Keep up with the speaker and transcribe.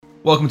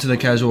Welcome to the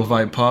Casual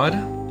Vibe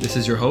Pod. This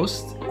is your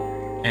host,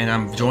 and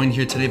I'm joined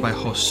here today by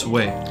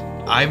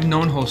Josue. I've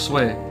known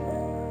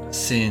Josue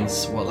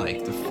since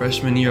the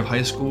freshman year of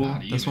high school.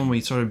 That's when we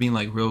started being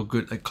real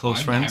good,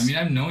 close friends. I mean,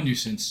 I've known you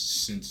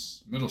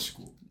since middle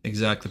school.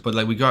 Exactly, but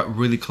we got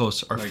really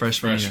close our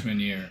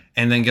freshman year.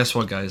 And then guess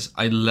what, guys?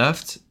 I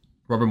left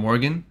Robert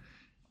Morgan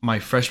my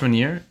freshman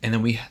year, and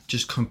then we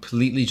just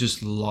completely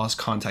lost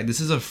contact. This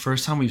is the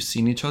first time we've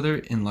seen each other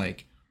in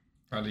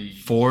probably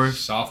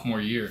sophomore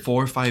year.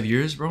 4 or 5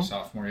 years, bro.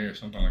 Sophomore year,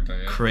 something like that,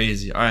 yeah.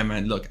 Crazy. All right,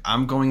 man. Look,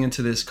 I'm going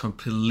into this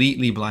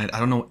completely blind. I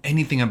don't know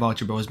anything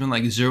about you, bro. It's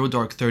been 0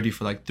 dark 30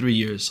 for 3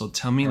 years. So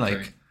tell me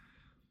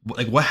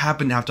what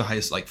happened after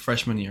high school,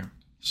 freshman year?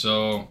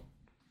 So,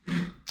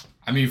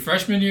 I mean,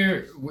 freshman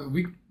year,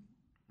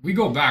 we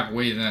go back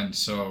way then.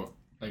 So,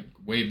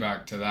 way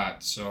back to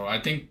that. So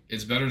I think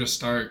it's better to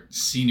start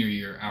senior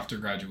year after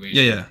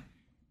graduation. Yeah.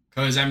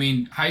 Because, I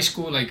mean, high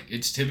school,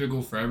 it's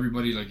typical for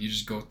everybody. You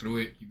just go through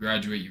it, you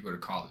graduate, you go to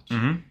college.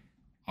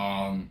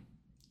 Mm-hmm.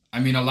 I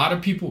mean, a lot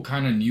of people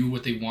kind of knew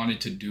what they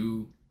wanted to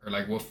do or,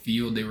 what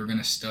field they were going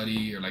to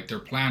study or, their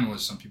plan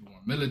was some people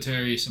went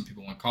military, some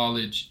people went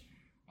college,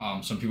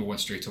 some people went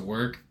straight to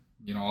work.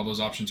 You know, all those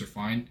options are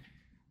fine.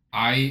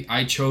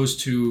 I chose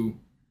to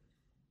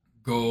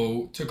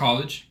go to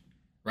college,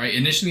 right?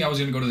 Initially, I was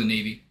going to go to the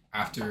Navy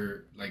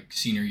after,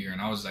 senior year, and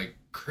I was,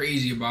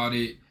 crazy about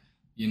it.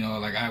 You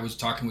know, I was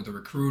talking with a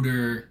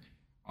recruiter.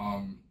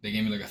 They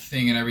gave me a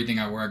thing and everything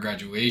I wore at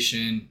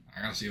graduation.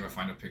 I gotta see if I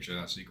find a picture of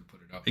that so you can put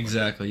it up.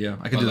 Exactly, yeah.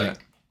 I could do that.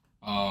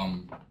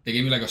 They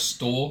gave me a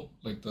stole,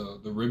 the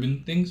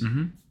ribbon things.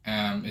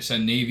 Mm-hmm. It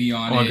said Navy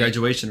on it. On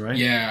graduation, right?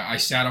 Yeah, I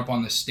sat up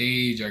on the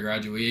stage at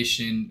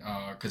graduation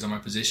because of my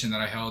position that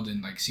I held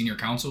in senior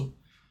council.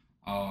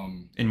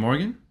 In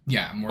Morgan?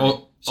 Yeah,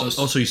 Morgan.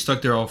 So you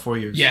stuck there all 4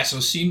 years? Yeah, so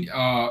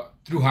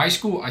through high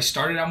school, I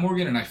started at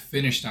Morgan and I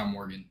finished at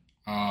Morgan.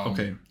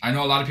 Okay. I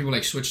know a lot of people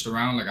switched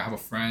around. I have a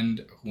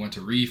friend who went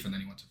to Reef and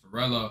then he went to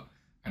Varela.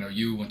 I know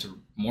you went to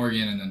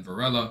Morgan and then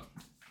Varela.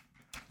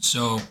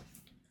 So,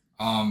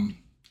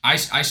 I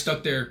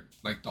stuck there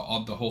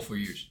the whole 4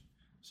 years.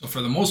 So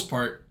for the most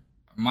part,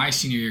 my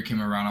senior year came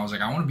around. I was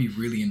I want to be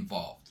really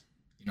involved.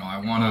 You know, I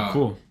want to. Oh,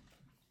 cool.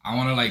 I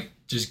want to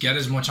just get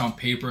as much on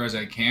paper as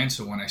I can.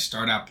 So when I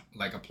start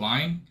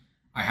applying,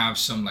 I have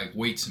some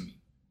weights in me.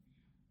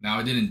 Now,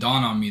 it didn't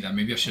dawn on me that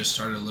maybe I should have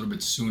started a little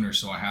bit sooner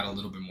so I had a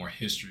little bit more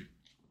history,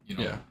 you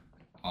know.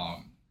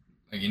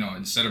 Yeah.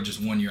 Instead of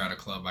just 1 year at a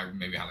club, I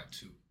maybe had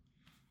 2.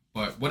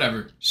 But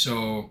whatever.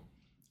 So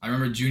I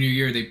remember junior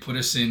year, they put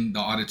us in the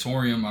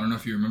auditorium. I don't know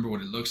if you remember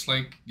what it looks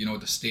like, with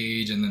the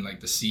stage and then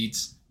the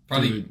seats.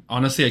 Probably. Dude,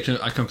 honestly,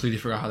 I completely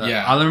forgot how that.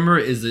 Yeah. All I remember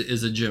is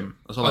a gym.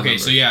 That's all I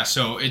remember.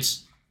 So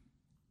it's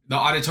the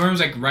auditorium's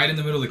right in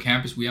the middle of the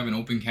campus. We have an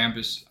open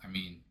campus. I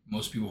mean,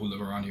 most people who live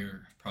around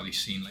here have probably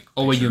seen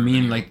Oh wait, you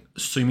mean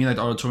so you mean the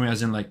auditorium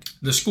as in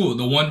the school,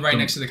 the one right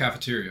next to the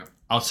cafeteria?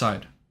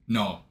 Outside.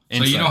 No.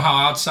 Inside. So you know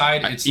how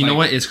outside it's you know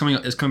what? It's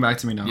coming back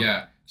to me now.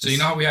 Yeah. So you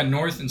know how we had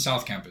North and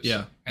South Campus?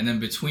 Yeah. And then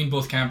between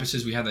both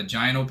campuses, we had that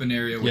giant open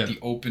area with the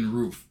open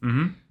roof.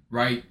 Mm-hmm.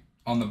 Right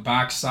on the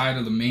back side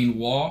of the main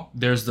wall.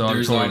 There's the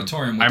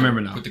auditorium. I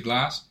remember now. With the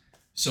glass.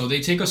 So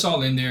they take us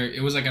all in there.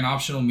 It was an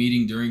optional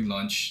meeting during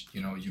lunch.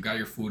 You know, you got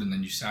your food and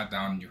then you sat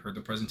down and you heard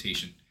the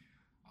presentation.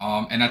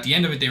 And at the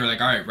end of it, they were all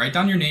right, write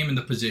down your name and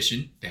the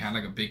position. They had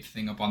a big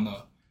thing up on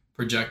the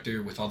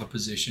projector with all the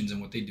positions and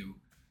what they do.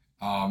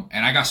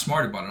 And I got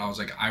smart about it. I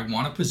was I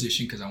want a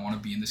position because I want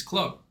to be in this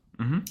club.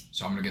 Mm-hmm.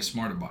 So I'm going to get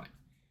smart about it.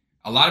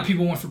 A lot of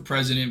people went for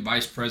president,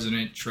 vice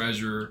president,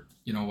 treasurer,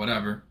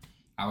 whatever.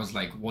 I was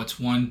what's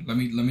one? Let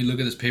me look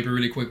at this paper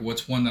really quick.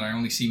 What's one that I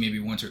only see maybe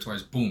once or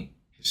twice? Boom,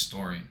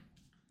 historian.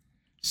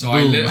 So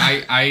Boom.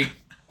 I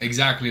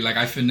exactly,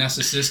 I finessed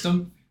the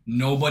system.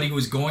 Nobody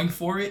was going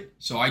for it,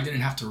 so I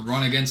didn't have to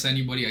run against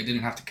anybody. I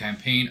didn't have to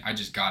campaign. I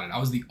just got it. I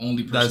was the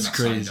only person that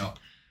signed up.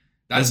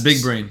 That's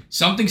big brain.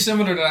 Something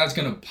similar to that's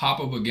gonna pop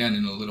up again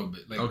in a little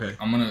bit. Okay.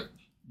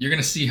 You're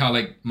gonna see how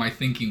my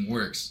thinking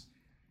works.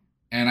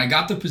 And I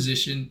got the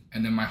position,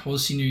 and then my whole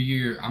senior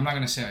year, I'm not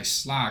gonna say I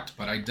slacked,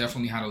 but I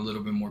definitely had a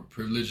little bit more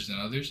privilege than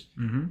others,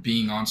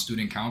 being on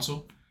student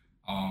council.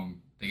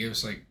 They gave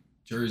us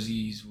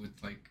jerseys with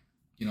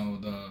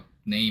the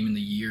name and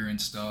the year and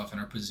stuff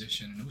and our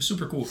position, and it was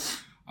super cool.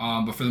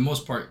 But for the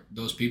most part,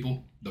 those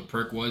people, the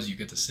perk was you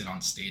get to sit on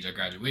stage at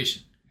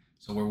graduation.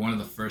 So we're one of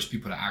the first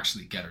people to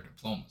actually get our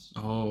diplomas.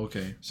 Oh,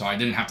 okay. So I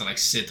didn't have to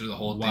sit through the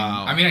whole thing.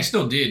 Wow. I mean, I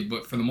still did,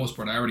 but for the most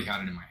part, I already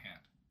had it in my hand.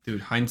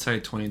 Dude,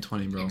 hindsight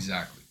 2020, bro.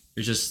 Exactly.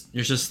 You're just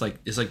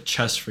it's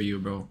chess for you,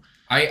 bro.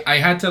 I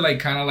had to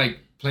kind of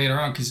play it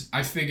around because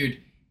I figured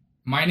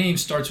my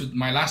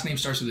last name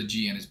starts with a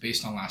G and it's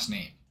based on last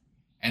name.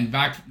 And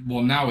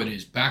now it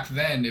is. Back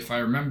then, if I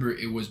remember,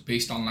 it was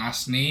based on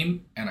last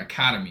name and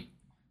academy.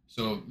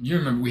 So you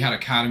remember we had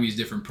academies,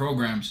 different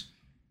programs.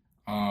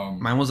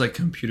 Mine was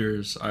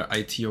computers,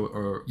 IT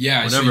or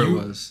yeah, whatever it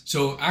was.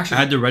 So actually, I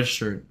had to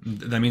register.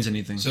 That means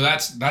anything. So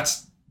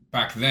that's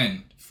back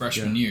then,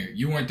 freshman year.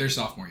 You weren't there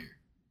sophomore year.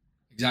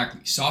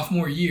 Exactly.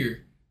 Sophomore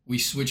year, we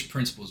switched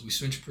principals. We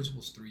switched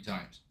principals 3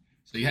 times.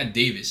 So you had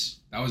Davis.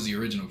 That was the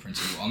original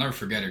principal. I'll never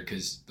forget her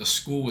because the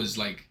school was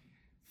like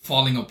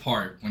falling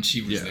apart when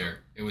she was there.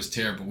 It was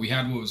terrible. We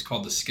had what was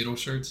called the Skittle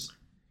shirts.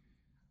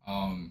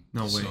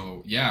 No way.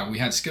 So yeah, we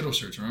had Skittle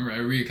shirts. Remember,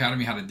 every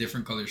academy had a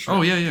different color shirt.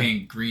 Oh yeah.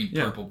 Pink, green,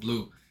 purple,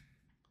 blue.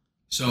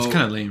 So it's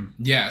kind of lame.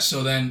 Yeah.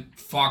 So then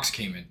Fox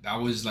came in. That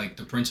was like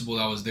the principal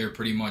that was there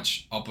pretty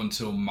much up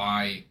until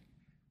my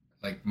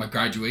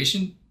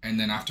graduation, and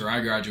then after I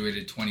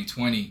graduated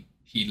 2020,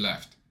 he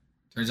left.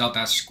 Turns out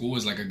that school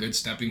is like a good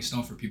stepping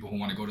stone for people who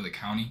want to go to the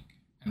county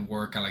and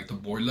work at like the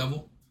board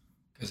level,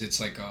 because it's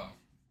like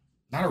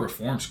not a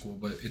reform school,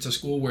 but it's a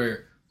school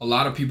where a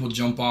lot of people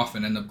jump off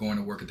and end up going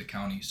to work at the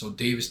county. So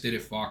Davis did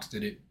it, Fox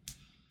did it.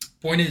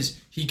 Point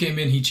is, he came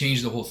in, he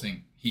changed the whole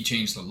thing. He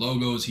changed the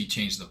logos, he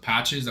changed the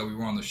patches that we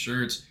wore on the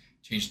shirts,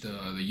 changed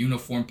the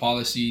uniform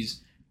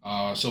policies.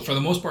 So for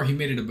the most part, he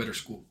made it a better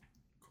school.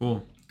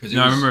 Cool. I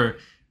remember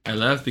I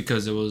left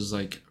because it was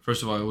like,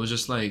 first of all, it was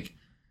just like,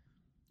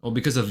 well,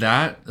 because of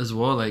that as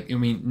well. Like, I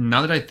mean,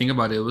 now that I think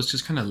about it, it was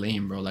just kind of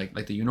lame, bro.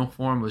 Like the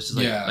uniform was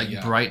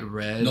just bright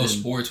red. No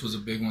sports was a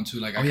big one too.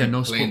 Like I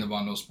complained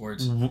about no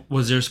sports.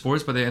 Was there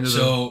sports by the end of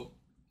So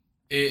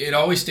it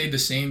always stayed the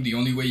same. The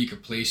only way you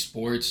could play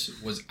sports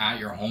was at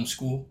your home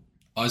school.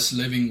 Us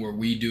living where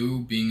we do,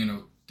 being in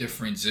a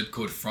different zip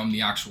code from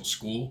the actual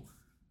school,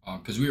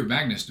 because we were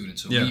magnet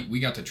students, so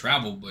we got to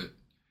travel, but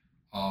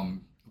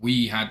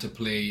we had to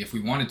play, if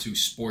we wanted to,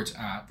 sports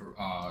at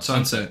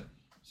Sunset.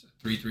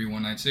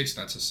 33196,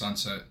 that's a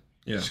Sunset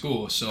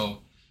school.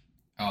 So,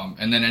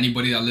 and then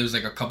anybody that lives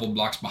like a couple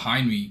blocks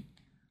behind me,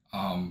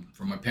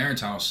 from my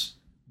parents' house,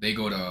 they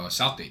go to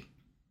Southdale.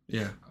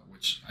 Yeah.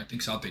 Which I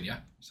think Southdale.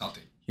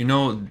 You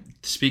know,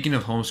 speaking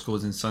of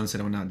homeschools in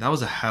Sunset and whatnot, that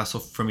was a hassle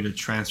for me to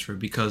transfer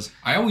because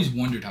I always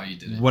wondered how you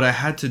did it. What I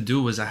had to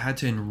do was I had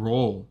to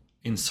enroll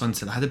in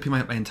Sunset. I had to pay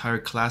my entire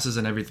classes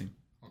and everything.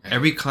 Okay.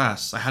 Every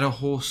class, I had a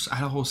whole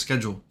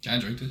schedule. Can I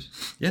drink this?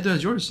 Yeah,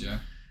 that's yours. Yeah.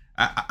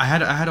 I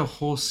had a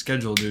whole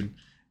schedule, dude,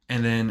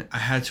 and then I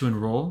had to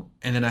enroll,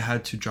 and then I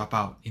had to drop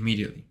out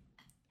immediately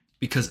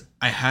because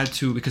I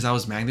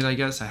was magnet. I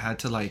guess I had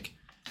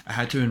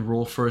to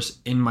enroll first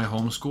in my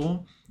home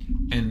school,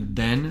 and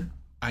then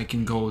I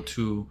can go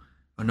to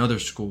another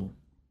school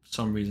for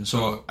some reason.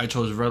 So I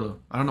chose Varela.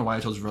 I don't know why I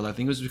chose Varela. I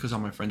think it was because all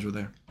my friends were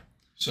there.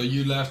 So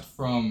you left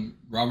from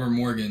Robert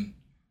Morgan,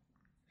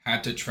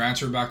 had to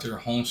transfer back to your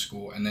home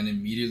school, and then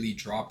immediately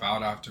drop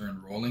out after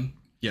enrolling?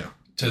 Yeah.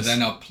 To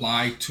then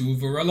apply to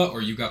Varela,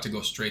 or you got to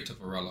go straight to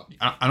Varela?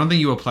 I don't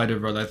think you applied to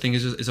Varela. I think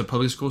it's a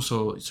public school,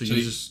 so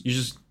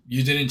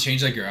you didn't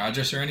change like your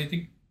address or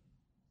anything?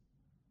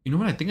 You know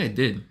what? I think I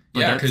did.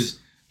 Yeah, because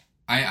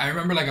I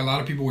remember like a lot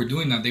of people were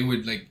doing that. They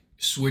would like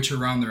switch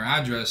around their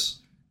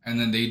address, and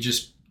then they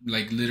just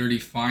like literally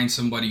find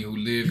somebody who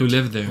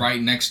lived there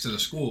right next to the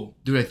school.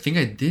 Dude, I think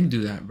I did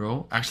do that,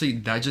 bro. Actually,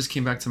 that just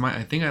came back to mind.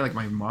 I think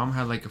my mom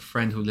had like a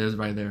friend who lives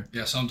right there.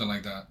 Yeah, something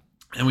like that.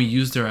 And we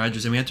used their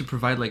address, and we had to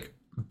provide like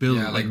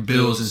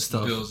bills and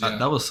stuff.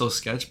 That was so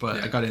sketch, but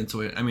I got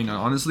into it. I mean,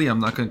 honestly, I'm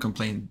not gonna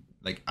complain.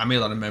 Like, I made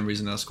a lot of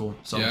memories in that school.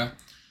 So yeah,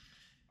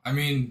 I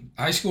mean,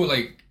 high school,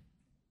 like,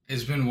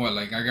 it's been what?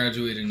 Like, I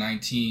graduated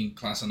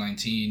class of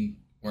 19.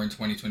 We're in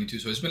 2022,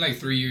 so it's been like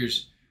 3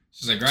 years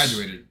since I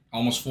graduated,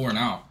 almost 4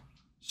 now.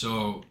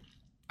 So,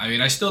 I mean,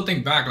 I still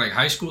think back, like,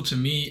 high school to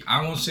me,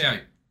 I won't say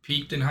I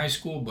peaked in high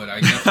school, but I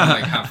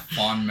definitely like have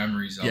fond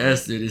memories of it.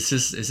 Yes, dude, it's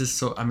just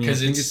so, I mean, I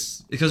think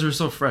it's because we're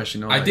so fresh,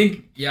 you know. I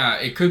think, yeah,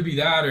 it could be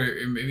that,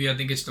 or maybe I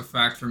think it's the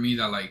fact for me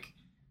that, like,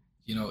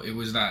 you know, it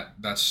was that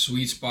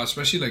sweet spot,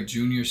 especially like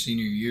junior,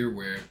 senior year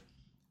where,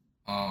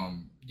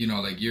 you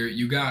know, like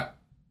you got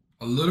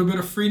a little bit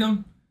of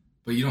freedom,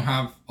 but you don't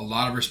have a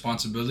lot of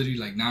responsibility.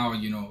 Like now,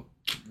 you know,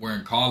 we're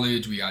in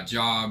college, we got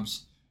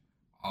jobs,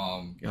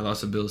 got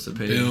lots of bills to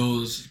pay,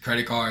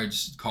 credit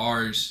cards,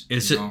 cars.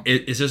 It's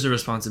just a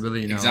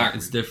responsibility now. Exactly.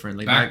 It's different.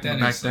 Like back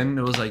then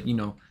it was like, you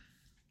know,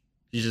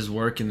 you just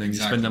work and then you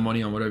spend the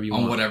money on whatever you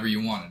want. On whatever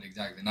you wanted,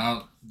 exactly.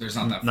 Now there's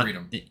not that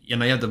freedom. Yeah,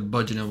 now you have the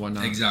budget and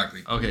whatnot.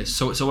 Exactly. Okay,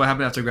 so what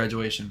happened after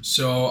graduation?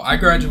 So I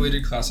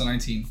graduated class of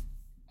 19,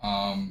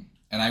 and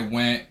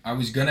I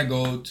was gonna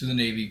go to the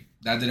Navy.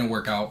 That didn't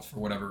work out for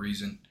whatever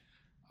reason,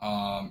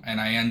 and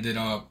I ended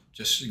up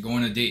just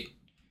going to date,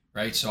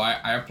 right? So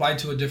I applied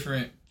to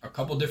a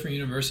couple different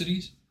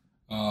universities,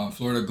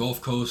 Florida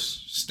Gulf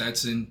Coast,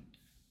 Stetson,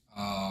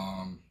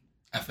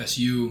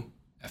 FSU,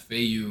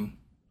 FAU.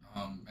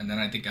 And then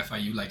I think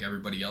FIU, like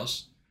everybody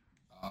else.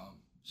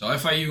 So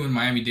FIU and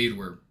Miami-Dade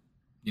were,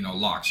 you know,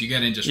 locks. You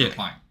get in just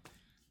replying.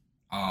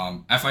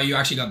 FIU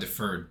actually got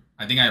deferred.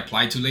 I think I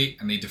applied too late,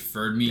 and they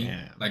deferred me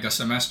like a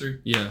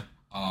semester. Yeah.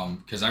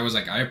 Because I was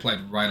like, I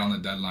applied right on the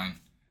deadline.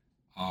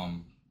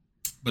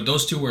 But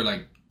those two were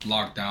like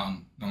locked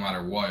down no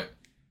matter what.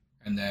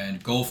 And then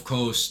Gulf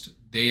Coast,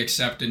 they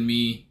accepted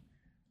me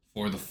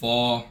for the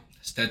fall.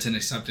 Stetson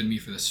accepted me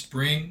for the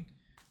spring.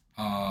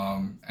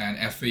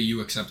 And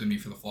FAU accepted me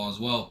for the fall as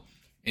well.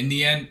 In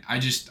the end,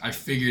 I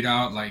figured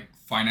out like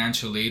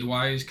financial aid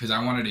wise, because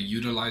I wanted to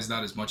utilize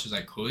that as much as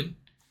I could.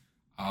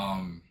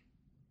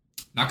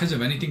 Not because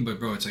of anything, but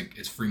bro, it's like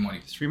it's free money.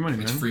 It's free money,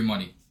 man. It's free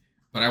money.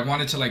 But I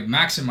wanted to like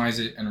maximize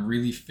it and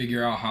really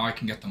figure out how I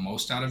can get the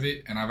most out of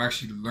it. And I've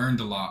actually learned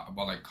a lot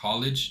about like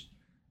college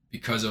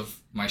because of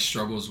my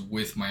struggles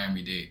with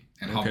Miami-Dade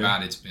and how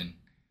bad it's been.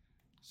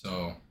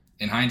 So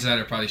in hindsight,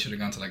 I probably should have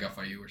gone to like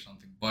FIU or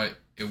something, but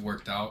it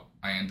worked out.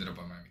 I ended up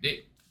at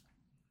Miami-Dade.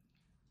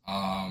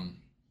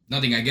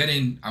 Nothing. I get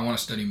in. I want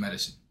to study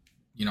medicine.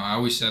 You know, I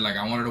always said like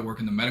I wanted to work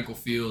in the medical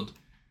field.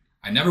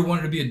 I never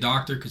wanted to be a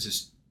doctor because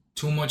it's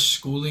too much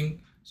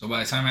schooling. So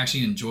by the time I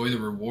actually enjoy the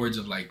rewards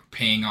of like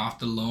paying off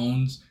the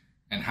loans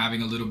and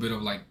having a little bit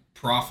of like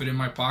profit in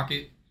my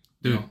pocket,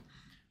 dude. You know,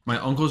 my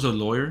uncle's a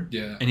lawyer.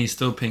 Yeah. And he's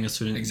still paying a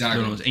student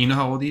loans. And you know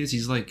how old he is?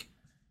 He's like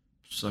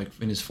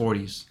in his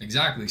 40s.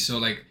 Exactly. So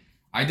like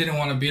I didn't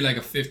want to be like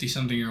a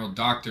 50-something-year-old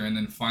doctor and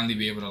then finally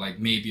be able to like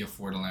maybe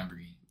afford a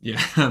Lamborghini.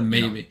 Yeah,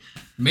 maybe. You know?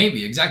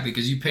 Maybe, exactly,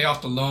 because you pay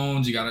off the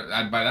loans. You got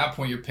to, by that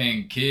point, you're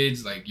paying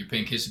kids. Like, you're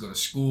paying kids to go to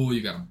school.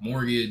 You got a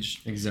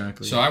mortgage.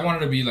 Exactly. So I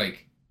wanted to be,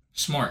 like,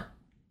 smart.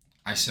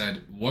 I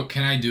said, what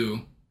can I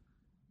do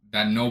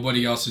that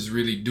nobody else is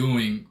really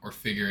doing or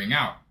figuring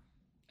out?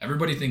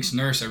 Everybody thinks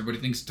nurse. Everybody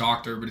thinks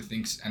doctor. Everybody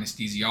thinks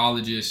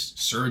anesthesiologist,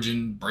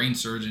 surgeon, brain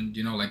surgeon,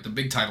 you know, like the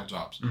big title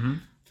jobs. Mm-hmm.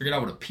 Figured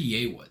out what a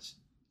PA was.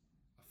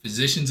 A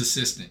physician's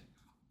assistant.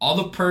 All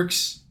the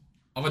perks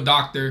of a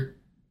doctor,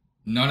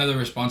 none of the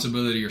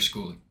responsibility or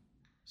schooling.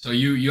 So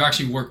you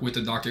actually work with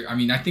the doctor. I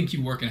mean, I think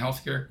you work in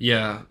healthcare.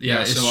 Yeah,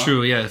 it's so,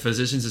 true. Yeah,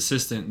 physician's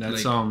assistant.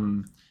 That's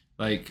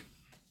like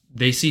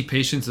they see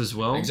patients as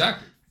well.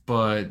 Exactly.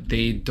 But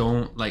they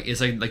don't like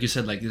it's like you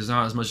said, like there's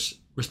not as much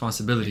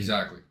responsibility.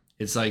 Exactly.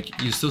 It's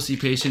like you still see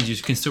patients, you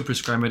can still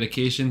prescribe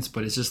medications,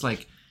 but it's just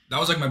like that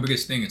was like my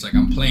biggest thing. It's like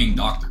I'm playing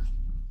doctor.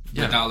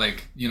 Yeah. Without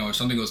like, you know, if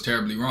something goes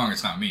terribly wrong,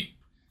 it's not me.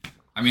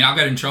 I mean, I'll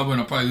get in trouble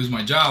and I'll probably lose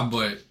my job,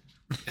 but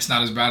it's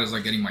not as bad as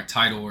like getting my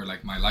title or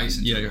like my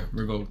license. Yeah,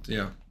 revoked.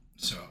 Yeah.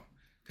 So,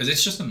 because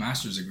it's just a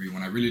master's degree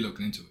when I really looked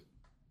into it.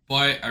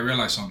 But I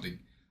realized something.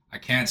 I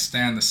can't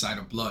stand the sight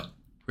of blood.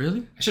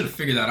 Really? I should have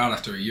figured that out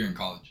after a year in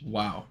college.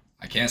 Wow.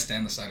 I can't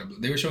stand the sight of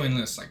blood. They were showing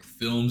us like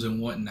films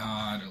and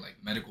whatnot, or like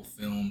medical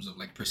films of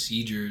like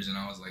procedures, and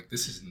I was like,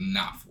 this is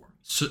not for me.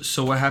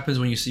 So what happens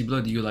when you see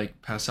blood? Do you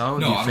like pass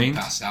out? No, do you I faint?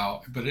 don't pass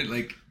out. But it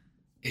like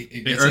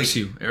it irks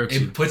you.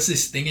 It puts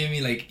this thing in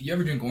me. Like, you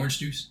ever drink orange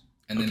juice?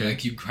 And then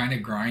like you kind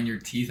of grind your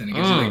teeth and it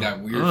gives you like that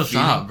weird feeling.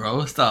 Stop,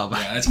 bro. Stop.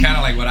 Yeah, that's kind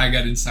of like what I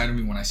got inside of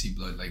me when I see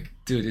blood. Like,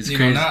 dude, it's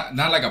crazy. Know,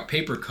 not like a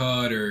paper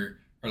cut or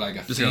like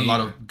a just like a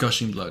lot of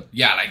gushing blood.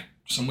 Yeah, like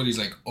somebody's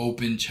like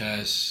open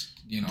chest,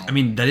 you know. I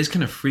mean, that is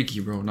kind of freaky,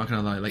 bro. Not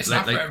gonna lie. Like, it's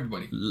not for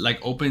everybody. Like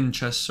open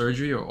chest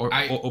surgery or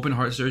open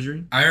heart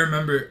surgery. I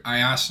remember I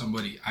asked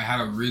somebody. I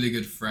had a really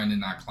good friend in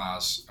that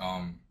class.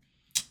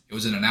 It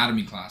was an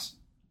anatomy class,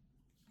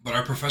 but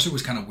our professor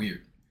was kind of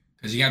weird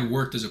because he had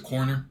worked as a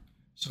coroner.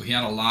 So he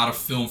had a lot of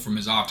film from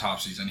his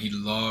autopsies, and he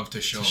loved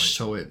to show it.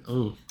 Show it.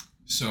 Oh.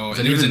 So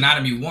and it was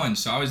anatomy 1.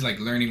 So I was like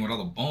learning what all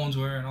the bones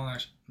were and all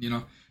that, you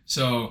know.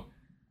 So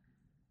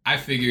I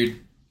figured,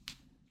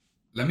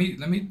 let me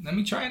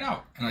try it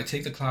out, and I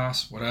take the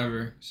class,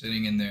 whatever,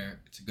 sitting in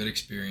there. It's a good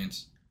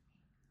experience,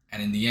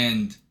 and in the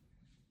end,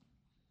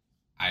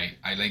 I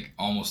like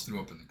almost threw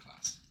up in the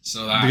class.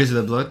 So that, because of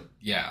the blood.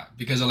 Yeah,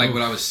 because of like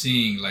what I was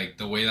seeing, like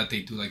the way that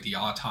they do like the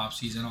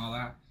autopsies and all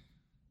that.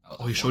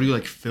 Oh, he showed you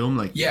like film,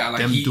 like like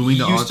them doing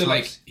the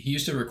autopsy. He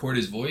used to record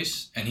his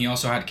voice, and he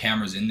also had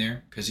cameras in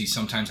there because he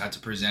sometimes had to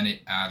present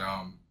it at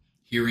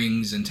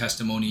hearings and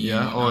testimony.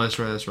 Yeah. And oh, that's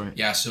right.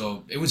 Yeah.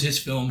 So it was his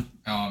film,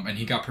 and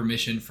he got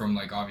permission from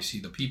like obviously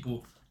the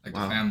people, like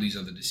the families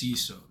of the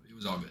deceased. So it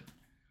was all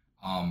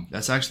good.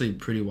 That's actually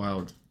pretty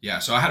wild. Yeah.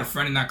 So I had a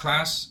friend in that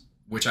class,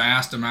 which I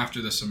asked him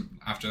after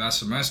that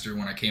semester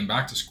when I came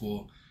back to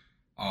school,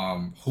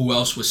 who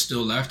else was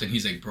still left, and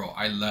he's like, bro,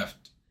 I left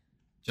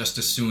just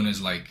as soon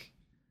as like,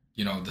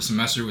 you know, the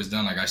semester was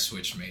done. Like I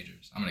switched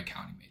majors. I'm an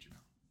accounting major now.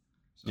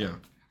 So yeah.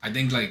 I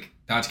think like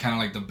that's kind of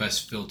like the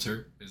best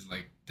filter is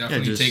like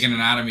definitely take an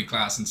anatomy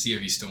class and see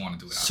if you still want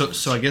to do it.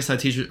 So I guess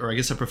that teacher or I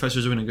guess that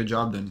professor's doing a good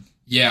job then.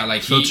 Yeah,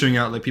 like filtering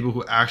out like people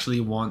who actually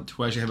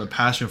have a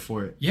passion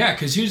for it. Yeah,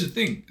 because here's the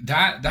thing,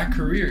 that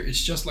career,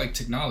 it's just like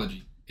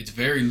technology. It's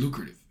very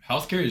lucrative.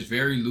 Healthcare is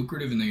very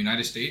lucrative in the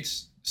United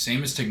States,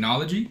 same as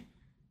technology,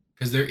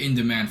 because they're in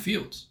demand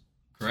fields.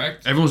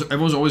 Correct.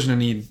 Everyone's always gonna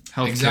need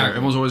healthcare. Exactly.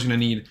 Everyone's always gonna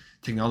need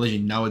technology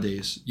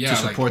nowadays to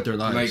support their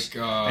lives.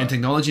 And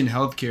technology and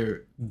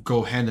healthcare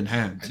go hand in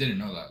hand. I didn't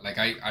know that. Like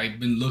I've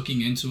been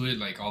looking into it,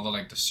 like all the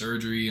like the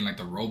surgery and like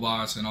the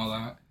robots and all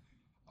that.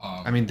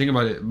 I mean, think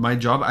about it. My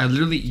job,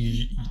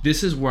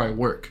 this is where I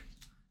work.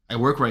 I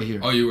work right here.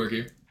 Oh, you work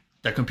here?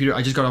 That computer.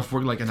 I just got off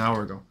work like an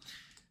hour ago.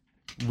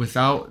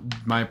 Without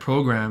my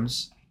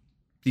programs,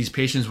 these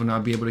patients would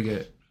not be able to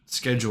get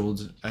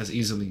scheduled as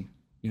easily.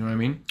 You know what I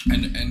mean?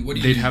 And what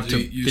do you do?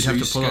 They'd have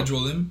to schedule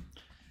them?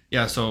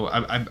 Yeah, so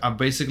I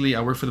basically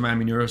I work for the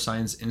Miami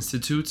Neuroscience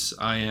Institutes.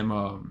 I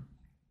am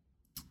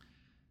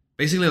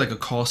basically like a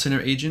call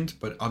center agent,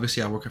 but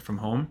obviously I work it from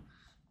home.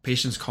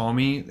 Patients call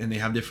me and they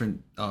have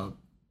different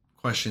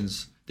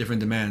questions different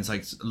demands.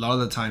 Like a lot of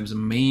the times, the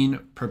main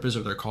purpose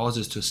of their calls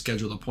is to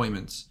schedule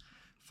appointments,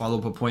 follow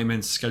up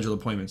appointments, schedule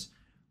appointments.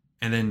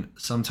 And then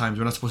sometimes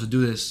we're not supposed to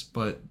do this,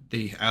 but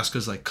they ask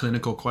us like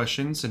clinical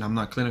questions, and I'm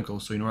not clinical.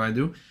 So you know what I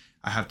do?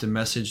 I have to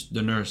message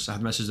the nurse. I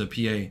have to message the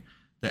PA,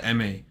 the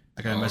MA.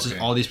 I gotta message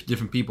all these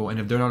different people. And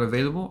if they're not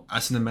available, I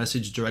send a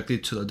message directly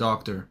to the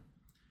doctor.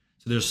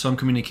 So there's some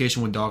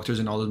communication with doctors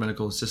and all those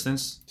medical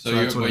assistants. So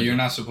you're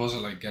not supposed to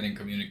like get in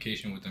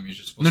communication with them. You're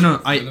just supposed to.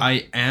 No,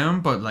 I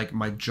am, but like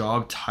my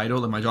job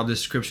title and my job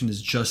description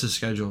is just a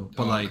schedule.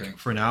 But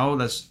for now,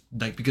 that's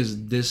like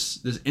because this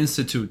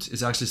institute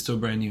is actually still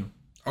brand new.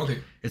 Okay.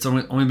 It's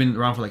only been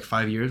around for like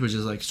 5 years, which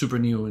is like super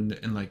new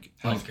and like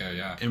healthcare,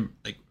 yeah. And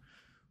like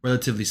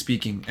relatively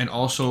speaking. And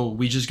also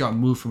we just got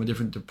moved from a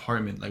different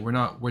department. Like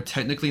we're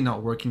technically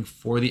not working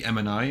for the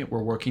M&I.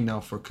 We're working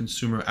now for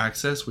consumer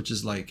access, which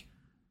is like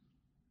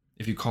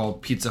if you call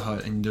Pizza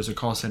Hut and there's a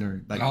call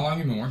center. Like, how long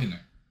have you been working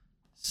there?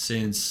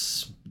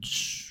 Since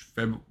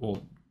the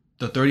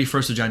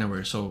 31st of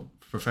January. So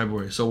for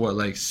February. So what,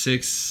 like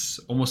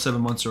almost 7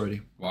 months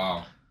already.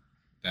 Wow.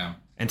 Damn.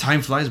 And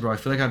time flies, bro. I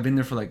feel like I've been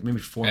there for like maybe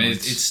 4 months. And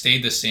it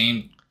stayed the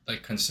same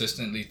like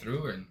consistently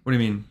through? Or? What do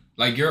you mean?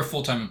 Like you're a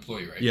full-time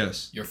employee, right?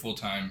 Yes. You're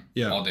full-time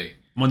all day.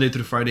 Monday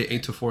through Friday,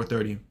 8 to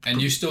 4:30.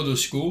 And you still do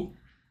school?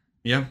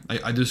 Yeah,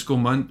 I do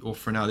school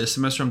for now. This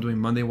semester I'm doing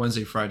Monday,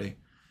 Wednesday, Friday.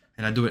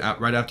 And I do it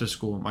right after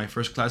school. My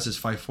first class is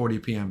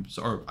 5:40 p.m.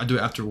 Or I do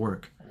it after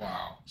work.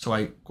 Wow. So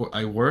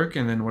I work,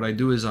 and then what I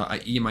do is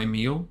I eat my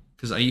meal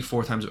because I eat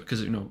 4 times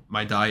because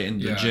my diet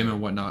and the gym and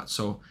whatnot.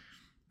 So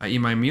I eat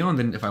my meal, and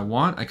then if I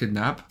want, I could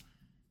nap.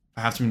 If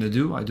I have something to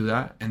do, I do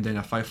that, and then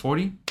at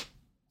 5:40,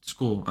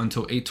 school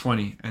until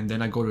 8:20, and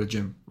then I go to the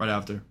gym right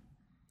after.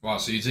 Wow.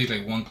 So you take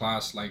like one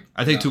class like?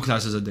 I take 2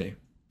 classes a day.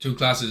 2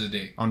 classes a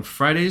day. On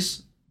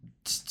Fridays.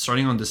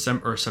 Starting on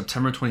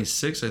September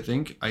 26th, I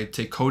think, I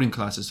take coding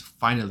classes.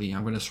 Finally,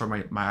 I'm going to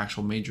start my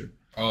actual major.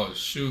 Oh,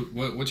 shoot.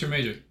 What's your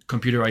major?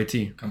 Computer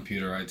IT.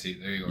 Computer IT.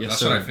 There you go. Yes,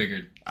 That's sir. what I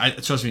figured.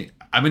 Trust me,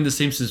 I've been the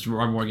same since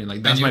Rob Morgan.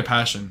 Like, that's my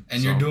passion.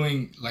 And you're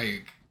doing,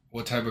 like,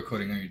 what type of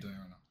coding are you doing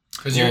right now?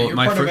 Because you're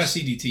part of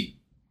SCDT.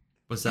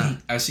 What's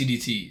that?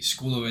 SCDT,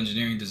 School of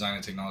Engineering, Design,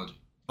 and Technology.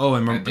 Oh,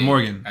 and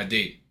Morgan. At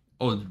Dade.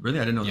 Oh, really?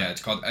 I didn't know that. Yeah,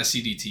 it's called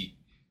SCDT.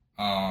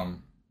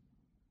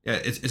 Yeah,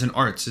 it's an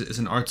arts. It's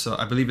an arts.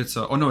 I believe it's.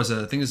 I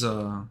think it's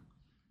a.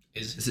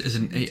 Is it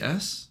an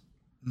AS?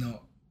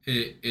 No,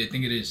 I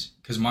think it is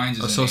because mine's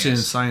is Associated in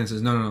in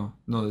Sciences. No,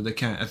 they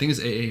can't. I think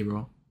it's AA,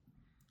 bro.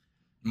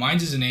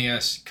 Mine's is an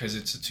AS because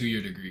it's a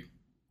 2-year degree.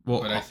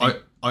 Well,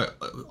 but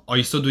are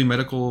you still doing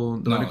medical?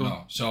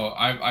 No. So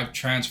I've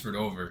transferred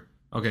over.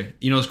 Okay,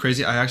 what's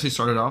crazy? I actually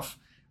started off,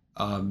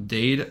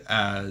 Dade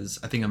as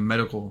I think a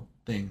medical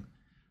thing,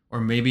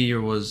 or maybe it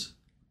was.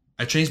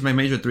 I changed my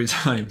major 3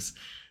 times.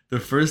 The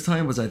first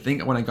time was, I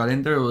think, when I got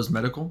in there, it was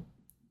medical,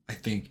 I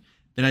think.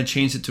 Then I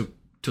changed it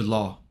to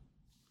law.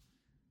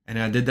 And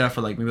I did that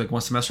for maybe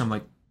 1 semester. I'm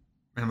like,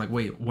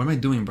 wait, what am I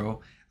doing, bro?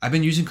 I've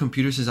been using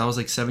computers since I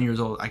was 7 years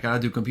old. I gotta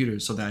do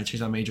computers. So then I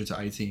changed my major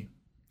to IT.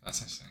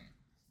 That's insane.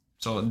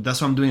 So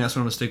that's what I'm doing. That's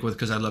what I'm gonna stick with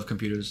because I love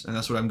computers. And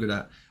that's what I'm good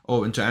at.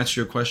 Oh, and to answer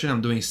your question,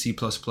 I'm doing C++.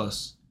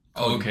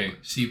 Oh, okay.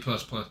 C++.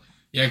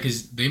 Yeah,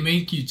 because they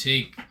make you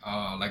take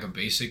like a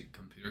basic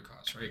computer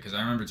class, right? Because I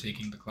remember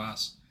taking the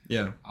class.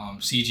 Yeah.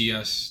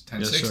 CGS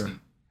 1060. Yes,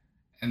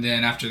 and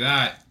then after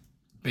that,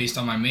 based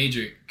on my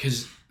major,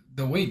 because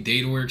the way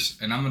Dade works,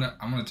 and I'm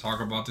gonna talk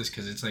about this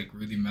because it's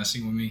really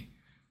messing with me.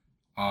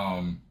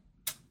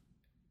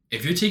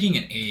 If you're taking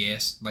an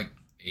AS,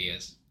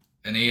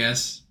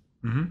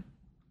 mm-hmm.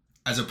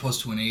 as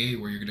opposed to an AA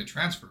where you're gonna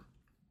transfer,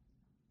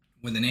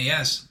 with an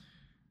AS,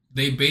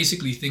 they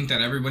basically think that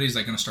everybody's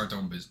gonna start their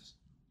own business.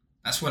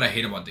 That's what I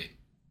hate about Dade.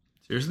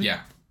 Seriously?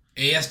 Yeah.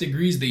 AS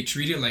degrees, they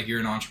treat it like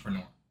you're an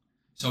entrepreneur.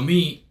 So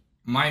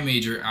my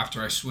major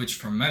after I switched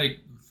from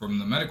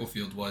the medical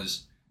field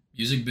was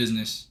music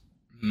business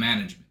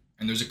management.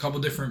 And there's a couple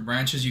different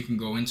branches you can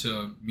go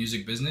into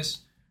music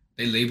business.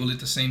 They label it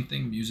the same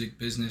thing, music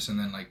business, and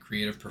then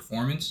creative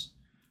performance.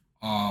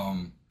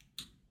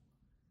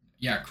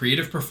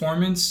 Creative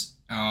performance.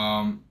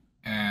 And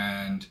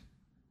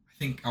I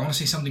think I want to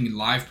say something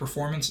live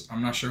performance.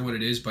 I'm not sure what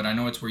it is, but I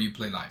know it's where you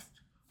play live.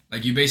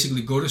 You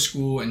basically go to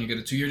school and you get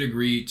a 2-year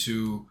degree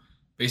to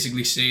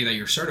basically say that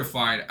you're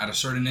certified at a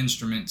certain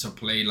instrument to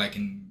play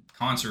in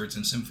concerts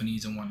and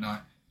symphonies and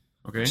whatnot.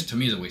 Okay. Which to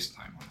me is a waste of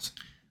time,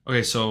 honestly.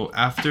 Okay, so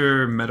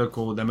after the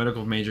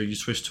medical major, you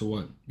switched to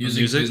what?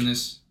 Music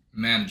business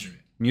management.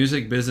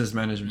 Music business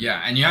management.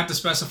 Yeah, and you have to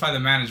specify the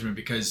management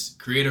because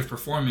creative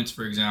performance,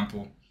 for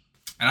example,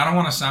 and I don't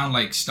want to sound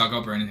stuck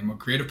up or anything, but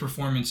creative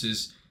performance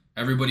is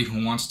everybody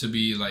who wants to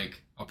be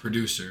a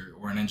producer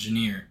or an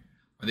engineer,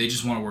 or they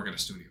just want to work at a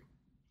studio.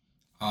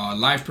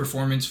 Live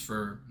performance,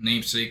 for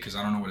namesake, because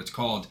I don't know what it's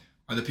called,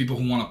 are the people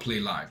who want to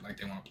play live.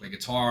 They want to play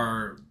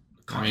guitar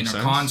in a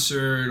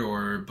concert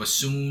or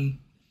bassoon,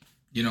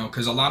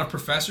 because a lot of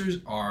professors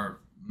are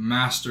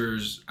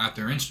masters at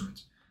their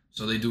instruments.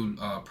 So they do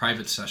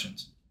private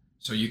sessions.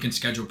 So you can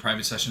schedule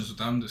private sessions with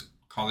them. The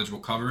college will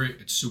cover it.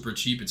 It's super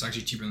cheap. It's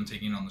actually cheaper than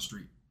taking it on the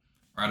street.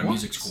 or at a What?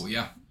 music school.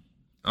 Yeah,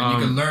 and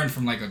you can learn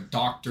from like a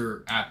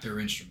doctor at their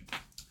instrument.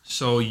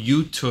 So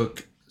you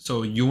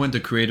went the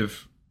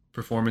creative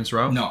performance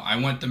route? No, I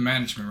went the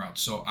management route.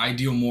 So I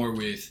deal more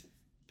with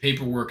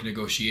paperwork,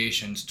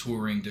 negotiations,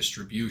 touring,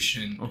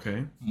 distribution,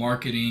 Okay.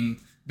 marketing.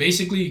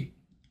 Basically,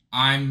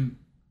 I'm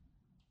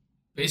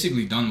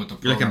done with the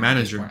program. You're like a at this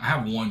manager. point. I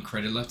have one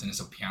credit left, and it's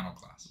a piano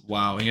class.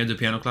 Wow. And you had the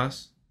piano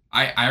class?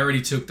 I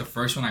already took the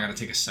first one. I got to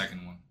take a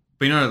second one.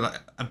 But you know,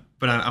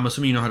 I'm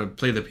assuming you know how to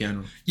play the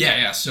piano.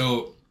 Yeah.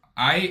 So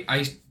I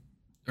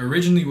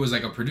originally was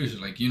like a producer,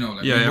 like we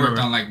worked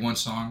on like one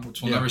song,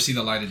 which will never see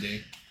the light of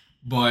day.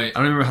 But I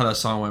don't remember how that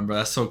song went, bro.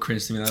 That's so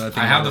cringe to me.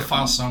 I have the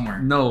file somewhere.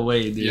 No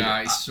way, dude. Yeah,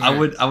 I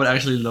swear. I would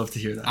actually love to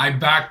hear that. I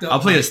backed up. I'll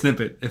play a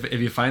snippet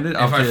if you find it.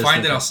 If I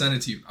find it, I'll send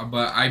it to you.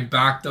 But I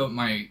backed up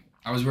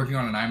I was working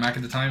on an iMac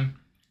at the time.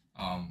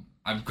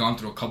 I've gone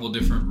through a couple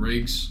different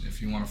rigs.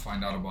 If you want to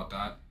find out about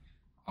that.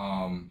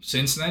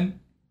 Since then,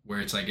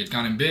 where it's like it's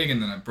gotten big,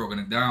 and then I've broken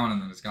it down,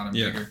 and then it's gotten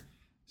bigger.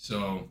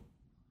 So,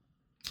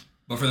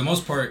 but for the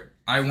most part,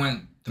 I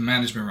went the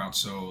management route.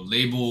 So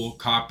label,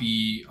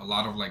 copy, a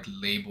lot of like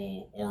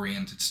label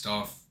oriented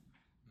stuff,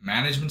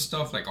 management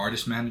stuff, like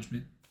artist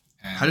management.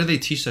 And how do they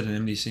teach that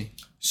in MDC?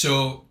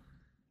 so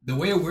the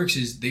way it works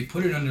is they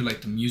put it under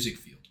like the music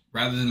field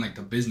rather than like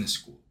the business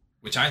school,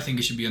 which I think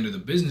it should be under the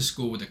business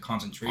school with a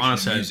concentration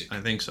in music.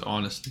 I think so,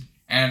 honestly.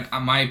 And one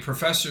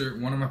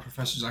of my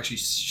professors actually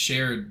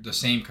shared the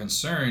same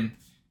concern,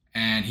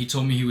 and he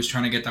told me he was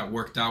trying to get that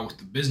worked out with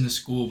the business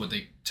school, but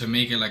to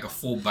make it like a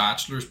full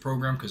bachelor's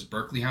program, because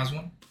Berkeley has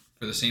one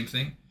for the same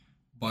thing,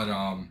 but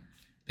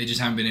they just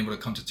haven't been able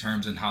to come to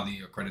terms on how the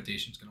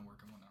accreditation is going to work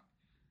and whatnot.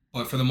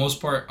 But for the most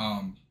part,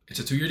 it's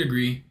a 2-year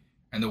degree,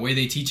 and the way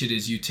they teach it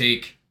is you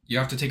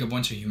have to take a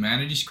bunch of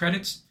humanities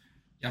credits,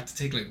 you have to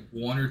take like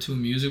 1 or 2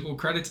 musical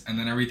credits, and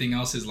then everything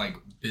else is like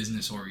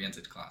business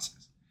oriented classes.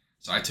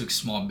 So I took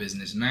small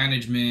business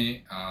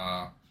management,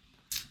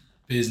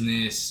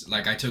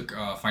 like I took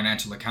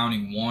financial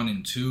accounting 1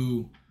 and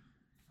 2.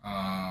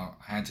 I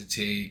had to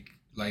take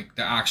like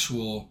the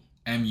actual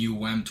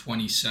MUM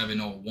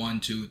 2701,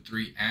 2,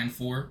 3, and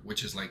 4,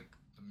 which is like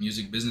the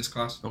music business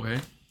class. Okay.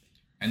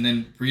 And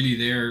then really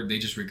there, they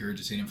just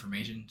regurgitate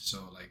information.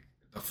 So like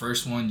the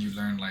first one, you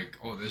learn like,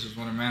 oh, this is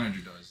what a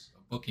manager does,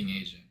 a booking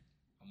agent,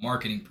 a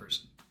marketing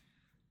person.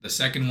 The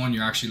second one,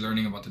 you're actually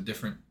learning about the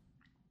different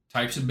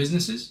types of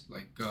businesses,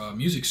 like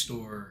music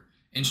store,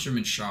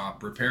 instrument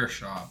shop, repair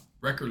shop,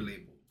 record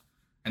label.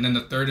 And then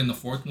the third and the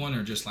fourth one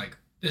are just like,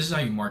 this is how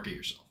you market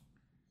yourself.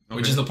 Okay.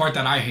 Which is the part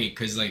that I hate,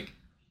 because like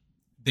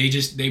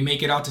they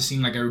make it out to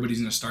seem like everybody's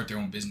gonna start their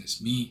own business.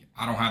 Me,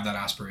 I don't have that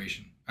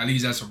aspiration. At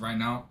least as of right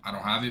now, I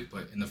don't have it,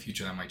 but in the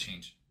future that might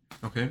change.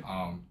 Okay.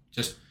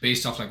 Just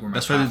based off like where my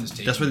path is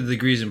taking. That's why the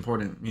degree is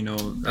important, you know.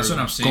 That's what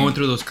I'm saying. Going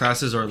through those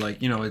classes are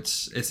like, you know,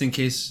 it's in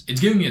case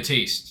it's giving me a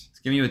taste. It's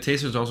giving you a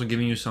taste. It's also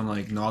giving you some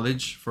like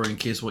knowledge for in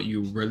case what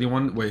you really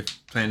want. Where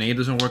if plan A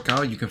doesn't work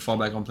out, you can fall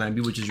back on plan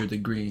B, which is your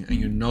degree, and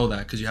you know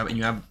that because you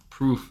have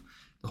proof,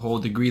 the whole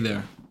degree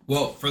there.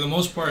 Well, for the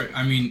most part,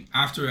 I mean,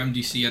 after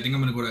MDC, I think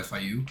I'm gonna go to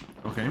FIU.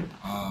 Okay.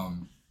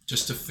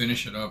 Just to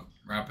finish it up,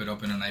 wrap it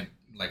up in a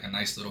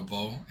nice little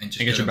bow, and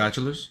just get your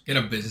bachelor's. Get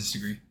a business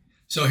degree.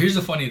 So here's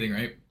the funny thing,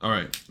 right? All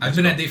right. I've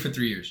been at Dave for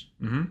 3 years.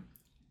 Mm-hmm.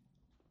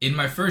 In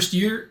my first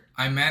year,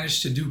 I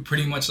managed to do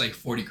pretty much like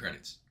 40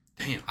 credits.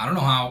 Damn. I don't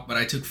know how, but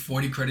I took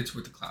 40 credits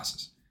worth of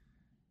classes.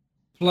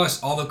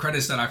 Plus all the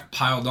credits that I've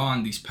piled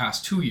on these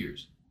past 2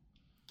 years.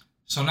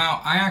 So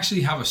now I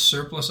actually have a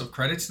surplus of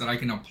credits that I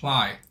can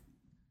apply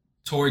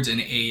towards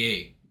an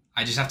AA.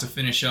 I just have to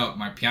finish up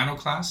my piano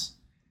class,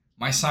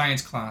 my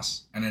science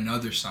class, and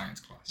another science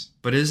class.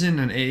 But isn't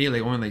an AA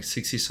like only like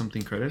 60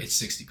 something credits? It's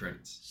 60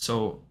 credits.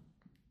 So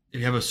if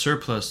you have a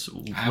surplus,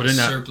 wouldn't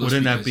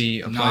that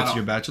be applied to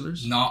your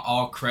bachelor's? Not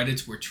all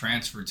credits were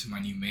transferred to my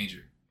new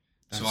major.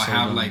 So I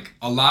have like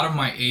a lot of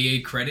my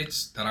AA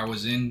credits that I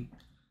was in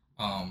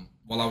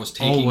while I was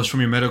taking. Oh, was from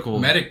your medical.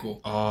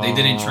 Oh. They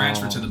didn't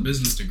transfer to the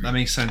business degree. That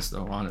makes sense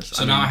though, honestly.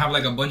 So now I have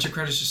like a bunch of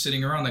credits just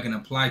sitting around that can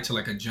apply to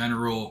like a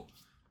general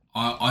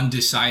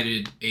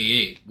undecided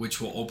AA, which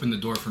will open the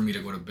door for me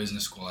to go to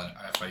business school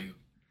at FIU.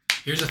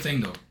 Here's the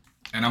thing though,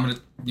 and I'm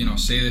gonna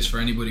say this for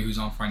anybody who's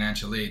on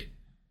financial aid.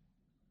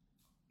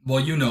 Well,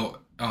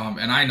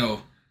 and I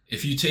know,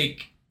 if you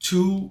take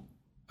 2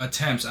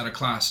 attempts at a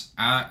class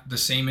at the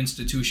same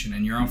institution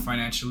and you're on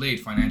financial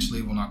aid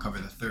will not cover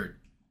the third.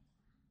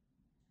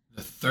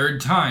 The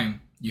third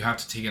time, you have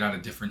to take it at a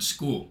different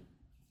school.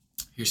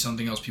 Here's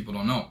something else people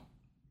don't know.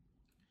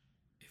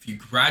 If you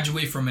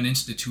graduate from an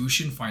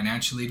institution,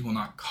 financial aid will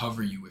not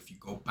cover you if you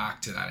go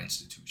back to that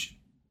institution.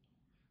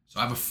 So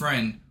I have a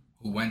friend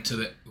who went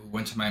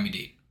to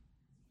Miami-Dade.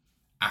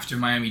 After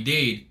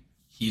Miami-Dade,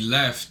 he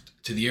left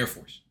to the Air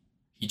Force.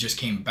 He just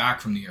came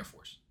back from the Air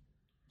Force,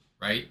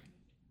 right?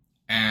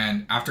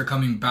 And after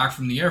coming back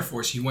from the Air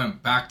Force, he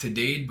went back to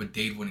Dade, but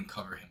Dade wouldn't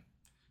cover him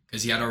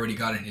because he had already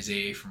gotten his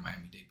AA from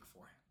Miami-Dade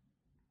beforehand.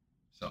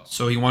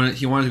 So he wanted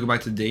to go back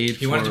to Dade.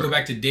 He wanted to go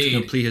back to Dade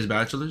to complete his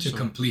bachelor's. And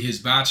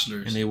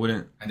they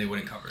wouldn't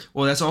cover it.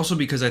 Well, that's also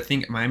because I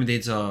think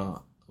Miami-Dade's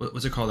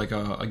what's it called, like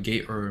a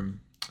gate or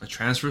a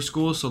transfer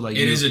school. So like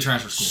it is a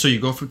transfer school. So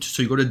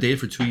you go to Dade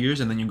for 2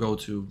 years and then you go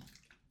to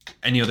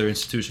any other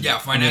institution. Yeah,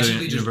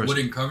 financially just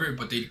wouldn't cover it,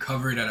 but they'd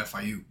cover it at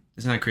FIU.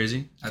 Isn't that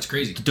crazy? That's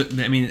crazy.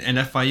 I mean, in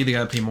FIU they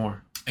gotta pay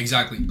more.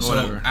 Exactly.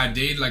 Whatever. So at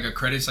Dade, like a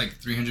credit's like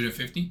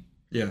 350.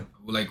 Yeah.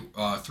 Like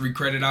 3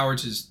 credit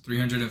hours is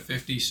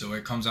 350, so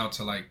it comes out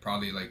to like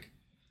probably like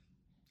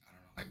I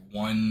don't know, like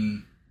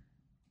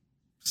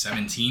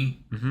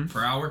 117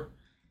 per hour,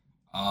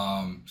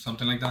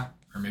 something like that,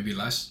 or maybe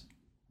less,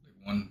 like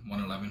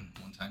 111,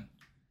 110.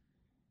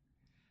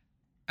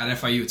 At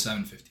FIU, it's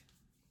 750.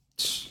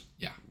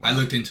 Yeah, wow. I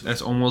looked into it.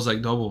 That's almost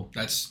like double.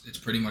 It's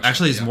pretty much.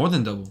 Actually, it's more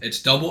than double.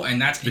 It's double, and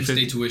that's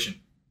in-state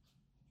tuition.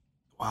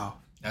 Wow.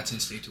 That's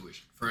in-state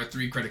tuition for a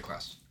 3 credit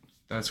class.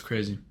 That's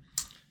crazy.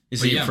 You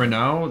see, for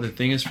now, the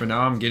thing is,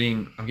 I'm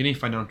getting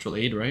financial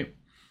aid, right?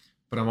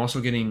 But I'm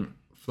also getting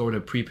Florida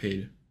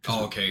prepaid.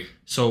 Oh, okay.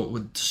 So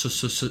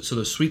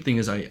the sweet thing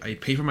is, I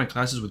pay for my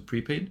classes with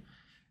prepaid,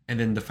 and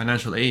then the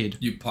financial aid.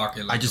 You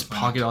pocket. Like I just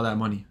pocket all that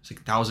money. It's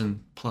like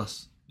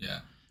 $1,000+. Yeah,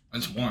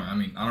 that's more. I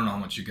mean, I don't know how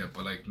much you get,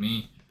 but like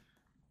me,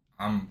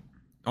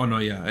 Oh no,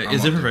 yeah,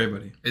 it's different for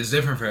everybody. It's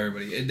different for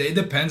everybody. It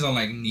depends on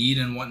like need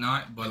and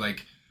whatnot, but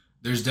like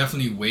there's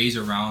definitely ways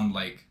around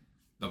like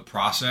the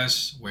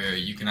process where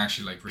you can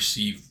actually like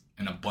receive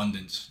an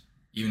abundance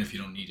even if you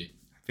don't need it.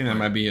 I think that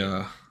might be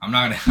I'm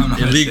not illegal.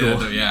 Gonna say that,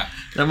 though, yeah,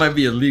 that might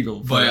be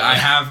illegal. But I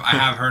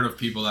have heard of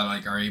people that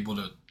like are able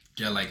to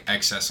get like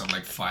excess of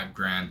like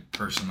 $5,000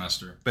 per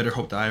semester. Better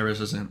hope the IRS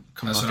doesn't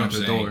come knocking at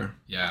the door.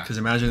 Yeah. Because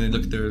imagine they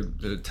look at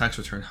their tax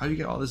return. How do you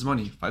get all this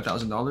money?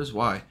 $5,000?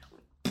 Why?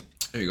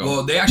 There you go.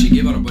 Well, they actually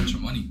gave out a bunch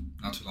of money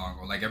not too long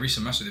ago. Like every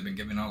semester they've been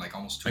giving out like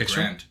almost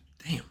 $2,000.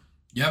 Damn.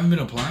 You haven't been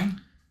applying?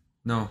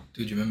 No.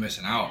 Dude, you've been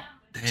missing out.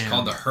 Damn. It's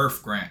called the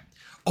HERF grant.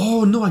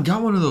 Oh no, I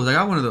got one of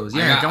those.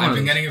 Yeah, I've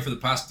been getting it for the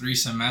past 3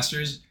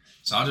 semesters.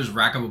 So I'll just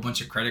rack up a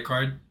bunch of credit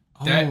card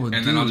debt, and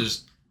then I'll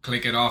just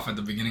click it off at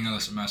the beginning of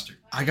the semester.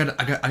 I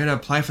gotta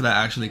apply for that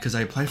actually, because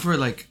I applied for it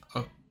like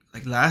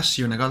last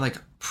year and I got like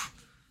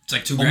it's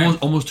like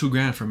 $2,000. Almost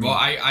 $2,000 for me. Well,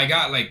 I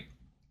got like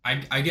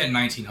I get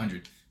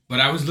 $1,900, but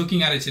I was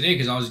looking at it today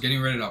because I was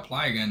getting ready to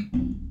apply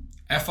again.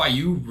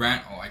 FIU ran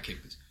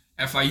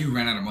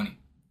out of money.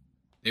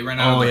 They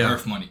ran out of the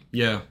HERF money.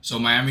 Yeah. So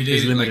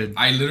Miami-Dade, like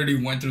I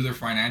literally went through their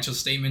financial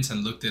statements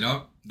and looked it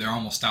up. They're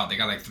almost out. They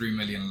got like 3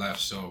 million left.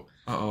 So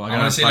I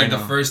want to say like the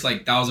first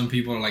like 1,000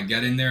 people like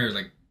get in there,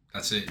 like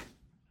that's it.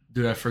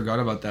 Dude, I forgot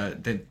about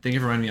that. Thank you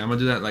for reminding me. I'm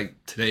gonna do that like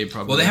today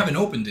probably. Well, they haven't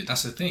opened it.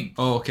 That's the thing.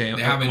 Oh, okay.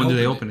 When do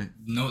they open it?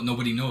 No,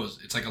 nobody knows.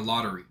 It's like a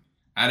lottery.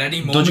 At any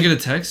moment. Don't you get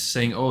a text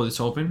saying, "Oh,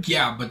 it's open"?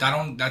 Yeah, but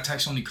that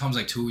text only comes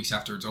like 2 weeks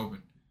after it's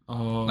open.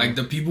 Oh. Like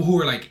the people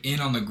who are like in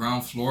on the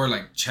ground floor,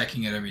 like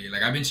checking it every day.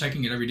 Like I've been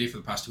checking it every day for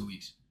the past 2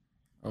 weeks.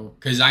 Oh.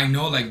 Because I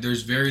know like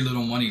there's very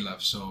little money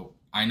left, so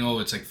I know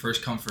it's like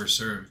first come first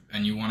serve,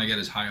 and you want to get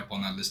as high up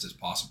on that list as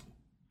possible.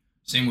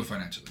 Same with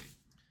financial aid.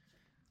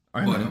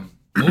 All right,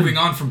 but moving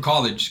on from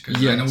college,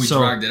 because I know we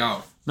dragged it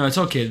out. No, it's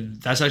okay.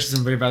 That's actually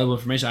some very valuable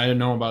information. I didn't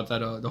know about that.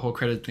 The whole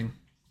credit thing.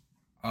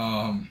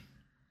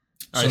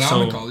 So now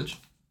I'm in college.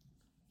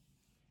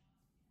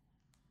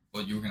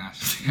 Well, you were gonna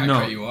ask. I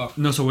cut you off.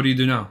 No. So what do you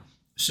do now?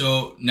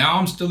 So now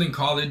I'm still in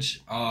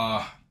college.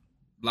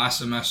 Last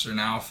semester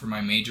now for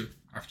my major.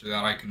 After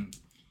that, I can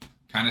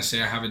kind of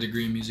say I have a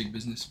degree in music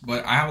business.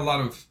 But I have a lot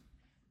of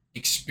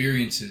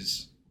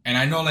experiences, and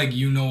I know like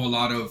you know a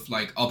lot of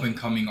like up and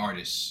coming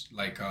artists.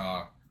 Like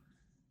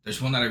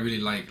there's one that I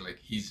really like. Like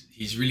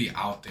he's really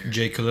out there.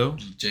 Jay Khalil.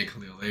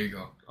 There you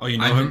go. Oh, you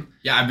know him?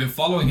 Yeah, I've been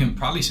following him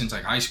probably since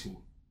like high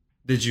school.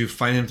 Did you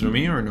find him through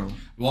me or no?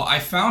 Well, I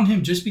found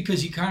him just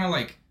because he kind of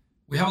like.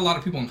 We have a lot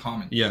of people in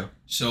common. Yeah.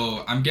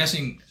 So I'm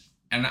guessing,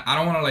 and I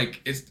don't want to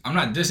like, I'm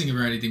not dissing him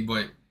or anything,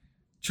 but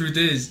truth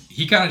is,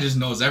 he kind of just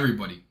knows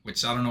everybody,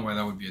 which I don't know why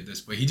that would be a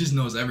diss, but he just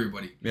knows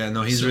everybody. Yeah,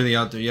 no, he's really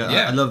out there. Yeah.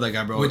 I love that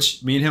guy, bro.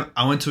 Which me and him,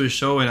 I went to his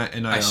show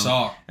I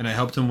saw, and I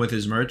helped him with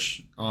his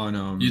merch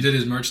on. You did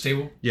his merch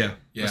table? Yeah.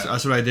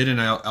 That's what I did, and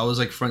I was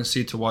like front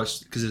seat to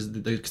watch because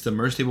the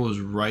merch table was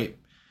right,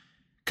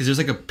 because there's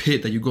like a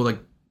pit that you go like.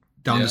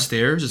 Down the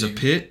stairs, there's a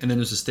pit, and then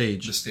there's a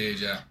stage. The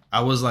stage, yeah.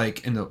 I was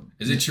like in the...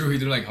 Is it true he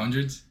did like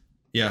hundreds?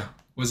 Yeah.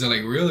 Was it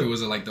like real, or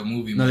was it like the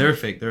movie? No, they were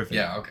fake.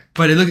 Yeah, okay.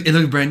 But it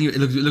looked brand new. It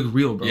looked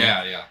real, bro.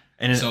 Yeah.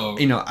 And so,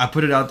 I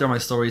put it out there on my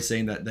story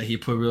saying that he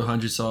put real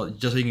hundreds, so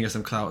just so you can get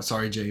some clout.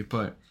 Sorry, Jay,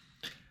 but...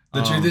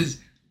 The truth is...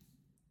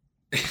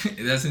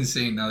 that's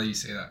insane now that you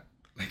say that.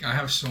 Like, I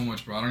have so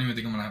much, bro. I don't even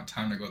think I'm going to have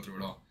time to go through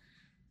it all.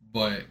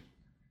 But...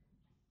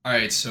 All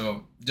right,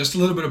 so just a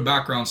little bit of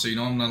background, so you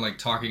know I'm not like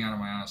talking out of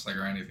my ass like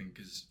or anything,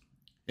 because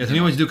tell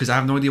me what you do, because I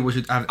have no idea what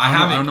you. I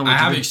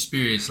have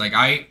experience. Like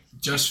I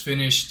just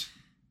finished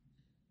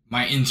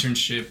my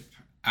internship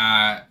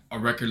at a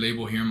record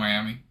label here in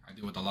Miami. I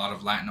deal with a lot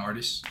of Latin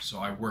artists, so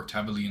I worked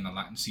heavily in the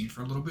Latin scene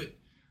for a little bit.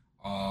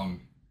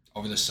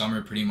 Over the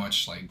summer, pretty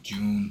much like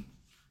June,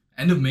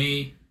 end of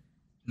May,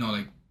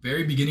 like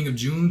very beginning of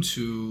June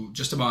to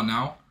just about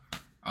now.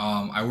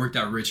 I worked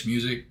at Rich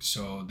Music,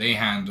 so they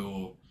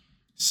handle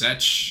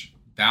Sech,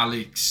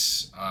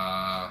 Dalix,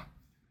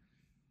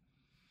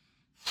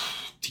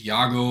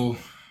 Tiago,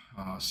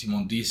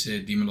 Simon Dice,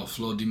 Dímelo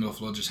Flow. Dímelo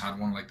Flow just had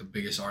one of like the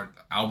biggest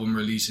album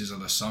releases of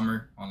the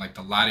summer on like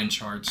the Latin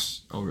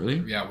charts. Oh, really?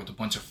 Yeah, with a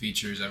bunch of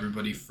features,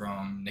 everybody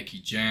from Nicky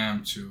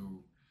Jam to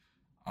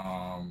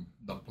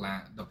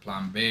the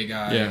Plan B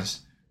guys. Yeah.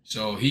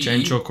 So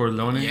Chencho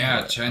Corleone.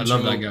 Yeah, Chencho. I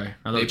love that guy.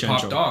 I love they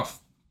Chencho. popped off.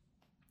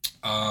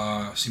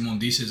 Simon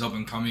Dice is up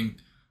and coming.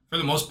 For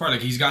the most part,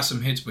 like he's got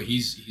some hits, but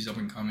he's up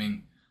and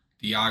coming.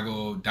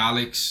 Diago,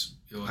 Dalix.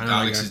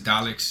 Dalix is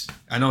Dalix.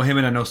 I know him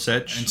and I know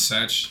Sech. And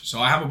Sech. So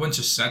I have a bunch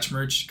of Sech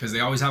merch because they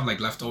always have like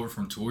leftover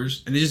from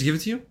tours. And they just give it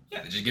to you?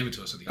 Yeah, they just give it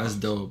to us at the That's office.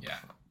 dope. Yeah.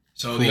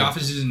 So Cool. the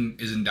office is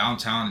in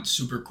downtown. It's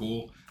super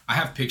cool. I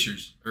have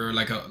pictures or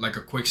like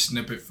a quick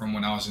snippet from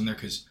when I was in there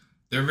because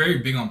they're very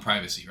big on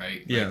privacy,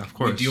 right? Yeah, like, of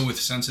course. We deal with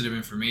sensitive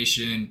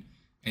information.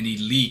 Any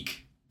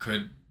leak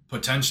could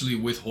potentially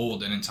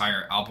withhold an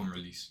entire album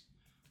release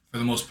for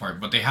the most part.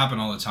 But they happen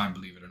all the time,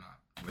 believe it or not,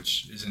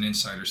 which is an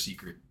insider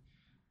secret.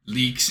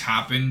 Leaks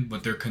happen,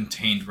 but they're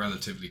contained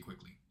relatively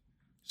quickly.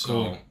 So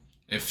Cool.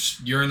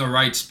 if you're in the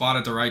right spot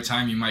at the right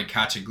time, you might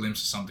catch a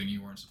glimpse of something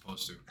you weren't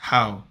supposed to.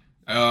 How?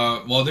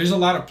 Well, there's a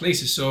lot of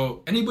places.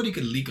 So anybody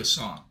could leak a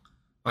song.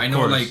 Of I know,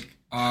 course. like.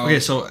 Okay,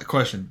 so a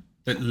question.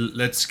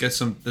 Let's get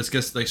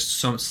like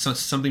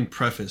something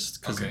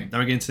prefaced because Okay. now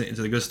we're getting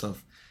into the good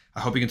stuff.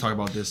 I hope you can talk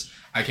about this.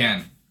 I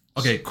can.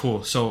 Okay,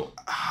 cool. So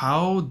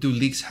how do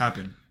leaks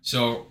happen?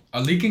 So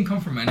a leak can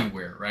come from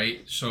anywhere,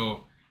 right?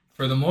 So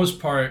for the most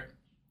part,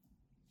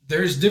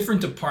 there's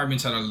different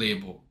departments at a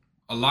label.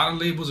 A lot of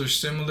labels are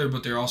similar,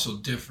 but they're also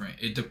different.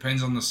 It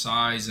depends on the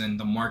size and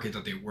the market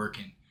that they work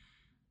in.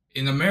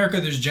 In America,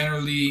 there's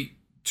generally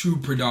two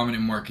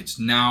predominant markets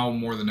now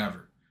more than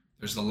ever.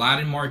 There's the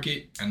Latin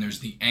market and there's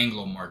the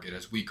Anglo market,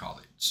 as we call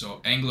it. So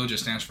Anglo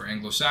just stands for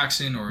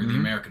Anglo-Saxon or the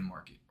American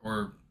market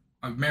or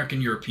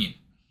American European.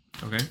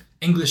 Okay.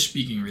 English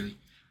speaking, really.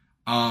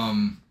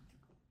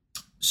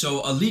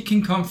 So a leak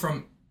can come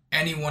from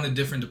any one of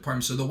different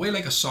departments. So the way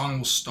like a song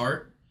will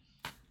start,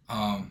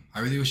 I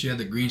really wish you had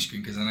the green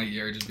screen because then I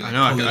could just be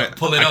like,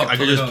 pull it up. I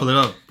could just pull it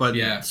up, but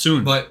yeah,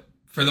 soon. But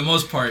for the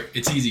most part,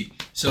 it's easy.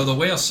 So the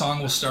way a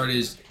song will start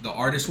is the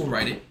artist will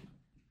write it,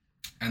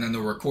 and then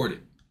they'll record it,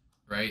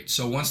 right?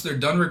 So once they're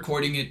done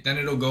recording it, then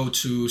it'll go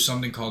to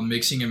something called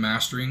mixing and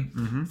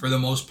mastering. For the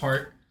most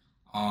part,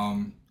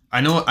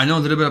 I know a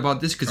little bit about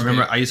this because Okay.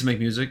 remember I used to make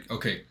music.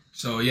 okay.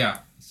 So yeah,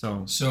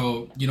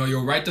 So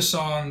you'll write the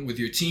song with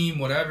your team,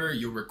 whatever.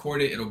 You'll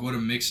record it. It'll go to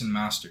mix and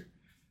master.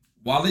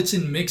 While it's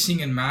in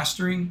mixing and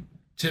mastering,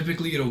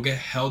 typically it'll get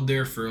held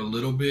there for a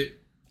little bit,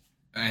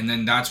 and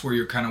then that's where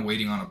you're kind of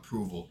waiting on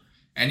approval.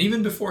 And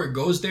even before it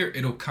goes there,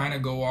 it'll kind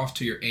of go off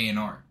to your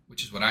A&R,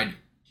 which is what I do.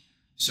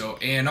 So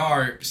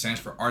A&R stands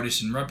for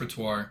Artist and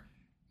Repertoire,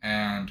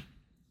 and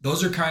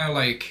those are kind of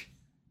like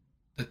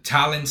the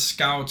talent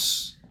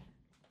scouts,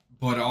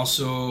 but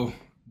also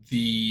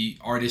the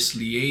artist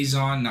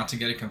liaison, not to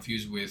get it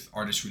confused with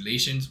artist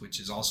relations, which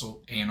is also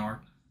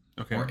A&R.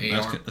 okay, Or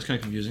that's, AR. that's kind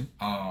of confusing.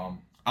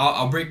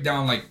 I'll break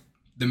down like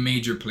the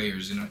major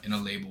players in a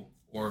label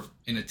or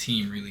in a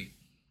team, really.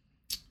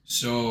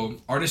 So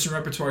artist and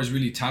repertoire is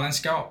really talent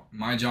scout.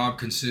 My job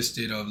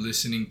consisted of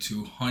listening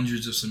to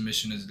hundreds of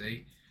submissions a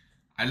day.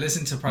 I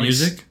listened to probably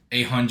Music?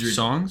 800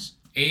 Songs?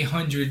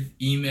 800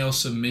 email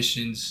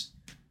submissions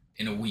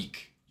in a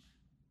week.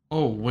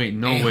 Oh wait,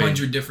 no way.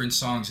 800 different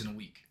songs in a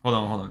week. Hold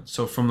on.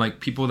 So from like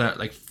people that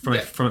like from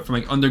Yeah. from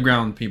like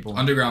underground people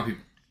Underground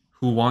people.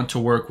 who want to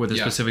work with a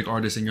Yeah. specific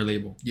artist in your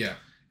label. Yeah.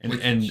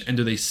 And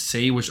do they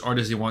say which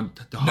artist they want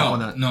to hop on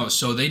that? No.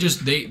 So they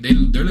just they're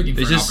looking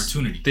for an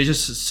opportunity. They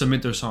just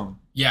submit their song.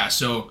 Yeah,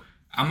 so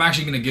I'm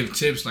actually gonna give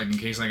tips like in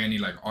case like any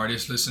like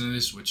artists listen to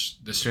this,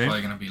 which this Okay. is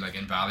probably gonna be like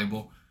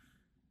invaluable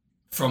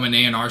from an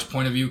A&R's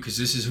point of view, because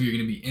this is who you're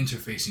gonna be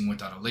interfacing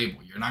with at a label.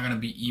 You're not gonna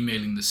be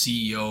emailing the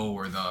CEO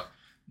or the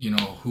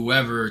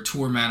whoever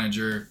tour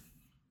manager.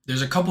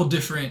 There's a couple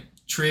different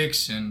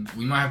tricks, and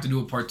we might have to do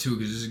a part 2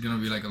 because this is gonna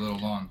be like a little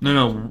long.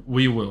 No,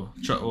 we will.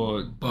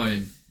 But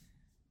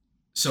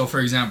so for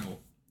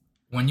example,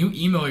 when you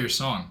email your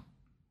song,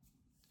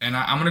 and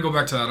I'm going to go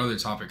back to that other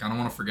topic. I don't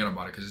want to forget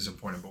about it because it's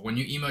important. But when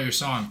you email your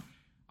song,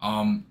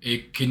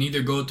 it can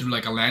either go through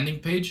like a landing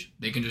page.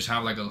 They can just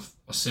have like a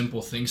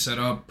simple thing set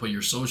up, put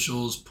your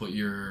socials, put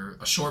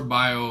a short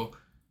bio,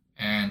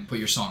 and put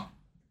your song,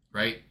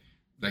 right?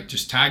 Like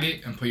just tag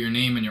it and put your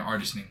name and your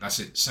artist name. That's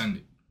it. Send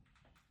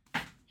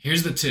it.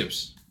 Here's the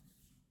tips.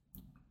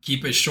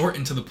 Keep it short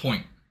and to the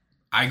point.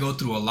 I go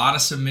through a lot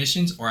of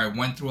submissions, or I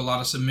went through a lot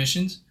of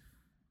submissions,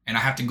 and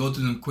I have to go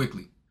through them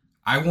quickly.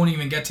 I won't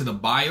even get to the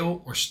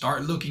bio or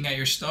start looking at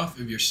your stuff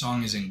if your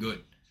song isn't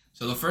good.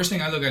 So the first thing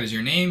I look at is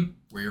your name,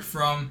 where you're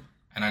from,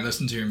 and I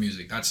listen to your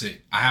music. That's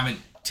it. I haven't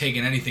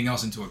taken anything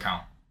else into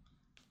account.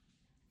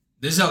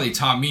 This is how they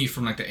taught me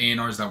from like the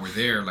A&Rs that were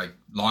there like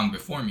long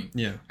before me.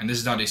 Yeah. And this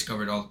is how they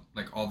discovered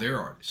all their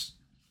artists.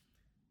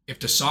 If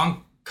the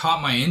song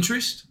caught my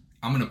interest,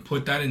 I'm going to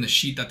put that in the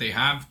sheet that they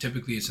have.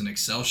 Typically, it's an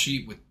Excel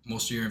sheet with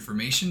most of your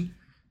information.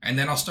 And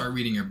then I'll start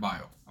reading your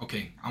bio.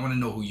 Okay, I want to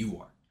know who you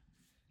are.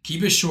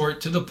 Keep it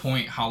short, to the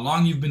point, how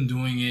long you've been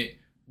doing it,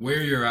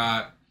 where you're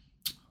at,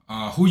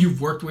 who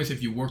you've worked with,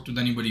 if you worked with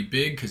anybody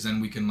big, because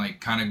then we can like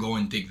kind of go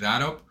and dig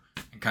that up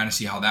and kind of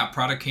see how that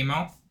product came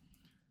out.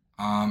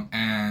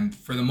 And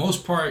for the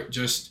most part,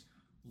 just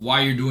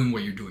why you're doing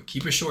what you're doing.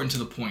 Keep it short and to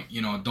the point.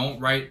 You know, don't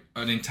write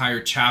an entire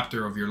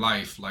chapter of your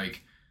life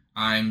like,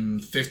 I'm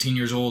 15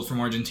 years old from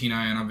Argentina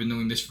and I've been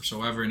doing this for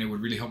so ever and it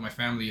would really help my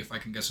family if I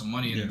can get some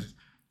money. And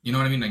you know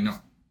what I mean? Like, no,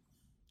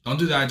 don't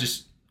do that.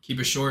 Just keep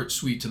it short,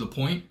 sweet, to the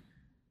point,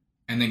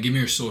 and then give me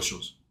your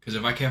socials. Because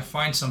if I can't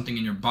find something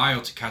in your bio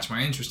to catch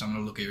my interest, I'm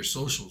going to look at your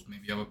socials.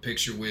 Maybe you have a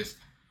picture with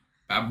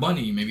Bad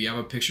Bunny. Maybe you have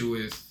a picture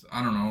with,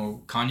 I don't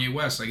know, Kanye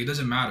West. Like, it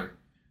doesn't matter.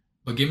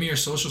 But give me your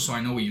social so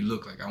I know what you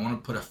look like. I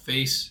want to put a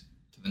face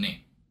to the name.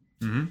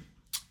 Mm-hmm.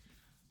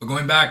 But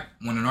going back,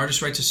 when an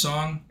artist writes a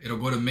song, it'll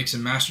go to mix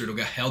and master. It'll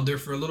get held there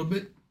for a little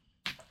bit.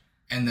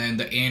 And then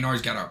the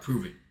A&R's got to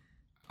approve it.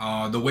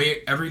 The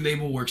way every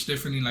label works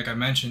differently, like I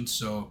mentioned.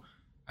 So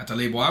at the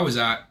label I was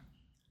at,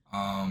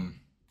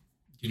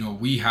 you know,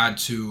 we had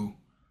to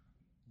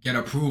get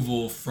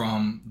approval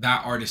from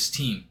that artist's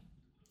team.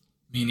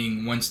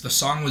 Meaning once the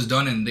song was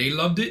done and they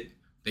loved it,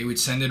 they would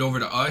send it over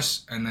to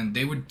us. And then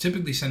they would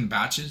typically send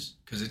batches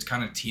because it's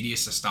kind of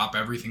tedious to stop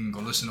everything and go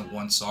listen to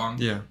one song.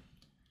 Yeah.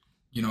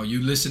 You know,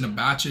 you listen to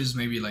batches,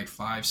 maybe like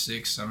 5,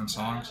 6, 7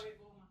 songs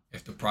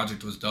if the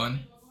project was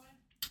done.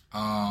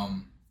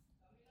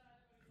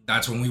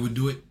 That's when we would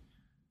do it.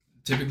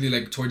 Typically,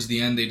 like towards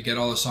the end, they'd get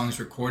all the songs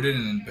recorded,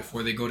 and then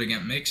before they go to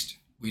get mixed,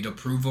 we'd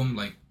approve them.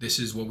 Like, this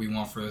is what we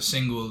want for a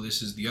single.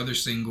 This is the other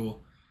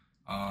single.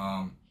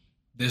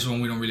 This one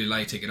we don't really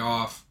like. Take it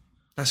off.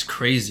 That's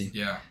crazy.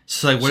 Yeah.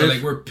 So like, what if,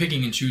 like we're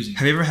picking and choosing.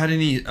 Have you ever had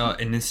any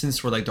an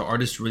instance where like the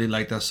artist really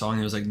liked that song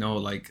and it was like, no,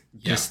 like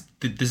this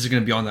is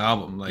gonna be on the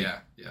album, like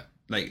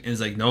like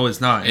it's like, no,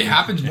 it's not. It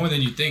happens more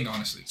than you think,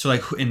 honestly. So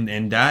like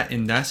in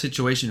that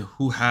situation,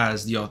 who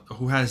has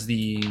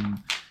the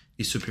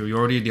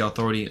superiority, the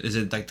authority? Is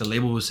it like the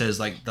label who says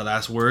like the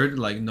last word,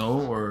 like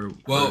no, or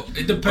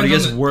it depends. Or do you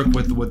guys work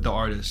with the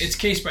artist? It's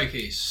case by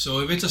case. So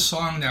if it's a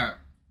song that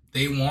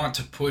they want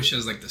to push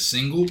as like the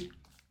single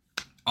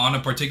on a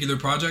particular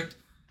project,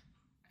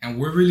 and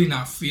we're really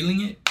not feeling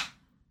it,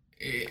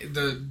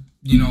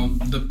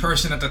 the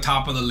person at the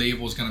top of the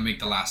label is gonna make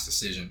the last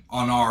decision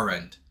on our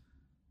end,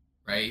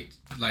 right?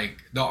 Like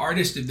the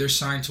artist, if they're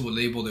signed to a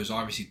label, there's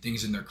obviously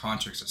things in their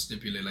contracts that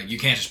stipulate like you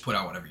can't just put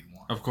out whatever you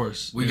want. Of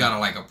course, we gotta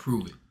like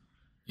approve it.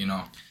 You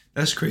know,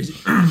 that's crazy.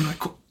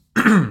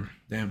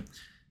 Damn.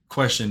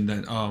 Question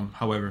then.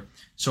 However,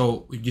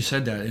 so you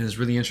said that, and it's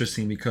really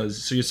interesting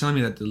because so you're telling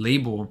me that the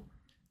label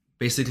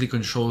basically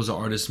controls the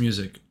artist's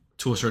music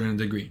to a certain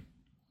degree.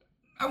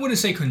 I wouldn't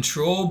say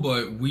control,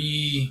 but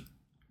we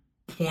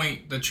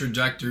point the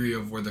trajectory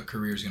of where the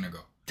career is gonna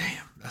go.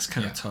 Damn, that's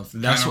kind of tough.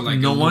 That's what, like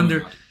no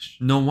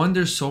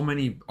wonder so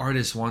many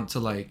artists want to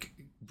like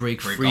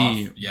break free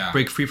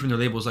from their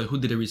labels. Like who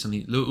did it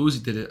recently? Lil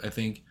Uzi did it, I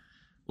think.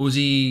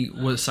 Uzi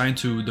was signed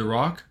to The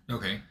Rock.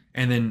 Okay.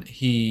 And then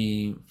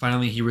he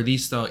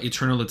released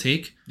Eternal to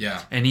Take.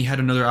 Yeah. And he had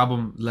another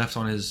album left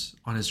on his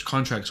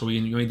contract. So you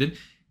know what he did?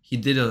 He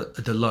did a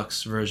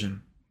deluxe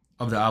version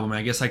of the album.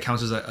 I guess that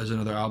counts as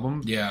another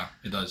album. Yeah,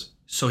 it does.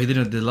 So he did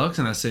a deluxe,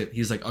 and that's it.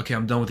 He's like, okay,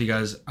 I'm done with you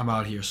guys. I'm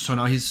out here. So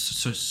now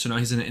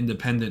he's an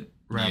independent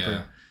rapper.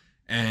 Yeah.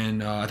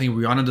 And I think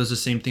Rihanna does the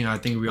same thing. I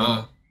think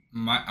Rihanna.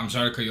 Well, I'm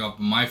sorry to cut you off,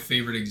 but my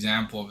favorite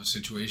example of a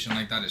situation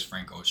like that is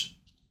Frank Ocean.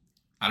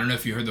 I don't know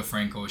if you heard the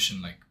Frank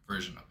Ocean like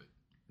version of it.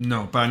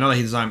 No, but I know that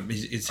he hasn't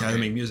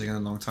made music in a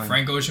long time.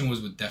 Frank Ocean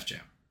was with Def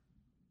Jam,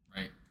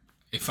 right?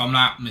 If I'm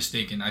not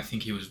mistaken, I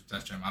think he was with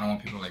Def Jam. I don't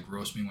want people to like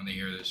roast me when they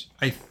hear this.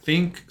 I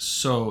think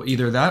so.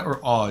 Either that or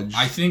Odge.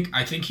 I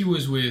think he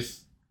was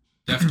with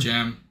Def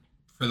Jam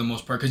for the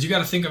most part, because you got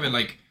to think of it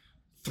like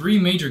 3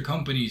 major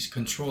companies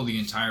control the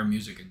entire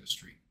music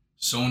industry: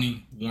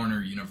 Sony,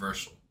 Warner,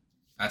 Universal.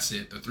 That's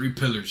it. The 3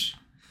 pillars.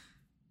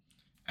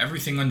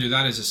 Everything under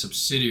that is a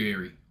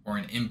subsidiary or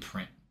an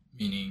imprint,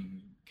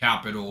 meaning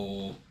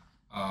Capitol,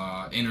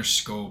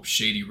 Interscope,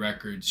 Shady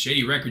Records.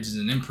 Shady Records is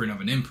an imprint of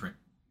an imprint.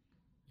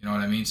 You know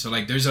what I mean? So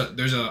like there's a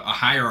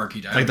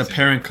hierarchy to everything. Like the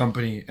parent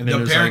company, and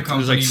then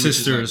there's like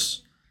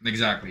sisters. Like,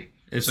 exactly.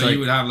 So like, you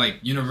would have like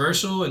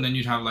Universal, and then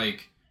you'd have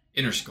like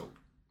Interscope.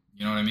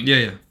 You know what I mean?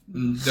 Yeah.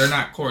 They're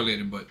not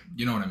correlated, but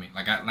you know what I mean.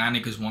 Like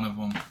Atlantic is one of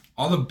them.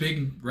 All the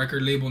big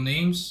record label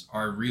names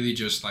are really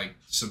just like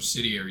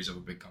subsidiaries of a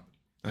big company.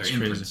 That's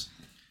crazy.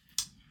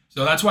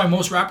 So that's why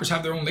most rappers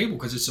have their own label,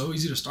 because it's so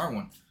easy to start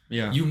one.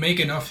 Yeah. You make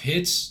enough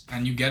hits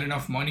and you get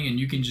enough money, and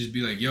you can just be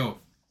like, yo,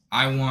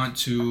 I want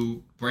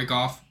to break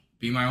off,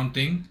 be my own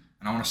thing,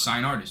 and I want to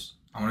sign artists.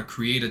 I want to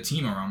create a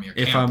team around me.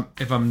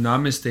 If I'm not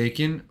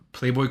mistaken,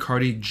 Playboi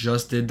Carti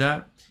just did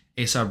that.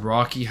 A$AP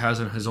Rocky has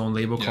his own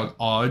label called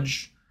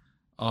Odge.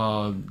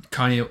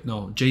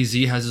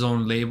 Jay-Z has his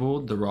own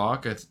label, The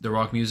Rock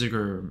Music,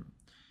 or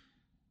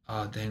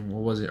what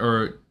was it?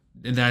 Or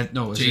that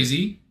no,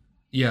 Jay-Z?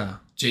 Yeah.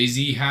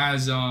 Jay-Z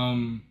has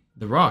The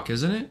Rock,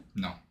 isn't it?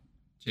 no.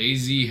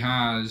 Jay-Z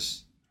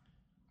has,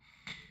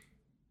 I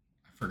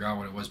forgot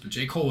what it was, but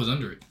J. Cole was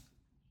under it.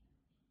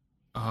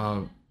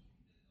 Well,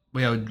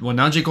 yeah. Well,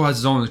 now J. Cole has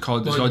his own. It's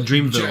called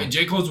Dreamville.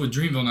 J. Cole's with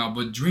Dreamville now,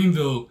 but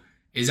Dreamville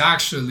is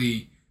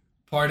actually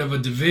part of a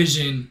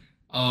division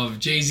of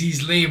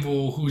Jay-Z's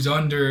label, who's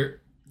under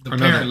the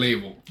parent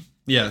label.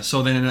 Yeah.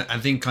 So then I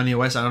think Kanye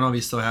West. I don't know if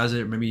he still has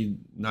it. Maybe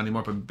not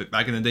anymore. But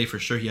back in the day, for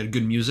sure, he had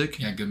good music.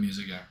 Yeah, good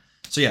music. Yeah.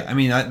 So yeah, I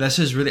mean, that's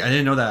just really. I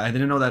didn't know that. I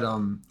didn't know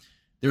that.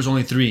 There's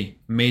only 3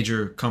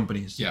 major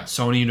companies. Yeah.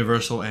 Sony,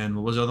 Universal, and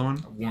what was the other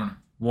one?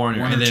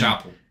 Warner and then,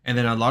 Chappell. And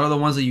then a lot of the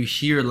ones that you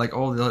hear, like,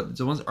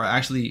 the ones are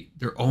actually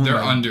their own. They're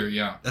under,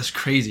 yeah. That's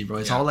crazy, bro.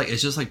 It's all like,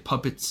 it's just like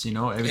puppets, you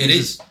know? It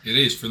is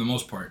for the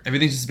most part.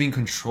 Everything's just being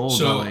controlled.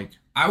 So, by, like,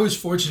 I was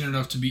fortunate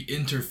enough to be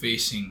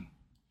interfacing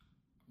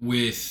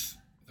with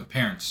the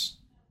parents.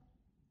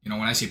 You know,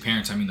 when I say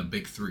parents, I mean the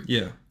big 3.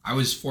 Yeah. I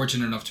was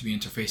fortunate enough to be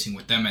interfacing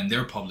with them and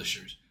their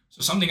publishers.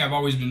 So something I've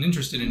always been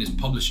interested in is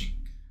publishing.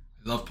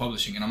 I love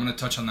publishing, and I'm going to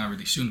touch on that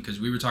really soon because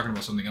we were talking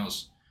about something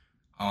else.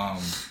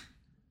 About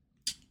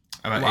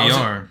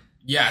AR.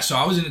 So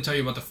I was going to tell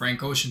you about the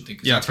Frank Ocean thing.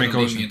 Yeah, that's Frank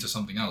lead Ocean. me into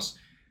something else.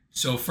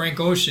 So Frank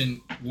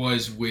Ocean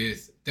was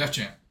with Def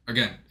Jam,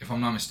 again, if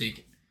I'm not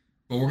mistaken.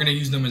 But we're going to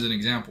use them as an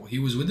example. He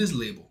was with his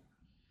label.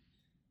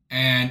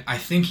 And I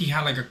think he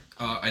had like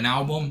an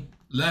album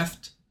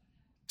left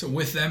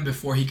with them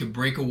before he could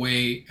break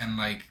away and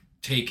like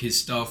take his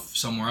stuff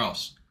somewhere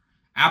else.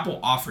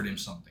 Apple offered him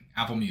something.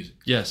 Apple Music.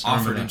 Yes,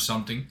 offered him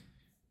something.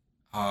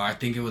 I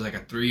think it was like a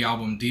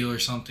 3-album deal or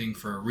something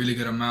for a really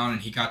good amount,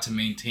 and he got to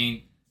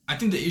maintain. I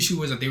think the issue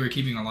was that they were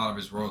keeping a lot of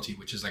his royalty,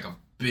 which is like a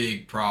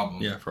big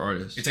problem. Yeah, for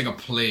artists. It's like a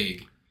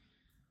plague.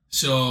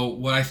 So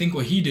what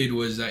he did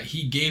was that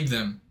he gave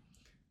them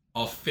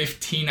a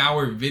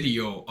 15-hour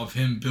video of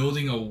him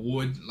building a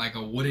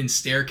wooden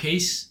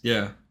staircase.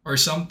 Yeah. Or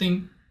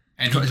something.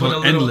 And he put a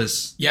little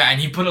Endless. Yeah,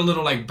 and he put a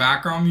little like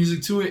background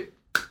music to it.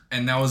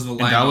 And that was the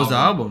live album. That was the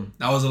album.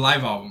 That was a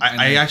live album.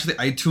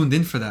 I tuned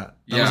in for that.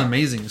 That was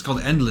amazing. It's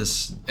called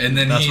Endless. And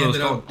then he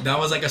ended up, that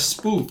was like a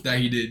spoof that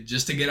he did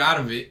just to get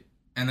out of it.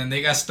 And then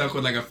they got stuck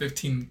with like a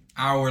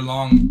 15-hour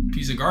long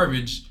piece of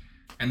garbage.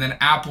 And then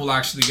Apple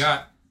actually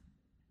got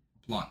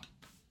Blonde.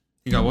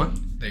 You got what?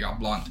 They got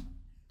Blonde.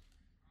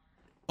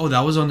 Oh, that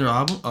was on their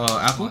album?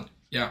 Apple? Blonde.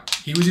 Yeah.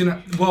 He was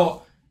gonna,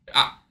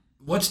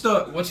 what's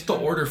the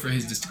order for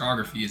his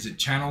discography? Is it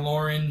Channel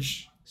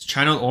Orange? It's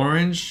Channel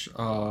Orange,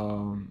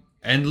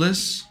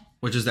 Endless,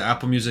 which is the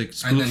Apple Music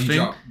spoof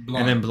thing,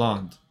 and then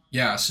Blonde.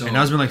 Yeah, so and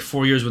that's been like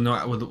 4 years with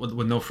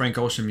no Frank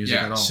Ocean music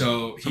at all.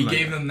 So he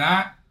gave them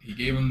that. He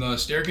gave him the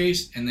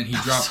staircase, and then he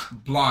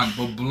dropped Blonde.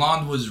 But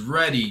Blonde was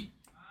ready.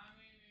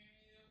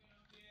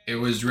 It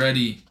was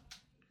ready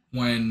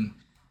when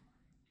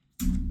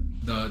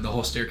the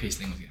whole staircase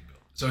thing was getting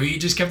built. So he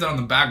just kept it on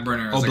the back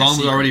burner. Blonde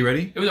was already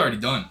ready? It was already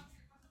done.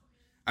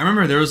 I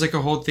remember there was like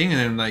a whole thing, and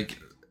then like,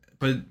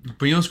 but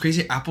you know what's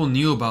crazy? Apple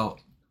knew about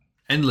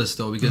Endless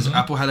though, because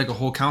Apple had like a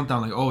whole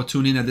countdown, like,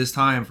 tune in at this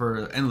time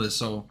for Endless.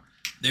 So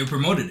they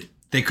promoted it.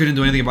 They couldn't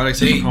do anything about it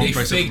except they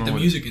faked the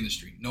music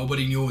industry.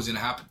 Nobody knew what was gonna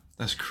happen.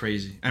 That's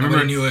crazy.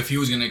 Nobody knew if he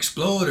was gonna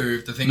explode or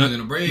if the thing was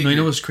gonna break. No, you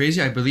know what's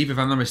crazy? I believe, if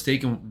I'm not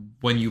mistaken,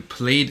 when you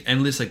played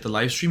Endless, like the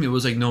live stream, it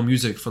was like no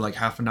music for like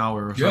half an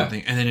hour or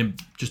something, and then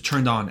it just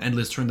turned on.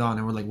 Endless turned on,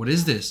 and we're like, "What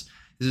is this?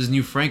 This is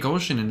new Frank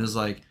Ocean," and it's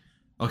like,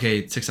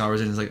 okay, 6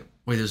 hours in, it's like,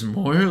 wait, there's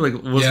more? Like,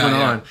 what's going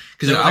on?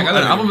 Because an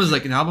album is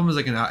like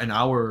an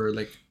hour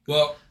like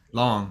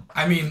long.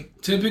 I mean,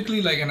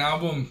 typically like an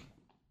album,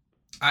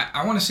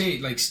 I want to say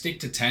like stick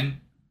to 10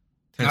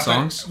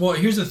 songs. Well,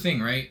 here's the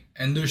thing, right?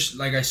 And there's,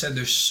 like I said,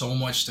 there's so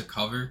much to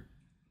cover.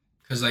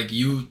 Because like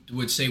you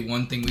would say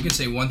one thing, we could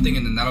say one thing,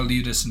 and then that'll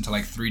lead us into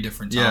like 3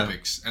 different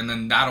topics, and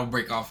then that'll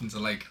break off into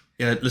like.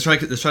 Yeah, let's try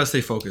to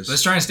stay focused.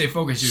 Let's try and stay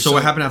focused. So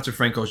what happened after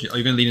Frank Ocean? Are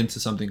you gonna lead into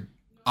something?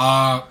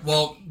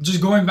 Well,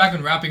 just going back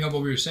and wrapping up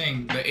what we were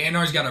saying, the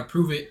A&R's got to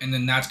approve it, and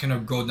then that's gonna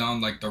go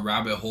down like the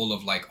rabbit hole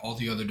of like all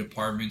the other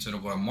departments. It'll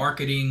go to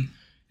marketing,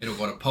 it'll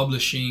go to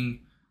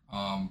publishing.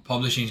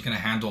 Publishing is gonna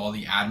handle all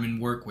the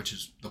admin work, which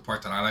is the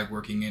part that I like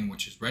working in,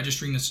 which is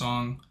registering the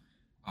song,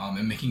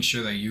 and making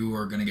sure that you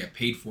are gonna get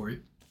paid for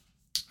it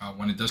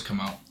when it does come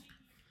out.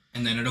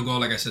 And then it'll go,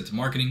 like I said, to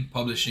marketing,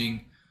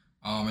 publishing,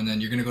 and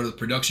then you're gonna go to the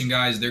production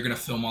guys. They're gonna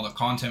film all the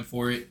content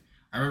for it.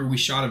 I remember we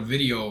shot a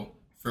video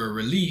for a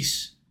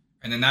release,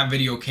 and then that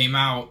video came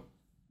out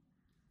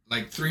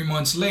like 3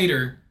 months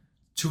later,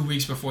 2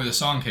 weeks before the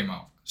song came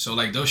out. So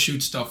like they'll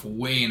shoot stuff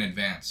way in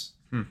advance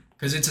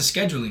because it's a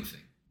scheduling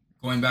thing.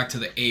 Going back to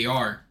the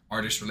AR,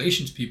 artist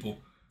relations people,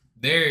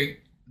 they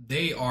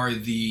are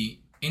the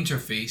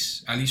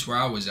interface, at least where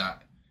I was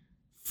at,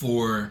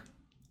 for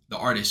the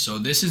artist. So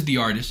this is the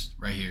artist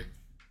right here,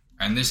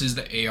 and this is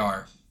the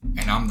AR,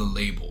 and I'm the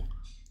label.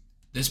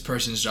 This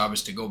person's job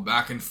is to go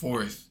back and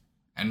forth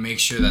and make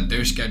sure that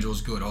their schedule is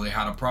good. Oh, they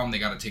had a problem, they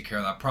got to take care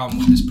of that problem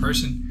with this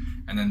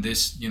person, and then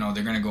this,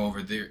 they're gonna go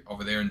over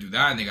there and do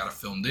that, and they got to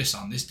film this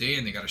on this day,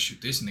 and they got to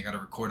shoot this, and they got to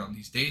record on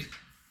these days.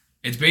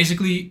 It's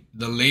basically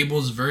the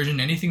label's version.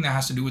 Anything that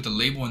has to do with the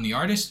label and the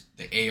artist,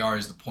 the AR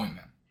is the point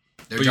man.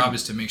 Their job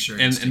is to make sure.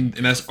 And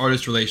that's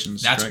artist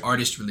relations. That's correct?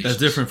 artist relations. That's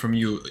different from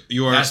you.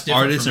 You are artist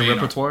and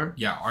repertoire.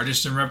 Yeah,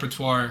 artist and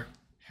repertoire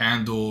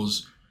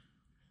handles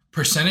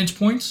percentage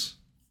points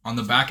on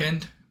the back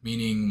end,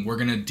 meaning we're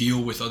gonna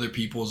deal with other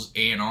people's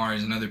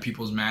A&Rs and other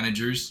people's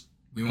managers.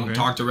 We won't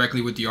talk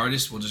directly with the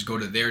artist. We'll just go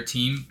to their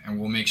team and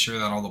we'll make sure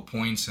that all the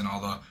points and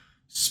all the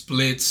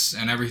splits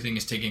and everything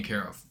is taken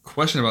care of.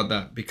 Question about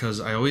that, because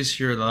I always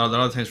hear a lot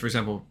of times, for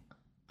example,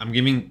 I'm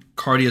giving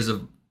Cardi as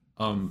a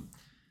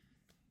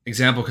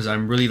example because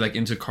I'm really like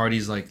into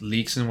Cardi's like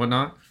leaks and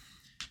whatnot.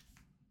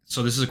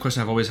 So this is a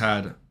question I've always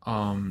had.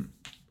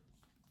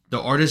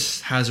 The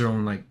artist has their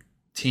own like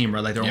team,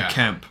 right? Like their own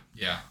camp.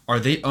 Yeah. Are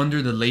they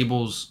under the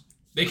label's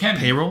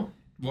payroll?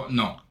 Well,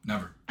 no,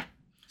 never.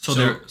 So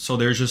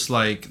they're just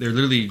like they're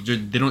literally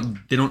they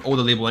don't owe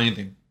the label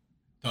anything.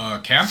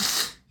 Camp?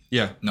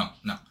 Yeah. No.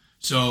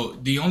 So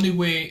the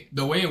way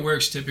it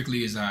works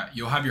typically is that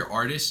you'll have your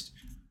artist,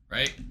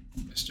 right?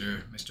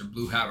 Mr.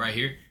 Blue Hat right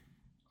here.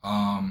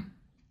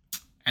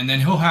 And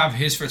then he'll have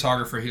his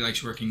photographer he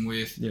likes working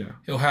with. Yeah.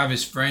 He'll have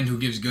his friend who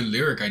gives good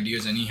lyric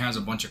ideas and he has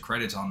a bunch of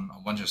credits on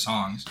a bunch of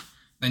songs.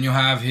 Then you'll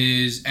have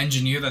his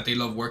engineer that they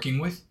love working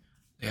with.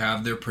 They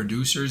have their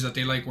producers that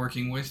they like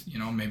working with. You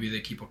know, maybe they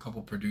keep a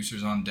couple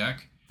producers on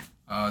deck.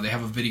 They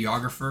have a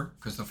videographer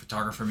because the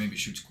photographer maybe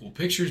shoots cool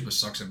pictures but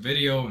sucks at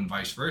video and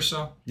vice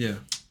versa. Yeah.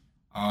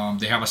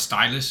 They have a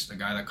stylist, the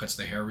guy that cuts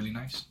the hair really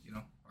nice, you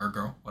know, or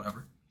girl,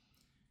 whatever.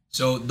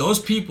 So those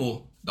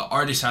people, the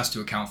artist has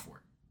to account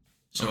for.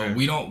 So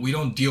we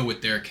don't deal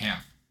with their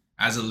camp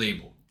as a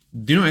label.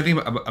 Do you know anything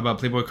about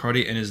Playboi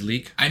Carti and his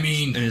leak? I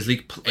mean, and his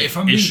leak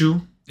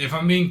issue? If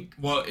I'm being,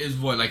 well, is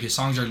what, like his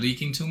songs are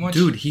leaking too much?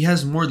 Dude, he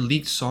has more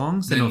leaked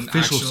songs than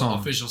official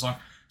songs.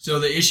 So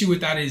the issue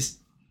with that is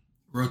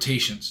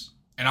rotations.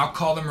 And I'll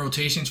call them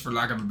rotations for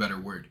lack of a better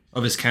word.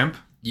 Of his camp?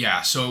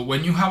 Yeah, so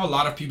when you have a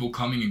lot of people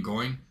coming and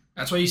going,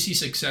 that's why you see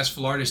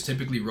successful artists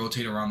typically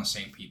rotate around the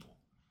same people,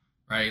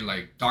 right?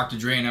 Like Dr.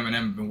 Dre and Eminem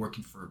have been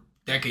working for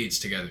decades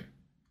together,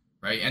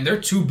 right? And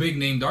they're two big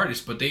named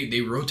artists, but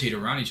they rotate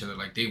around each other.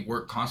 Like they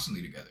work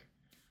constantly together.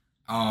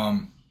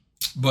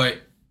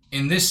 But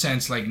in this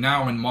sense, like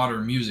now in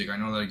modern music, I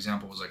know that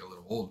example was like a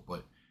little old,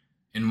 but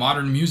in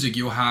modern music,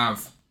 you'll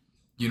have,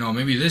 you know,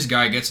 maybe this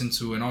guy gets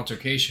into an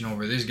altercation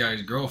over this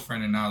guy's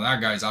girlfriend and now that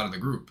guy's out of the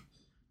group.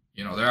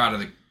 You know, they're out of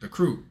the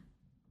crew.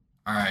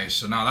 All right,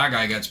 so now that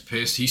guy gets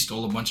pissed. He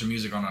stole a bunch of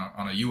music on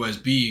a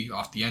USB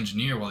off the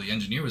engineer while the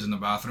engineer was in the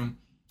bathroom.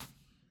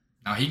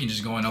 Now he can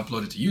just go and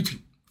upload it to YouTube.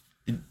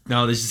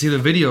 Now, did you see the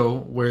video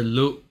where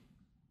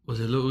was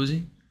it Lil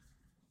Uzi?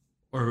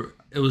 Or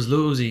it was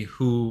Lil Uzi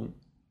who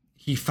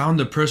he found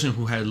the person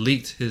who had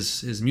leaked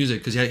his music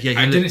because I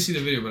didn't see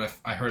the video, but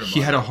I heard about it. He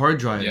had a hard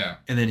drive, yeah,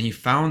 and then he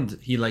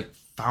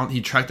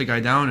tracked the guy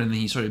down and then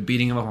he started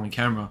beating him up on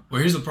camera. Well,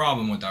 here's the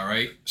problem with that,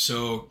 right?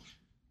 So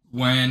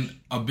when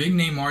a big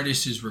name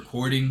artist is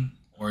recording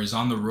or is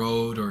on the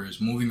road or is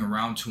moving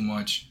around too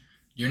much,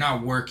 you're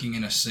not working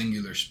in a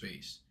singular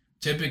space.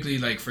 Typically,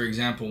 like for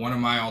example, one of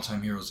my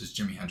all-time heroes is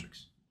Jimi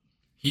Hendrix.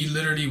 He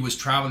literally was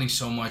traveling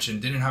so much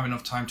and didn't have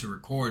enough time to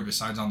record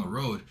besides on the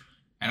road.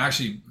 And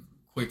actually,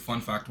 quick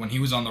fun fact, when he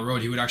was on the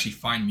road, he would actually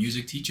find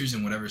music teachers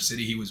in whatever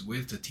city he was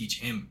with to teach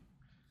him.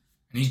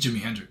 And he's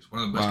Jimi Hendrix,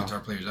 one of the best guitar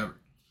players ever.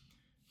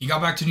 He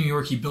got back to New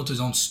York, he built his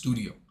own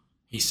studio.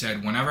 He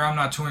said, whenever I'm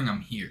not touring,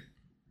 I'm here.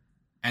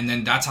 And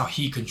then that's how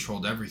he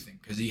controlled everything,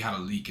 because he had a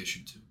leak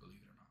issue too, believe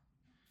it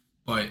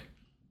or not. But,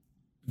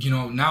 you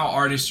know,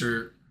 now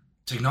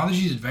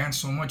technology's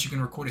advanced so much, you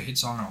can record a hit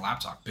song on a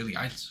laptop. Billie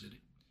Eilish did it.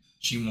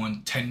 She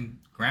won 10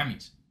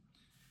 Grammys.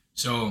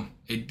 So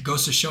it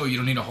goes to show you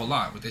don't need a whole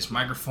lot. With this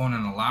microphone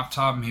and a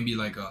laptop, maybe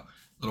like a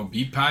little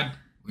beat pad,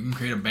 we can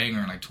create a banger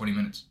in like 20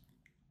 minutes.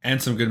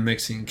 And some good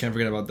mixing. Can't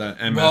forget about that.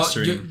 And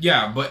mastering.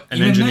 Yeah, but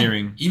and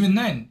engineering. Even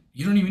then,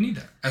 you don't even need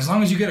that. As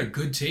long as you get a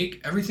good take,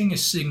 everything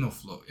is signal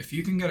flow. If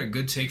you can get a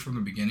good take from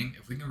the beginning,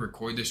 if we can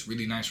record this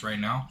really nice right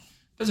now,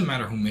 doesn't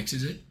matter who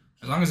mixes it.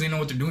 As long as they know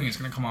what they're doing, it's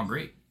going to come out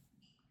great.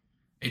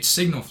 It's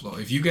signal flow.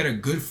 If you get a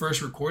good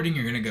first recording,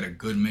 you're going to get a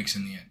good mix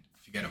in the end.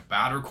 If you get a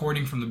bad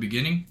recording from the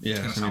beginning, it's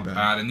going to sound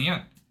bad in the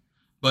end.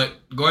 But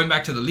going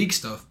back to the leak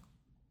stuff,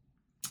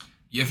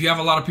 if you have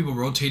a lot of people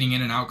rotating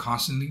in and out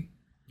constantly,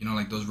 you know,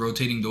 like those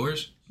rotating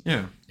doors.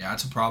 Yeah,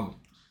 it's a problem.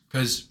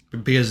 Because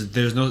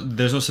there's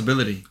no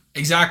stability.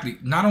 Exactly.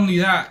 Not only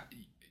that,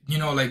 you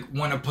know, like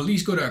when a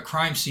police go to a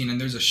crime scene and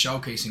there's a shell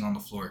casing on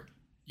the floor,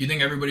 you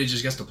think everybody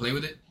just gets to play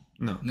with it?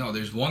 No,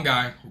 there's one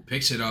guy who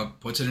picks it up,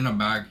 puts it in a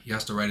bag. He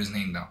has to write his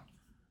name down.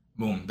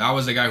 Boom. That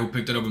was the guy who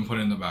picked it up and put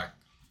it in the bag.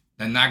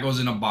 Then that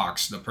goes in a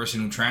box. The person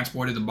who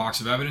transported the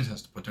box of evidence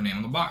has to put their name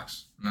on the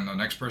box. And then the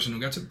next person who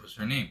gets it puts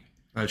their name.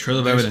 A trail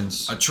of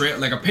evidence. A trail,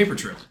 like a paper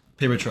trail.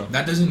 Paper trail.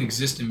 That doesn't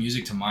exist in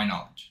music to my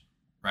knowledge,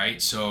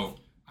 right? So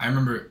I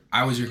remember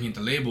I was working at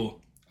the label.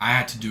 I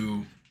had to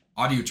do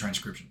audio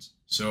transcriptions.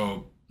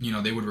 So, you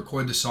know, they would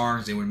record the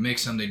songs, they would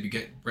mix them, they'd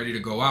get ready to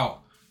go out.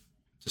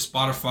 To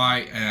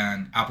Spotify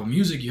and Apple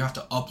Music, you have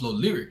to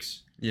upload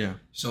lyrics. Yeah.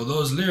 So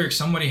those lyrics,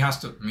 somebody has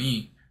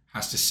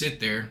to sit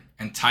there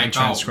and type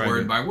out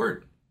word by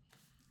word.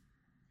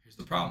 Here's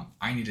the problem.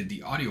 I needed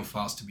the audio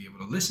files to be able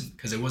to listen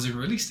because it wasn't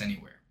released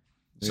anywhere.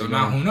 So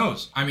now who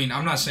knows? I mean,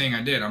 I'm not saying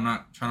I did. I'm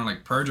not trying to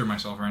like perjure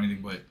myself or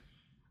anything, but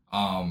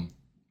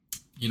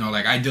you know,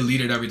 like I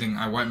deleted everything.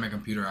 I wiped my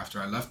computer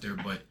after I left there,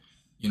 but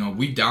you know,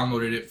 we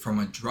downloaded it from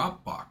a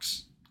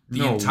Dropbox.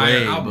 The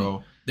entire album.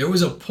 Bro. There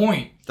was a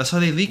point. That's how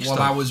they leak while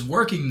stuff. I was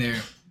working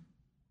there,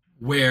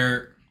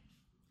 where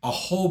a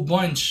whole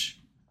bunch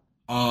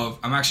of,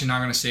 I'm actually not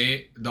gonna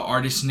say the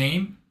artist's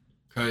name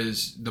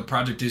because the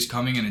project is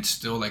coming and it's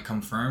still like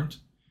confirmed,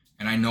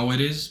 and I know it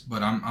is,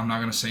 but I'm not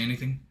gonna say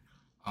anything.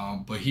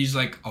 But he's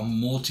like a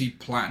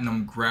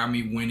multi-platinum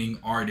Grammy-winning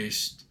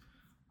artist.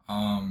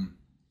 I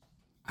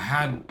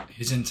had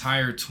his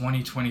entire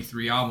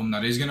 2023 album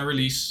that is gonna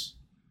release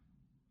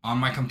on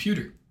my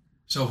computer.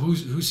 So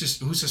who's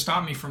to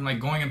stop me from like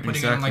going and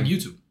putting it on like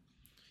YouTube?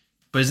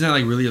 But isn't that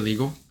like really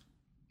illegal?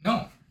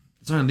 No,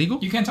 it's not illegal.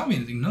 You can't tell me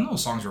anything. None of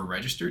those songs were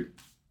registered.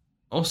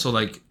 Also,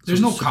 like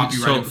there's no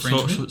copyright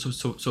infringement.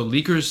 So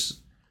leakers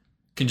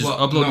can just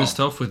upload this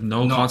stuff with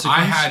no consequence?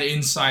 I had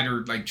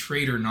insider like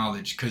trader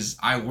knowledge because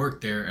I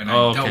worked there and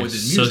I dealt with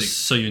his music.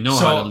 So you know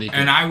how to leak it.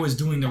 And I was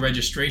doing the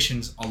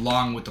registrations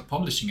along with the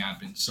publishing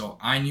admin. So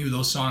I knew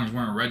those songs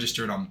weren't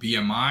registered on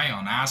BMI,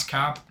 on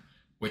ASCAP,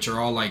 which are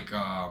all like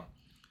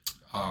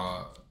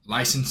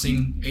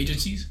licensing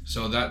agencies.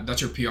 So that's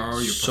your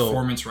PR, your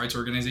performance rights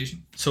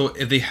organization. So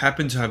if they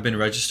happen to have been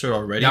registered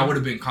already, that would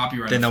have been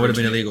copyright. Then that would have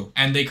been illegal.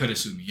 And they could have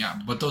sued me, yeah.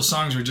 But those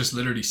songs were just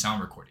literally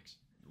sound recordings.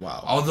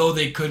 Wow. Although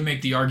they could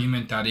make the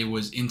argument that it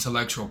was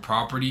intellectual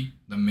property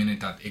the minute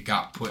that it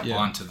got put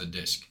onto the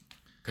disc.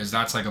 Because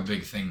that's like a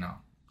big thing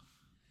now.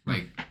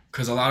 Like,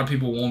 because a lot of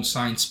people won't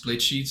sign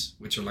split sheets,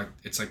 which are like,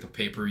 it's like the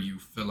paper you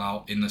fill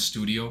out in the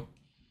studio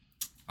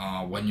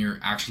when you're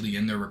actually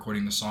in there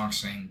recording the song,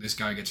 saying this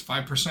guy gets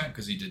 5%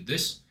 because he did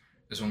this.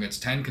 This one gets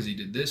 10 because he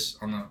did this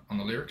on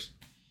the lyrics.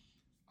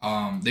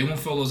 They won't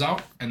fill those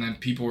out. And then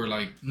people were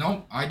like,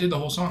 no, I did the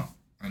whole song.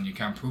 And you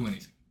can't prove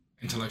anything.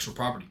 Intellectual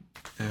property.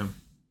 Damn.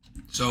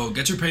 So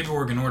get your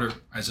paperwork in order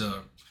as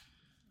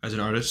an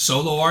artist,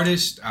 solo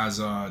artist, as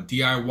a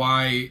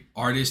DIY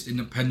artist,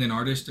 independent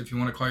artist, if you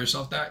want to call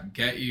yourself that.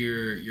 Get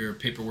your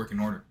paperwork in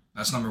order.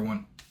 That's number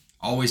one.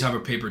 Always have a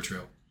paper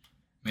trail.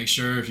 Make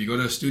sure if you go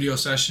to a studio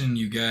session,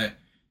 you get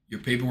your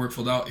paperwork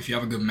filled out. If you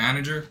have a good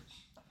manager,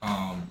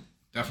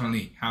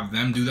 definitely have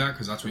them do that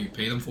because that's what you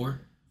pay them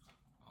for.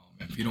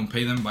 If you don't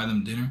pay them, buy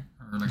them dinner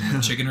or like a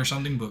chicken or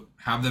something, but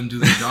have them do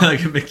their job.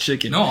 Like a big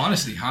chicken. No,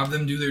 honestly, have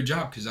them do their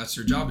job because that's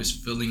their job, is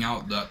filling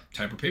out that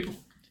type of paperwork.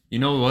 You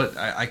know what?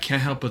 I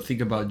can't help but think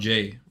about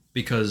Jay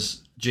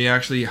because Jay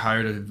actually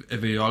hired a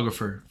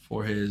videographer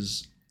for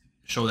his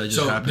show that just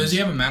happened. So does he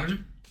have a manager?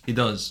 He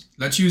does.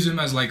 Let's use him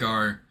as like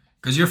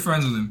because you're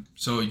friends with him,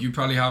 so you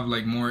probably have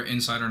like more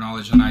insider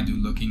knowledge than I do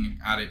looking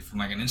at it from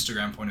like an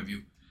Instagram point of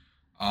view.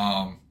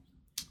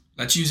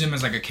 Let's use him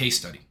as like a case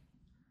study,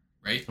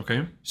 right?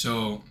 Okay.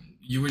 So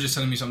you were just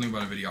telling me something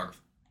about a videographer.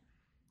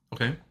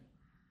 Okay.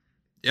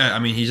 Yeah, I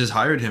mean, he just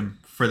hired him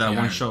for that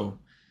one show.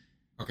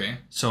 Okay.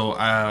 So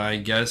I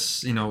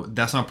guess,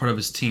 that's not part of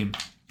his team,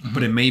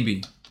 but it may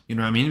be. You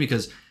know what I mean?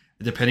 Because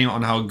depending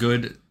on how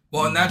good.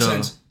 Well, in that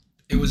sense,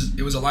 it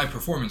was a live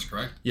performance,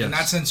 correct? Yes. In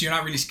that sense, you're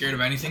not really scared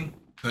of anything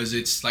because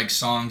it's like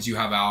songs you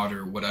have out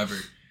or whatever.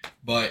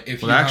 But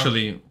if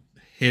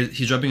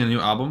he's dropping a new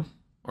album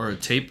or a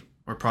tape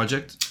or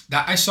project.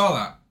 I saw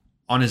that.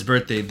 On his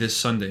birthday this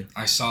Sunday.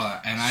 I saw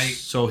that, and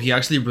So he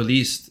actually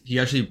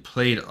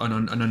played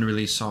an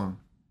unreleased song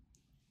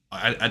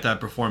at that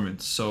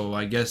performance. So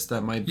I guess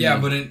that might be. Yeah,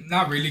 but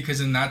not really,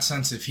 because in that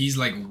sense, if he's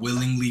like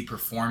willingly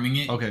performing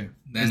it, okay,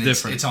 then it's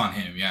different. It's on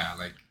him. Yeah,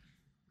 like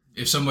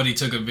if somebody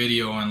took a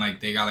video and like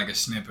they got like a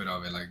snippet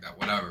of it like that,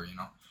 whatever,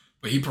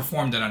 But he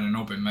performed it at an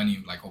open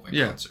venue, like open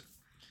concert.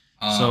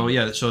 So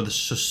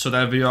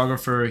that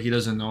videographer, he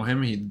doesn't know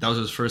him. That was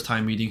his first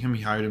time meeting him.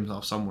 He hired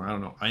himself somewhere. I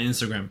don't know, on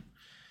Instagram.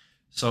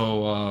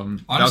 So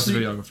honestly, that was the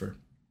videographer.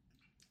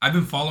 I've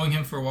been following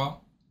him for a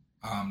while.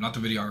 Not the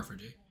videographer,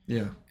 Jay.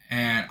 Yeah.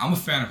 And I'm a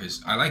fan of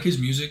his. I like his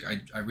music.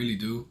 I really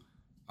do.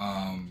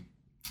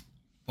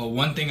 But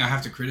one thing I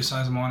have to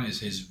criticize him on is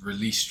his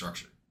release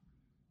structure.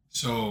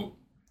 So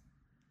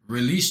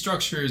release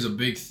structure is a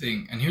big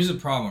thing. And here's the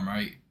problem,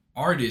 right?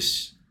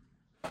 Artists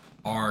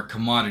are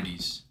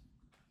commodities,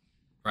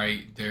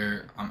 right?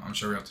 I'm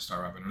sure we have to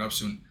start wrapping it up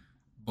soon.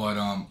 But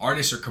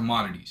artists are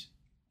commodities.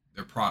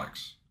 They're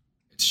products.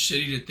 It's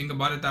shitty to think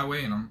about it that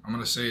way, and I'm going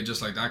to say it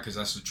just like that because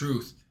that's the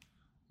truth.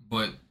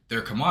 But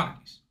they're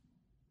commodities.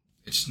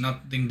 It's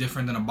nothing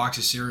different than a box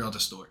of cereal at the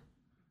store.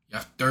 You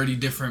have 30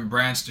 different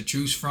brands to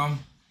choose from.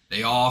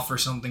 They all offer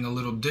something a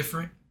little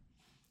different,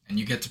 and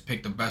you get to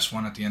pick the best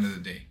one at the end of the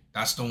day.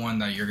 That's the one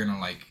that you're going to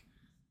like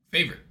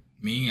favorite.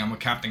 Me, I'm a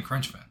Captain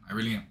Crunch fan. I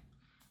really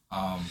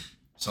am.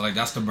 So like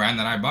that's the brand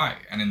that I buy.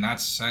 And in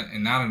that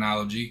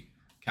analogy,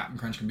 Captain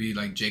Crunch can be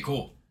like J.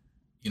 Cole.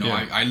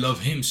 I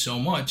love him so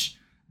much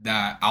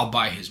that I'll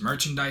buy his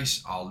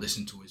merchandise. I'll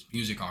listen to his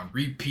music on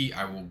repeat.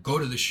 I will go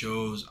to the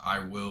shows.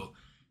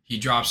 He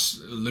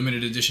drops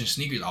limited edition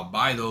sneakers. I'll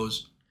buy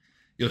those.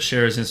 You'll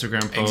share his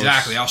Instagram posts.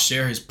 Exactly. I'll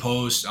share his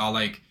posts. I'll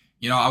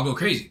I'll go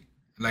crazy.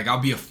 Like, I'll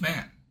be a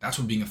fan. That's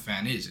what being a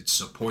fan is. It's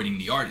supporting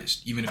the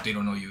artist, even if they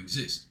don't know you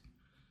exist.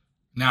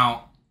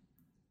 Now,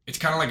 it's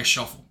kind of like a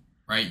shuffle,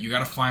 right? You got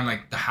to find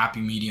like the happy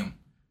medium.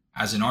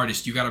 As an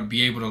artist, you got to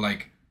be able to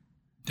like,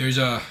 there was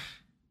a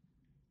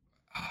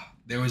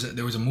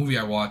movie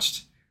I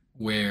watched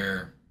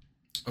where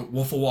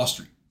Wolf of Wall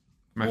Street.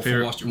 One of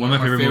my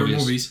favorite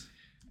movies.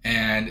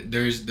 And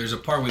there's a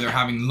part where they're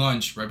having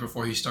lunch right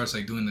before he starts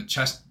like doing the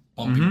chest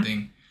bumping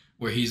thing,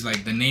 where he's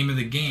like, the name of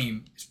the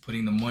game is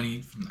putting the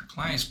money from the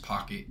client's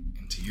pocket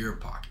into your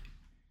pocket.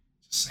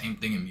 It's the same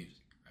thing in music,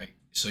 right?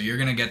 So you're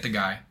gonna get the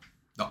guy,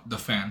 the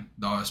fan,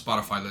 the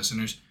Spotify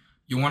listeners.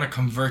 You want to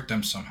convert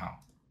them somehow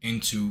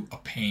into a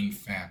paying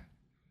fan.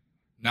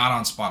 Not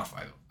on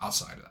Spotify though.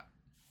 Outside of that,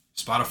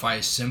 Spotify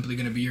is simply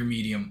gonna be your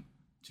medium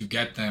to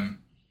get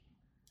them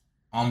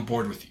on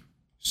board with you.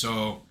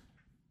 So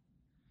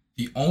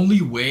the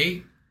only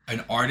way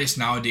an artist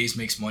nowadays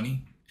makes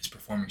money is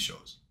performing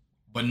shows.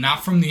 But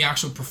not from the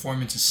actual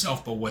performance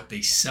itself, but what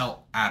they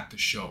sell at the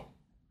show.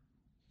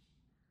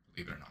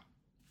 Believe it or not.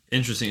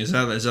 Interesting. Is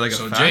that like a fact?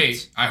 So Jay,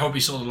 I hope he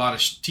sold a lot of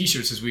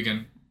t-shirts this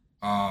weekend,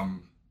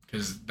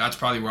 because that's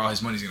probably where all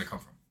his money's going to come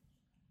from.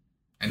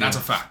 And that's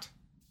a fact.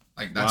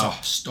 Like, that's a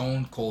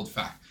stone cold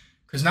fact.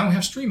 Because now we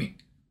have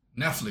streaming.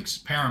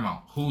 Netflix,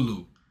 Paramount,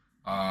 Hulu,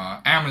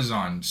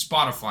 Amazon,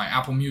 Spotify,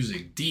 Apple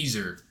Music,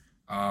 Deezer,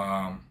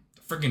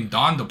 freaking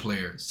Donda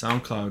player.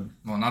 SoundCloud.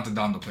 Well, not the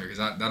Donda player, because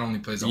that only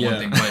plays one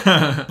thing.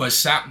 But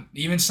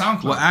even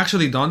SoundCloud. Well,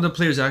 actually, Donda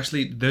players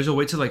there's a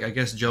way to like, I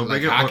guess,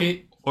 jailbreak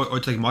it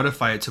or to like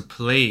modify it to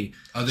play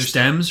other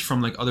stems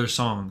from like other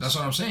songs. That's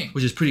what I'm saying.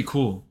 Which is pretty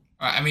cool.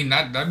 I mean,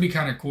 that'd be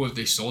kind of cool if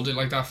they sold it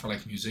like that for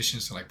like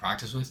musicians to like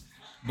practice with.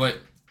 But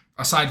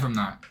aside from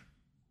that,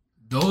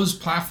 those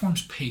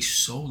platforms pay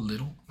so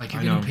little. Like,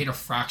 you're getting paid a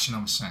fraction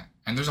of a cent.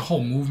 And there's a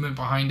whole movement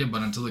behind it,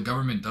 but until the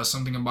government does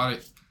something about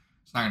it,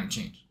 it's not going to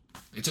change.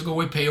 They took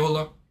away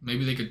payola.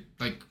 Maybe they could,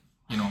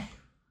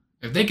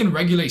 if they can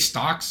regulate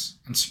stocks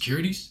and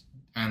securities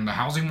and the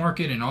housing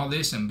market and all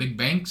this and big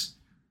banks,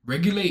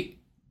 regulate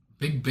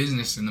big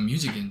business in the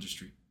music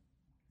industry,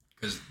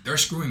 because they're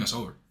screwing us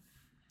over.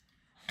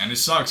 And it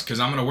sucks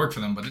because I'm going to work for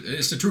them, but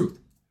it's the truth.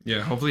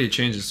 Yeah, hopefully it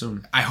changes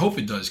soon. I hope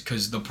it does,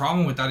 because the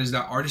problem with that is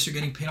that artists are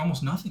getting paid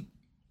almost nothing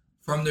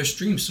from their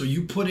streams. So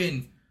you put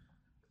in,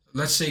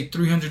 let's say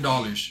 $300,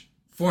 $400,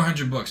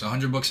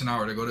 $100 an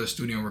hour to go to the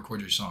studio and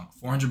record your song.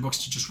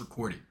 $400 to just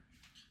record it.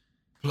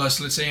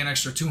 Plus, let's say an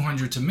extra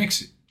 $200 to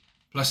mix it.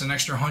 Plus an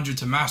extra $100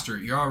 to master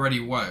it. You're already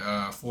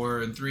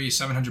 $4 and $3,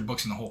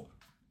 $700 in the hole.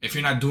 If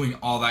you're not doing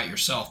all that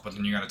yourself, but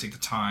then you got to take the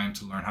time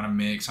to learn how to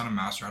mix, how to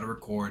master, how to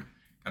record,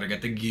 got to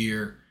get the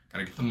gear, got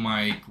to get the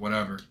mic,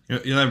 whatever.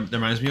 You know, that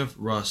reminds me of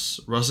Russ.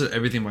 Russ did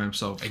everything by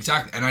himself.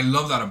 Exactly, and I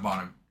love that about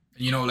him.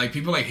 You know, like,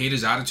 people like hate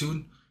his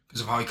attitude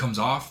because of how he comes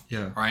off.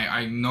 Yeah. Right.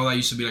 I know that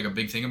used to be like a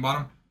big thing about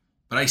him,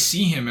 but I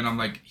see him and I'm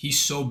like,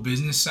 he's so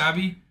business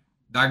savvy.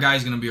 That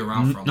guy's gonna be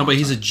around for a long time. No, but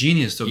he's a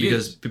genius though,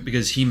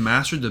 because he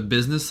mastered the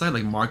business side,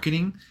 like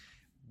marketing,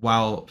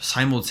 while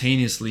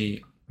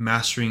simultaneously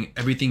mastering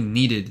everything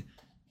needed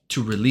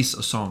to release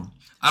a song.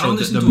 I don't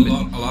listen to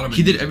a lot of his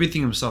He did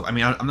everything himself. I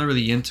mean, I'm not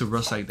really into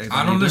Russ like that.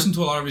 I don't listen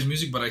to a lot of his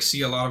music, but I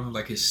see a lot of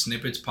like his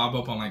snippets pop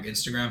up on like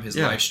Instagram, his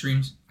live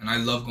streams, and I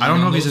love going. I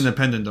don't know if he's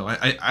independent though.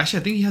 I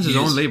think he has his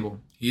own label.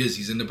 He is.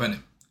 He's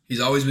independent. He's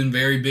always been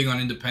very big on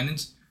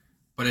independence,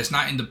 but it's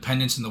not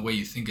independence in the way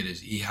you think it is.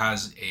 He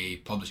has a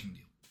publishing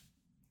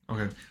deal.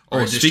 Okay.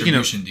 Or a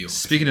distribution deal.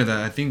 Speaking of that,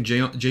 I think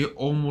Jay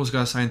almost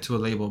got signed to a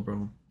label,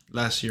 bro,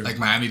 last year. Like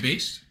Miami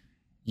based?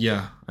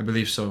 Yeah, I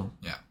believe so.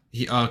 Yeah.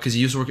 Because he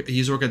used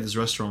to work at this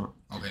restaurant.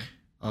 Okay.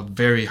 A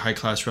very high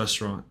class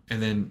restaurant,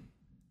 and then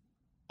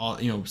all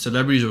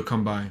celebrities would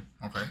come by.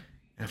 Okay.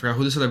 And I forgot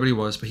who the celebrity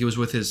was, but he was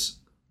with his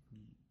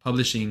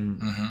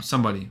publishing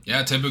somebody.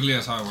 Yeah, typically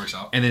that's how it works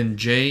out. And then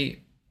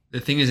Jay,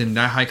 the thing is, in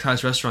that high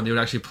class restaurant, they would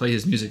actually play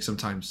his music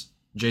sometimes,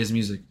 Jay's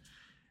music.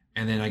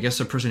 And then I guess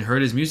the person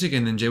heard his music,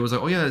 and then Jay was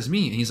like, "Oh yeah, that's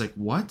me." And he's like,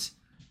 "What?"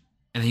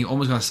 And he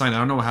almost got signed. I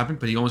don't know what happened,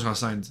 but he almost got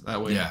signed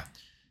that way. Yeah.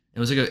 It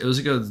was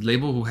like a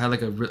label who had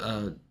like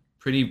a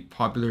pretty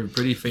popular,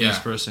 pretty famous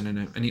person in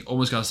it, and he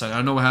almost got signed. I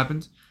don't know what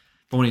happened,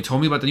 but when he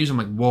told me about the news, I'm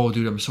like, "Whoa,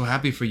 dude! I'm so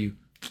happy for you."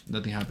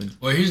 Nothing happened.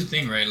 Well, here's the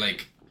thing, right?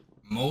 Like,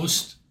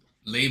 most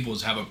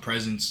labels have a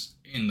presence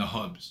in the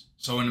hubs.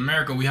 So in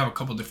America, we have a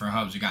couple different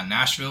hubs. We got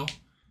Nashville.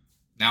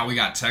 Now we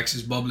got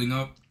Texas bubbling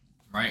up,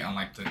 right? On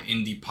like the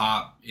indie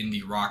pop,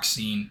 indie rock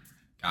scene.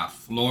 Got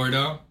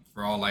Florida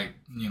for all like,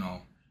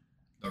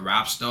 the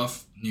rap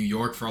stuff. New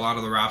York for a lot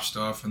of the rap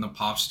stuff and the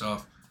pop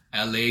stuff.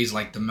 LA's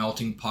like the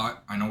melting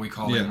pot. I know we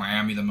call like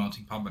Miami the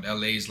melting pot, but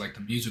LA's like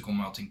the musical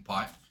melting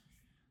pot.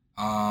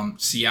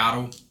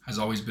 Seattle has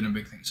always been a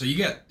big thing. So you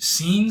get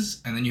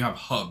scenes and then you have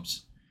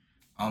hubs,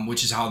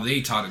 which is how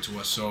they taught it to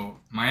us. So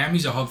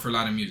Miami's a hub for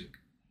Latin music.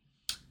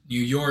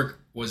 New York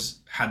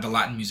had the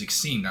Latin music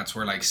scene. That's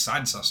where like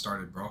salsa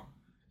started, bro,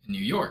 in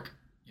New York.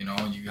 You know,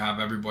 you have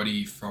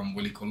everybody from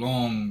Willie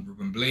Colon,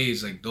 Ruben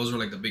Blades, like those were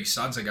like the big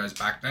salsa guys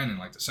back then in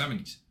like the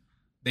 70s.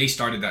 They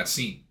started that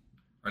scene,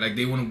 or like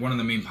they were one of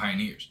the main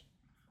pioneers.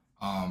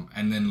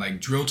 And then like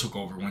drill took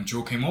over. When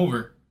drill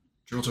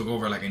took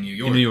over like in New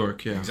York. In New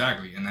York, yeah.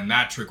 Exactly. And then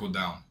that trickled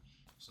down.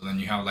 So then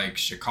you have like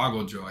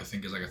Chicago drill, I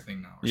think is like a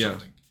thing now or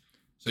something.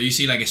 So you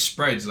see like it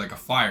spreads like a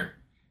fire.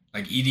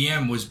 Like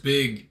EDM was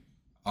big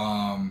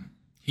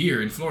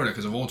here in Florida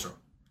because of Ultra.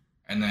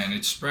 And then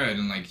it spread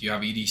and like you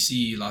have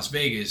EDC, Las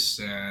Vegas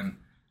and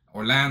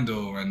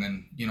Orlando, and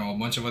then, you know, a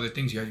bunch of other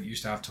things. You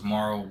used to have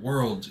Tomorrow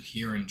World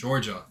here in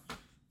Georgia. But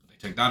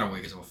they took that away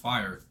because of a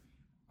fire.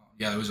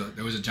 Yeah,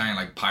 there was a giant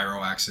like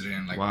pyro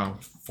accident, like wow.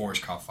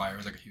 forest caught fire. It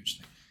was like a huge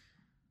thing.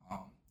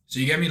 So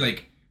you get me,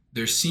 like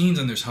there's scenes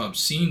and there's hubs.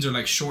 Scenes are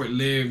like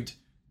short-lived.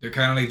 They're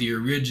kind of like the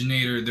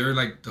originator. They're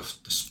like the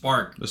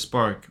spark. The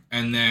spark.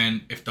 And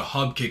then if the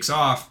hub kicks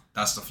off,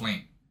 that's the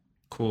flame.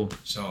 Cool.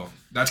 So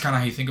that's kind of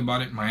how you think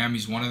about it.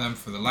 Miami's one of them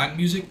for the Latin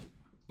music,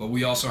 but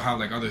we also have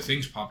like other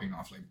things popping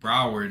off. Like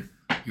Broward,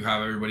 you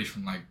have everybody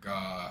from like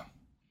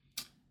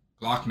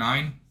Glock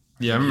 9.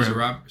 Yeah, I remember. He's a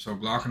rapper. So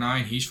Glock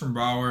 9, he's from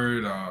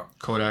Broward.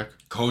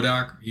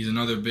 Kodak, he's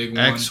another big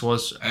one. X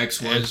was,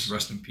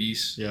 rest in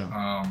peace.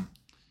 Yeah.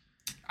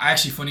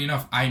 Actually, funny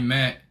enough,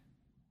 I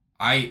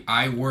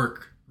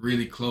work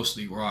really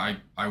closely, or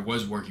I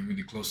was working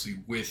really closely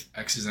with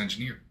X's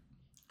engineer,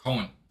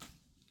 Cohen.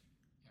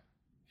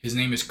 His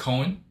name is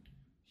Cohen.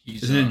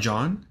 Isn't it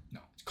John?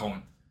 No, it's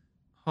Cohen.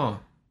 Huh.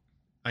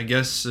 I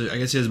guess he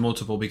has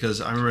multiple,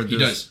 because I remember he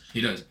does.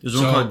 There's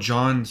one called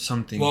John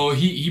something. Well,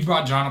 he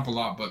brought John up a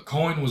lot, but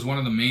Cohen was one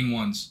of the main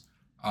ones.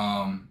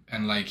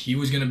 And like he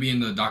was gonna be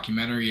in the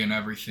documentary and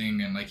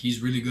everything, and like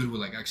he's really good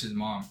with like X's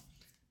mom.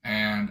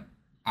 And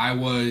I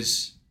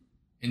was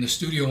in the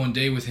studio one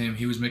day with him.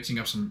 He was mixing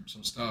up some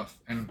stuff,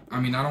 and I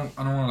mean I don't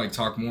want to like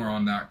talk more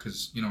on that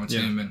because you know it's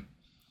him.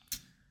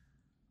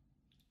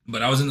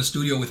 But I was in the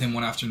studio with him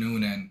one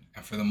afternoon, and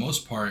for the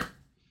most part,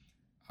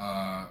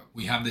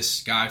 we have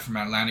this guy from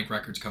Atlantic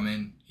Records come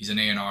in. He's an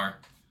A&R,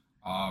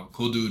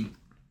 cool dude.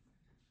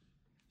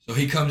 So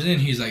he comes in.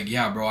 He's like,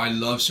 "Yeah, bro, I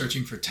love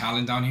searching for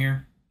talent down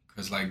here,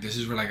 cause like this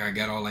is where like I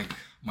get all like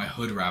my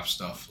hood rap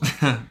stuff.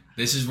 Like,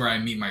 this is where I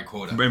meet my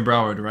quota." In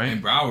Broward, right?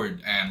 In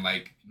Broward and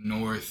like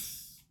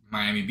North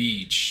Miami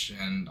Beach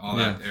and all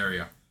that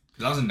area.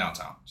 Because I was in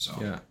downtown, so.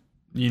 Yeah.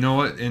 You know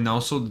what? And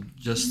also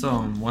just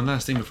one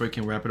last thing before we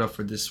can wrap it up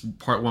for this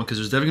part one, because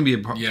there's definitely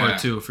going to be a part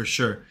two for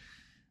sure.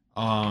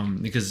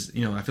 Because,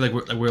 you know, I feel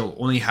like we're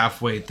only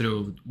halfway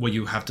through what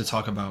you have to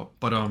talk about.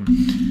 But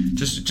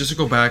just to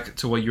go back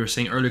to what you were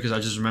saying earlier, because I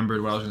just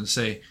remembered what I was going to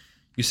say.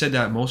 You said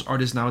that most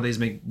artists nowadays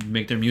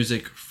make their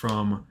music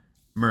from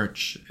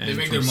merch, and they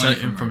make their money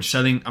from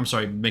selling. I'm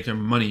sorry, make their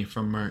money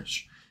from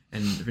merch,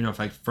 and you know,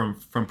 like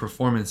from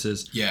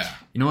performances. Yeah.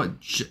 You know what?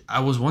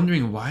 I was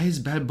wondering, why is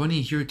Bad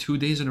Bunny here 2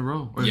 days in a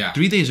row, or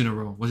 3 days in a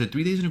row? Was it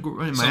 3 days in a row in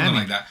Miami? Something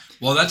like that.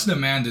 Well, that's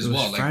demand as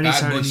well. Friday, like Bad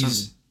Saturday, Bunny's,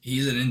 Sunday.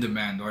 He's an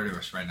in-demand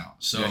artist right now.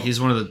 So yeah, he's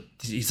one of the.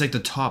 He's like the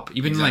top.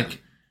 Even like.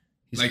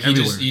 He's like he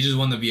just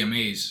won the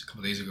VMAs a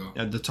couple days ago.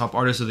 Yeah, the top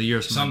artist of the year.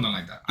 Or something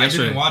like that. I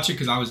didn't watch it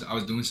because I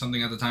was doing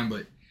something at the time,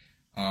 but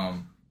I've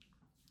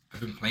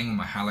been playing with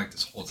my hat like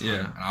this whole time,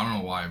 and I don't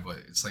know why, but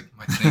it's like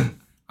my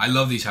thing. I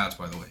love these hats,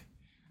 by the way.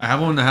 I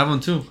have one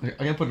too.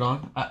 I can put it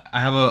on.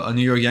 I have a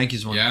New York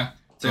Yankees one. Yeah.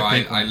 So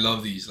I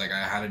love these. Like I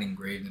had it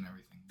engraved and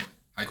everything. But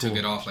I took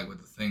it off like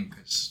with the thing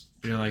because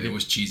it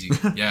was cheesy.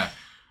 Yeah,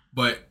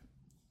 but.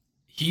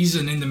 He's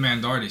an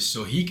in-demand artist,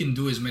 so he can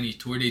do as many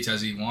tour dates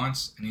as he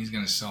wants, and he's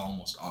gonna sell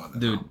almost all of them.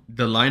 Dude,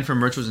 the line for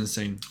merch was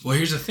insane. Well,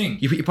 here's the thing.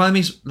 He probably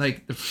makes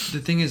like the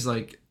thing is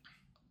like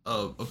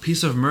a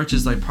piece of merch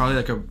is like probably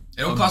like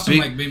it'll cost him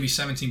like maybe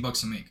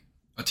 $17 to make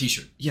a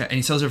T-shirt. Yeah, and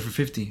he sells it for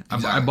 $50.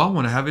 Exactly. I bought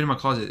one. I have it in my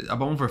closet. I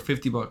bought one for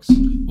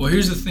 $50. Well,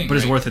 here's the thing. But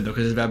it's worth it though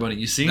because it's Bad Bunny.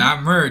 You see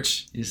that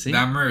merch? You see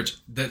that merch?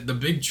 The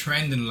big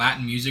trend in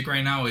Latin music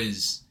right now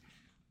is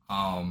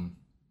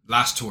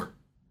last tour.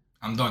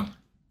 I'm done.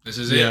 This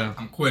is it.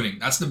 I'm quitting.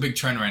 That's the big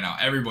trend right now.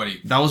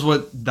 Everybody. That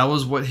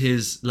was what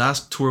his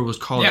last tour was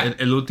called. Yeah.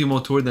 El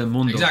Último Tour del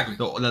Mundo. Exactly.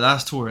 The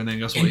last tour, and then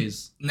guess what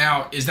he's.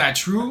 Now, is that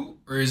true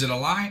or is it a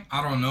lie?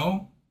 I don't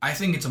know. I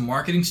think it's a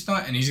marketing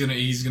stunt, and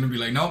he's gonna be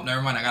like, nope,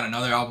 never mind. I got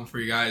another album for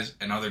you guys,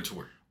 another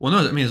tour. Well, no,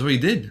 I mean that's what he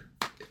did.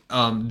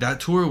 That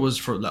tour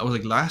was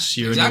like last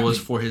year, and it was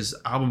for his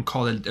album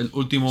called El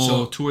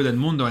Último Tour del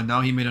Mundo, and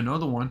now he made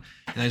another one,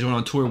 and he's going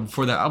on tour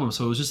for that album.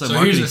 So it was just like. So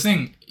here's the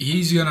thing.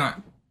 He's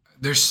gonna.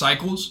 There's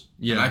cycles.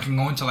 Yeah. And I can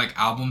go into like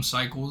album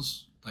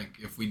cycles. Like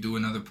if we do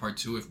another part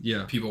two,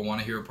 if people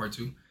want to hear a part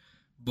two.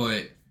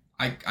 But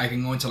I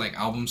can go into like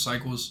album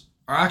cycles.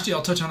 Or actually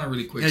I'll touch on it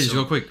really quick. Yeah, just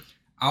go quick.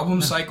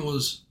 Album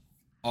cycles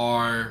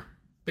are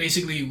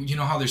basically, you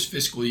know how there's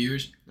fiscal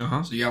years?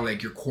 Uh-huh. So you have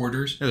like your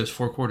quarters. Yeah, there's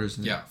 4 quarters.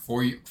 Yeah,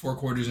 four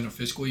quarters in a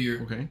fiscal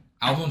year. Okay.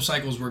 Album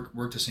cycles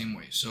work the same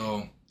way.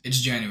 So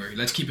it's January.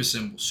 Let's keep it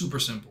simple. Super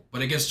simple.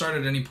 But it gets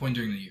started at any point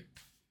during the year.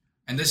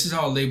 And this is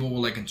how a label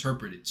will like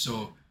interpret it.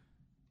 So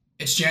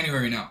it's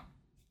January now.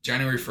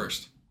 January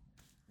 1st,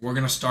 we're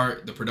going to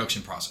start the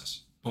production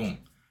process. Boom.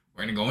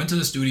 We're going to go into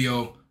the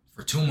studio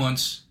for 2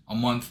 months, a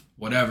month,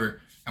 whatever,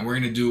 and we're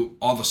going to do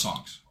all the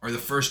songs or the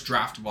first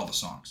draft of all the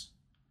songs.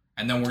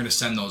 And then we're going to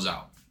send those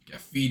out. Get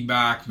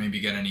feedback, maybe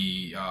get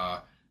any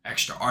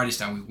extra artists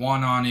that we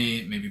want on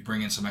it, maybe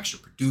bring in some extra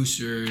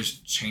producers,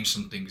 change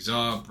some things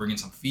up, bring in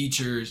some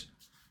features.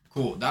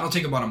 Cool. That'll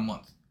take about a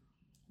month.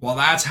 While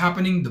that's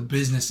happening, the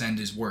business end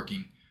is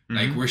working.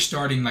 Like we're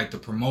starting like the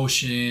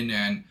promotion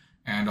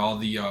and all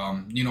the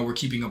we're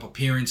keeping up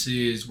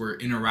appearances, we're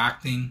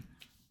interacting.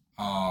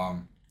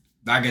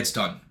 That gets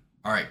done.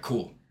 All right,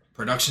 cool.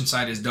 Production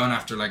side is done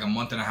after like a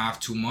month and a half,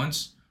 2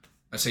 months.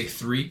 Let's say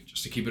 3,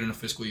 just to keep it in a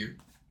fiscal year.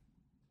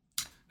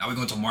 Now we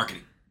go into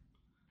marketing.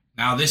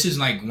 Now this is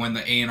like when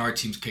the A&R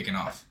team's kicking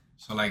off.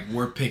 So like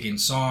we're picking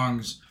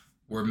songs,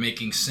 we're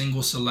making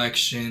single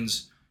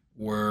selections,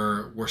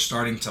 we're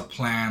starting to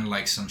plan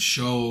like some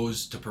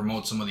shows to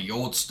promote some of the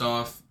old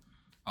stuff,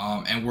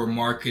 and we're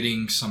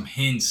marketing some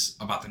hints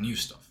about the new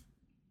stuff.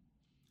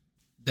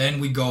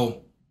 Then we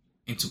go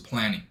into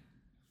planning.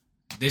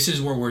 This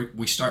is where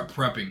we start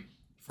prepping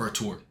for a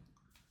tour.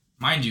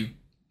 Mind you,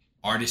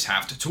 artists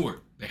have to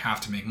tour. They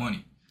have to make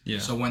money. Yeah.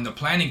 So when the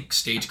planning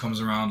stage comes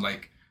around,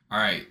 like, all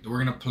right,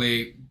 we're going to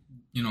play,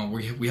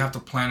 we have to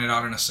plan it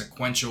out in a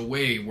sequential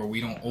way where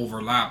we don't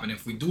overlap. And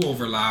if we do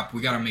overlap,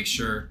 we got to make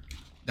sure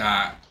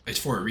that it's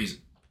for a reason,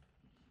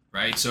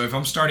 right? So if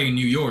I'm starting in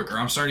New York or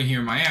I'm starting here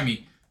in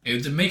Miami,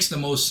 it makes the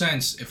most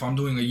sense if I'm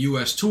doing a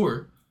U.S.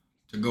 tour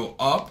to go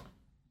up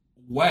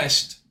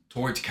west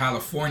towards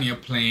California,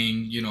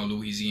 playing,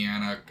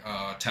 Louisiana,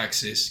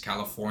 Texas,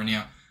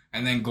 California,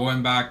 and then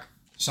going back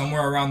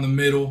somewhere around the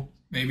middle,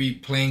 maybe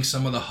playing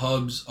some of the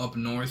hubs up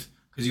north,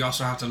 because you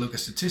also have to look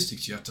at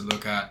statistics. You have to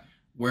look at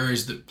where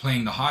is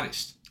playing the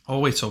hottest. Oh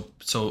wait, so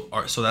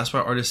that's why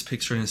artists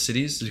pick certain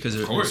cities because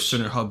there's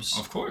certain hubs.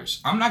 Of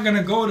course, I'm not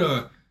gonna go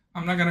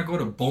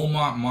to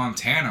Beaumont,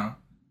 Montana.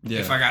 Yeah.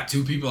 If I got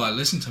 2 people that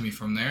listen to me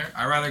from there,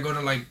 I'd rather go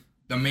to like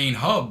the main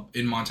hub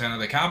in Montana,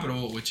 the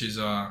capital, which is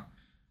I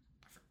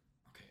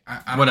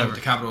don't know what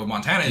the capital of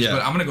Montana is,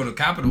 but I'm gonna go to the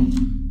capital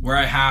where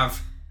I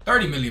have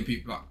 30 million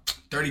people,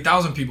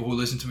 30,000 people who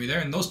listen to me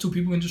there, and those 2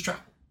 people can just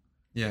travel.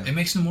 Yeah, it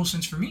makes the most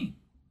sense for me.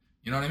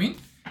 You know what I mean?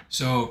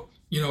 So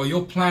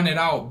you'll plan it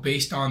out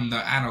based on the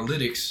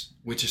analytics,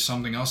 which is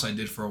something else I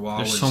did for a while.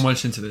 There's so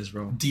much into this,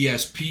 bro.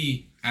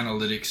 DSP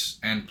analytics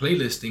and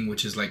playlisting,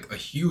 which is like a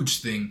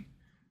huge thing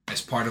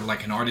as part of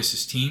like an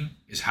artist's team,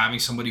 is having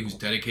somebody who's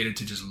dedicated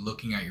to just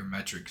looking at your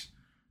metrics,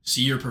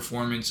 see your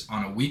performance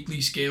on a weekly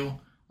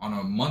scale, on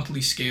a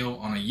monthly scale,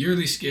 on a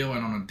yearly scale,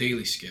 and on a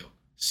daily scale.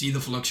 See the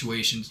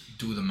fluctuations,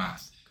 do the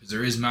math, because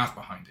there is math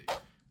behind it.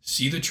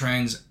 See the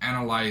trends,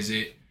 analyze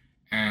it,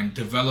 and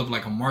develop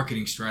like a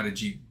marketing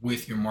strategy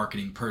with your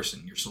marketing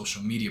person, your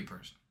social media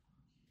person.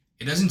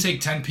 It doesn't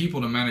take 10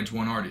 people to manage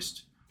one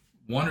artist.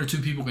 1 or 2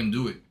 people can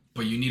do it,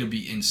 but you need to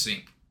be in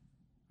sync.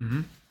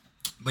 Mm-hmm.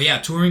 But yeah,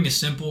 touring is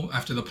simple.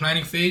 After the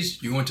planning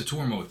phase, you go into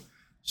tour mode.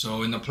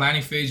 So in the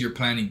planning phase, you're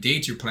planning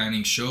dates, you're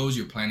planning shows,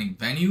 you're planning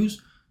venues,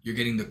 you're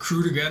getting the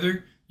crew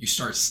together, you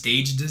start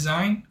stage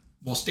design.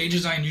 Well, stage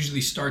design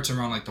usually starts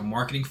around like the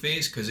marketing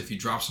phase, because if you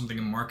drop something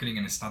in marketing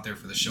and it's not there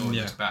for the show, it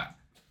looks bad.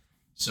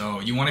 So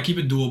you want to keep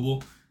it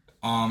doable.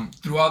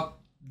 Throughout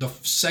the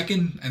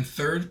second and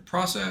third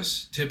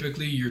process,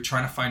 typically you're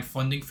trying to find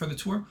funding for the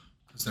tour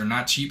because they're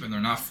not cheap and they're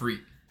not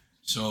free.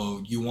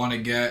 So you want to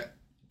get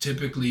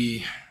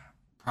typically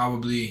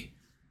probably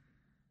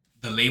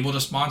the label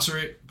to sponsor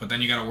it, but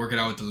then you got to work it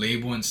out with the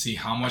label and see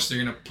how much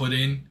they're going to put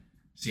in,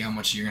 see how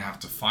much you're going to have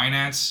to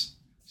finance,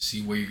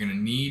 see what you're going to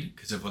need.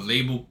 Because if a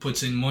label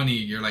puts in money,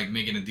 you're like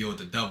making a deal with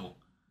the devil.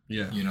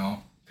 Yeah.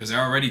 Because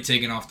they're already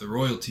taking off the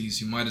royalties.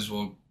 You might as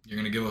well, you're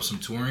going to give up some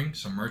touring,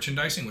 some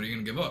merchandising. What are you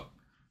going to give up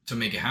to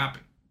make it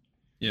happen?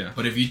 Yeah.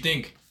 But if you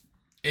think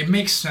it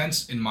makes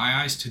sense in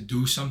my eyes to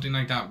do something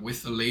like that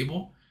with the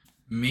label,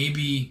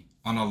 maybe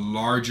on a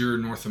larger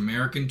North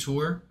American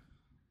tour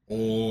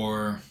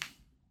or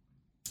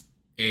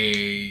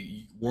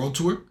a world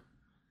tour.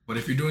 But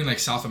if you're doing like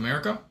South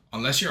America,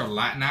 unless you're a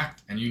Latin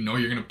act and you're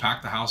going to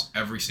pack the house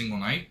every single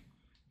night,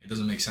 it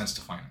doesn't make sense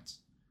to finance.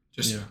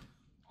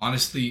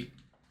 Honestly,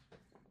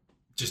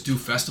 just do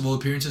festival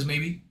appearances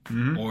maybe,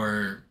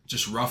 or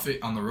just rough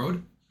it on the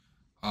road.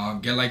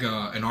 Get like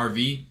an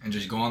RV and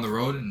just go on the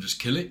road and just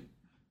kill it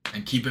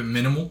and keep it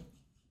minimal.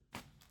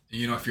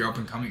 If you're up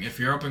and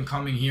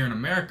coming here in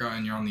America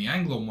and you're on the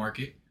Anglo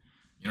market,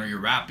 you're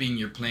rapping,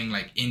 you're playing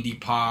like indie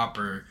pop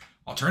or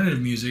alternative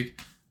music,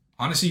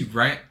 honestly,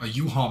 rent a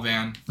U-Haul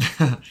van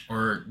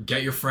or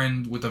get your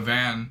friend with a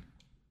van.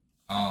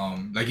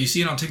 Like you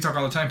see it on TikTok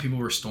all the time, people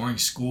restoring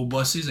school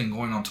buses and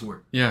going on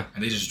tour. Yeah.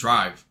 And they just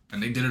drive.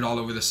 And they did it all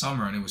over the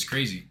summer and it was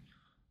crazy.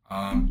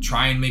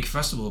 Try and make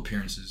festival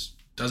appearances.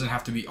 Doesn't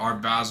have to be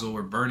Art Basel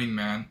or Burning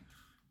Man.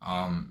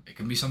 It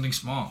can be something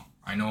small.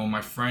 I know I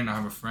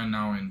have a friend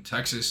now in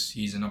Texas.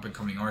 He's an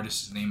up-and-coming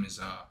artist. His name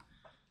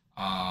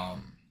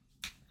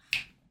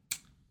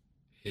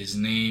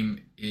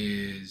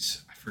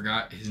is, I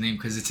forgot his name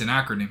because it's an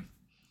acronym.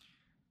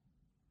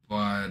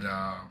 But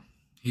But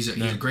he's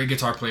a great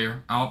guitar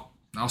player. I'll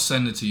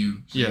send it to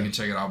you so you can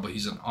check it out. But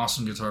he's an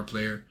awesome guitar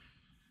player.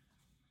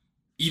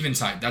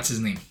 Eventide, that's his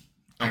name.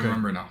 I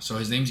remember now. So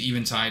his name's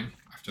Eventide,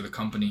 after the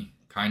company.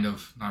 Kind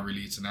of, not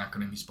really. It's an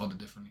acronym. He spelled it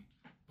differently.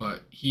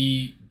 But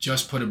he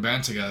just put a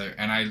band together,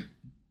 and I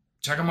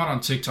check him out on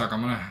TikTok.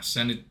 I'm gonna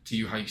send it to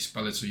you how you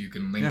spell it so you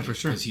can link it. For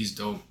sure. Because he's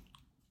dope.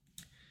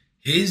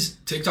 His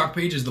TikTok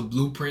page is the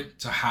blueprint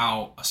to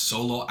how a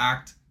solo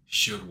act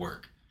should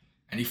work,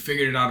 and he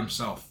figured it out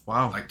himself.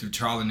 Wow! Like through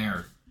trial and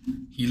error.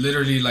 He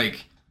literally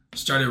like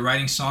started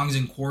writing songs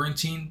in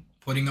quarantine,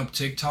 putting up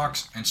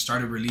TikToks, and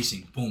started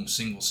releasing. Boom,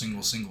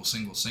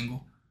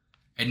 single.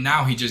 And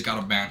now he just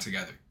got a band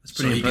together. That's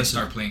pretty impressive. He can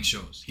start playing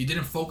shows. He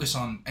didn't focus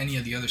on any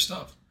of the other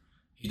stuff.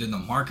 He did the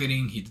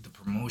marketing, he did the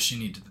promotion,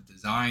 he did the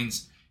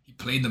designs, he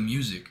played the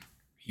music,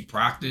 he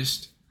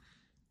practiced,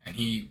 and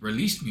he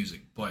released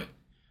music. But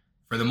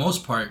for the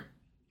most part,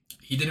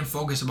 he didn't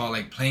focus about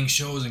like playing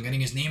shows and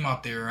getting his name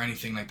out there or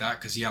anything like that,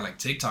 because he had like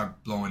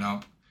TikTok blowing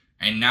up.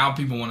 And now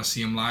people want to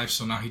see him live,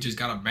 so now he just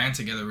got a band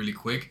together really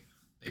quick.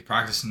 They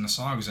practiced in the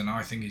songs, and now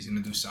I think he's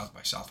going to do South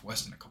by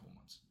Southwest in a couple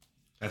months.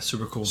 That's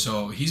super cool.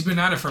 So he's been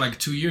at it for like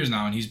 2 years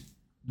now, and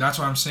that's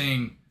why I'm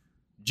saying,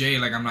 Jay,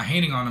 like, I'm not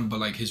hating on him, but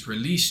like his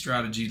release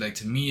strategy, like,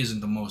 to me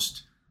isn't the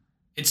most,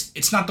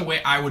 it's not the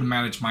way I would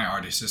manage my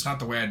artists. It's not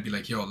the way I'd be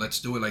like, yo, let's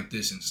do it like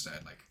this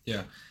instead. Like,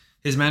 yeah,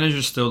 his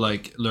manager's still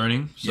like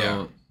learning. So,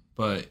 yeah.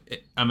 But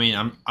I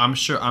mean, I'm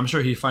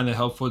sure he'd find it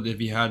helpful if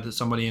he had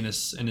somebody in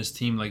his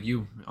team like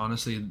you.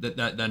 Honestly,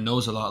 that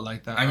knows a lot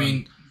like that. I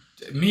mean,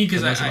 me,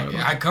 because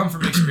I come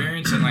from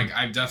experience, and like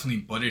I've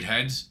definitely butted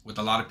heads with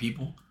a lot of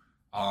people,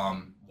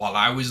 while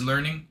I was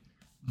learning.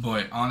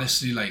 But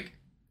honestly, like,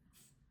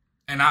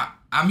 and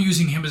I'm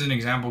using him as an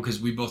example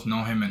because we both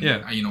know him,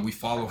 and we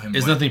follow him.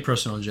 It's nothing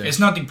personal, Jay. It's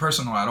nothing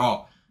personal at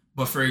all.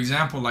 But for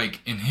example,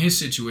 like in his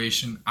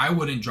situation, I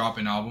wouldn't drop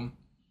an album.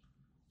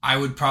 I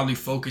would probably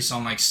focus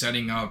on like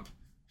setting up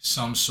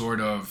some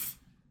sort of,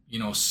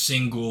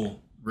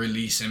 single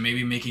release, and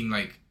maybe making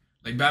like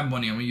Bad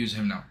Bunny. I'm gonna use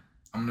him now.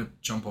 I'm gonna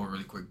jump over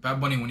really quick. Bad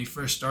Bunny, when he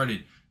first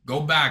started, go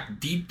back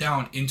deep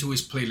down into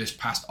his playlist,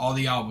 past all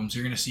the albums,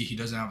 you're gonna see he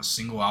doesn't have a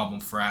single album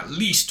for at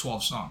least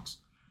 12 songs.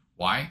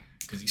 Why?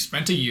 Because he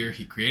spent a year,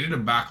 he created a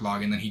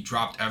backlog, and then he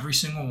dropped every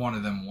single one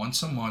of them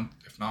once a month,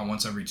 if not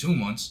once every 2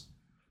 months,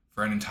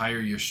 for an entire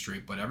year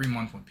straight. But every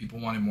month when people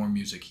wanted more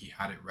music, he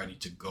had it ready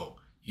to go.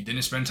 He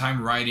didn't spend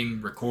time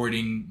writing,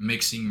 recording,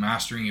 mixing,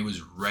 mastering. It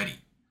was ready.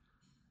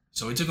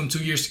 So it took him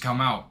 2 years to come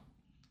out.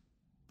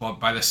 But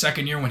by the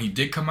second year when he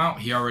did come out,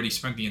 he already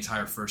spent the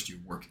entire first year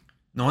working.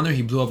 No wonder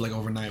he blew up like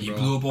overnight, bro.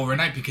 He blew up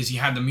overnight because he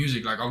had the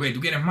music. Like, okay,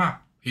 do get him out.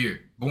 Here,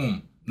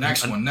 boom.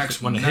 Next one.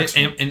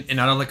 And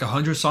out of like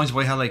 100 songs,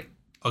 boy, had like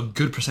a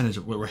good percentage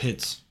were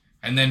hits.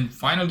 And then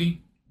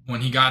finally,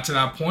 when he got to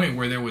that point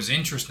where there was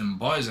interest and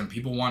buzz and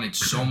people wanted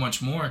so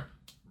much more,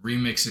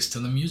 remixes to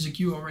the music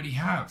you already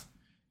have.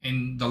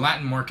 In the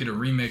Latin market, a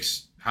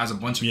remix has a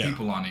bunch of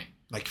people on it.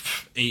 Like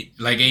eight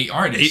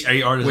artists.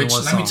 Eight artists which, in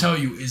one let song. me tell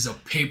you, is a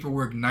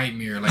paperwork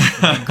nightmare.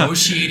 Like,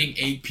 negotiating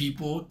 8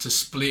 people to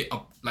split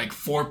up like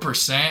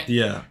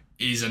 4%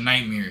 is a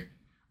nightmare.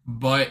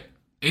 But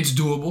it's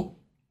doable.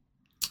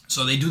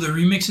 So they do the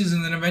remixes,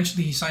 and then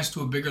eventually he signs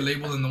to a bigger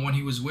label than the one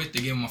he was with.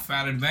 They give him a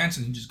fat advance,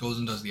 and he just goes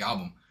and does the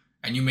album.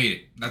 And you made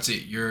it. That's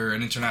it. You're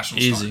an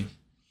international star.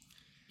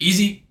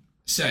 Easy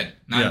said,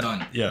 not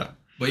done. Yeah.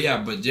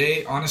 But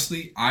Jay,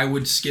 honestly, I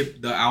would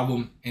skip the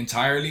album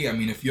entirely. I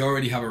mean, if you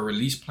already have a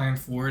release plan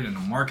for it and a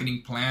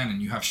marketing plan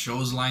and you have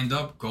shows lined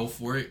up, go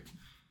for it.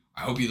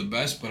 I hope you're the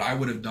best, but I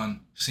would have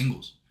done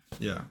singles.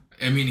 Yeah.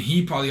 I mean,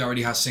 he probably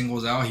already has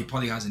singles out. He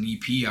probably has an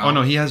EP out. Oh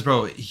no, he has,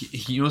 bro.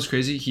 He you know what's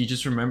crazy? He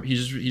just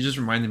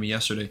reminded me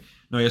yesterday,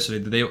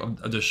 the day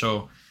of the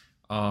show,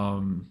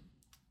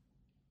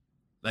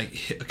 like,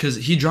 because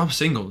he drops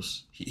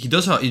singles. He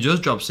does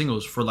drop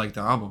singles for like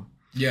the album.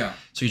 Yeah.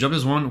 So he dropped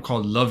this one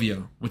called Love Ya,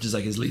 which is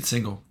like his lead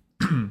single.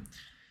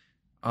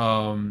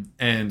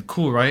 And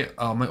cool, right?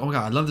 I'm like, oh my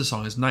god, I love this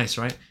song. It's nice,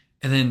 right?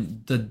 And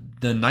then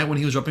the night when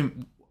he was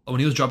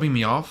dropping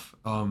me off,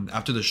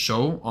 after the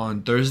show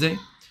on Thursday,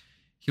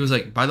 he was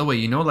like, by the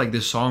way, like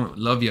this song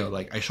Love Ya,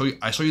 like I show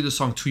you this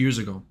song 2 years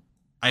ago.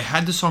 I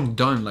had this song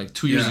done like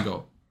 2 years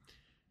ago.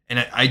 And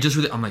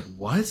I'm like,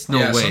 what? No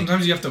way.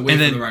 Sometimes you have to wait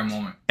for the right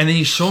moment. And then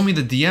he showed me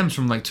the DMs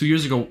from like 2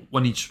 years ago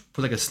when he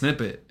put like a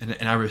snippet,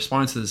 and I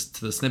responded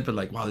to the snippet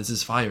like, wow, this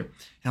is fire. And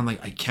I'm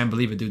like, I can't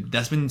believe it, dude.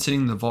 That's been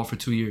sitting in the vault for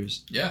 2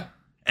 years. Yeah.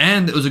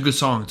 And it was a good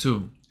song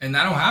too. And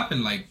that'll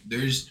happen. Like,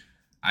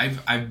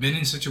 I've been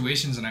in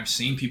situations, and I've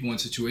seen people in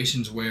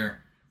situations where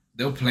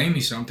they'll play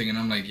me something, and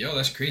I'm like, yo,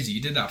 that's crazy.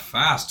 You did that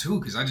fast too,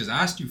 because I just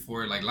asked you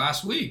for it like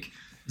last week.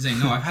 He's like,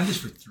 no, I've had this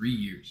for 3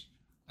 years.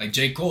 Like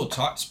J. Cole,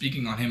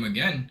 speaking on him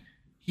again,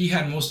 he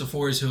had most of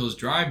Forest Hills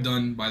Drive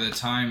done by the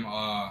time,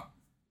 I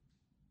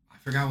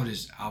forgot what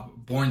his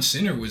album, Born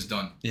Sinner, was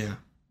done. Yeah.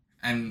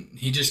 And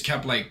he just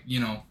kept like,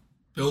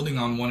 building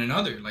on one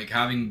another, like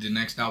having the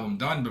next album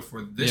done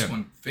before this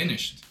one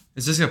finished.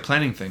 It's just a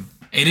planning thing.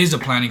 It is a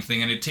planning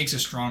thing, and it takes a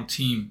strong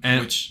team,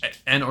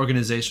 and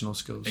organizational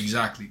skills.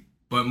 Exactly.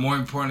 But more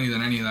importantly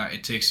than any of that,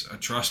 it takes a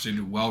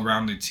trusted,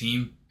 well-rounded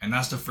team, and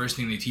that's the first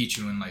thing they teach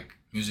you in like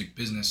music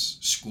business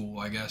school,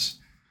 I guess,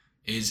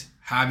 is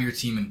have your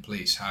team in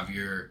place, have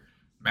your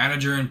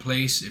manager in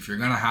place. If you're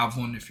gonna have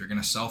one, if you're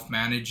gonna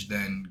self-manage,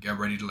 then get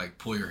ready to like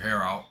pull your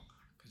hair out,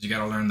 because you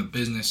gotta learn the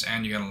business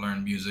and you gotta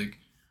learn music.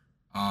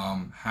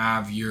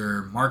 Have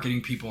your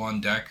marketing people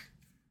on deck,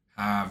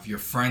 have your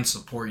friends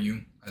support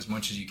you as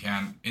much as you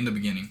can in the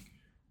beginning,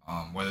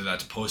 whether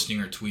that's posting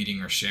or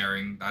tweeting or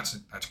sharing. That's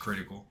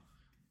critical.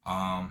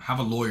 Have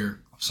a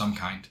lawyer of some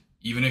kind,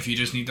 even if you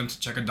just need them to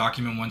check a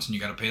document once and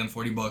you got to pay them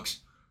 $40.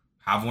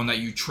 Have one that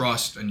you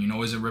trust and you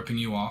know isn't ripping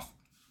you off.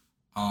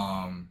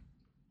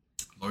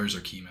 Lawyers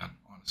are key, man,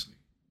 honestly.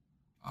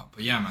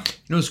 But yeah, man.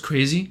 You know what's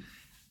crazy?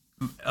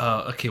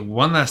 Okay,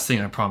 one last thing,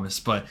 I promise.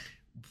 But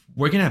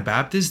working at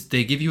Baptist,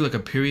 they give you like a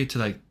period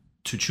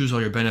to choose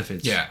all your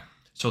benefits. Yeah.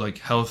 So like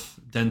health,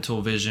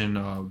 dental,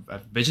 vision.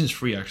 Vision's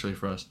free actually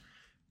for us.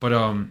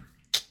 But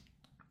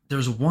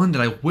there's one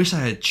that I wish I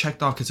had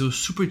checked off because it was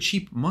super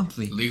cheap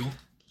monthly.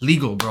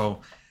 Legal,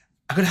 bro.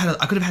 I could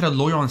have had a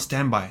lawyer on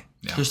standby,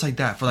 just like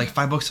that, for like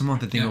 $5 a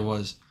month. I think it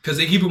was. Because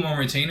they keep them on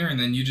retainer, and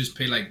then you just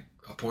pay like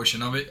a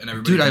portion of it, and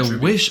everybody. Dude, I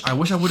wish I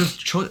would have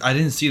chosen. I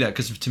didn't see that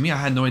because to me, I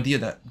had no idea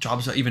that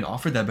jobs even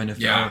offered that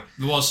benefit. Yeah,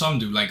 well, some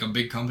do. Like a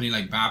big company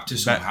like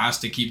Baptist who has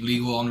to keep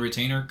legal on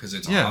retainer because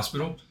it's a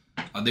hospital.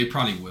 They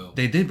probably will.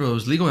 They did, bro. It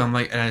was legal. I'm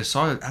like, and I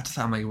saw it after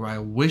that. I'm like, bro, I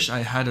wish I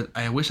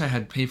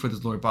had paid for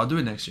this lawyer, but I'll do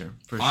it next year.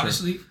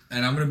 Honestly, sure.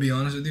 And I'm gonna be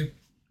honest with you,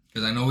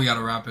 because I know we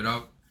gotta wrap it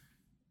up.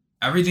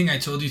 Everything I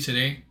told you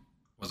today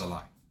was a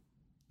lie.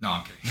 No,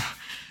 I'm kidding.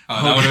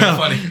 That would have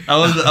been funny.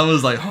 I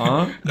was like,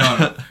 huh?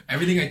 No.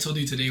 Everything I told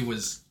you today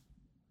was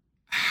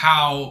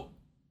how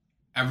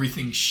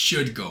everything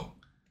should go.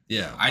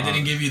 Yeah. I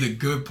didn't give you the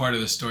good part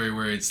of the story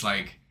where it's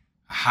like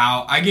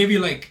how I gave you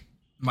like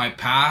my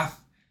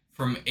path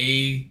from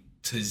A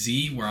to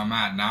Z where I'm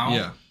at now.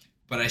 Yeah.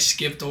 But I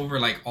skipped over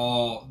like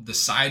all the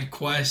side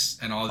quests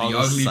and all the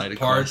ugly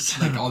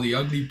parts, like all the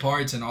ugly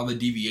parts and all the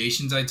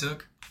deviations I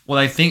took. Well,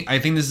 I think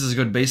this is a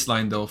good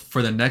baseline though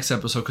for the next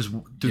episode, because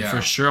dude,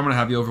 for sure I'm gonna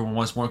have you over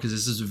once more because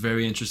this is a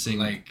very interesting,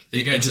 like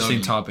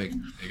interesting topic.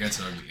 It gets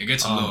ugly. It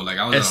gets low. Like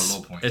I was at a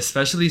low point.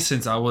 Especially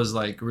since I was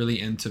like really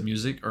into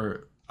music,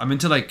 or I'm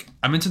into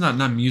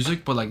not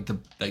music, but like the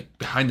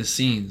behind the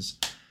scenes.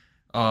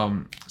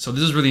 So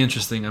this is really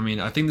interesting. I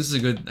mean, I think this is a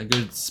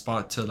good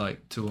spot to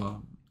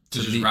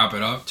just wrap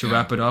it up.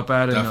 Wrap it up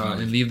at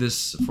and leave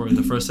this for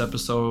the first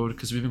episode,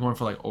 because we've been going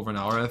for like over an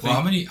hour, I think. Well,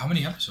 how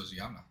many episodes do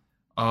you have now?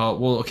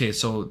 Well, okay,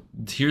 so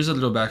here's a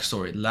little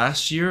backstory.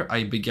 Last year,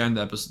 I began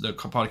the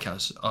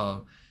podcast,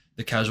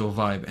 The Casual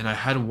Vibe, and I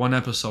had one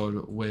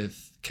episode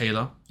with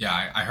Kayla.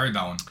 Yeah, I heard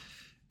that one.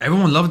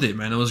 Everyone loved it,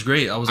 man. It was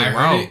great. I was like,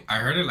 wow. I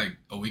heard it like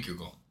a week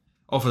ago.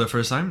 Oh, for the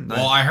first time?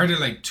 Well, I heard it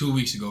like 2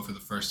 weeks ago for the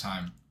first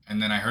time. And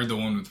then I heard the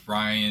one with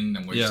Ryan,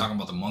 and we're talking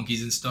about the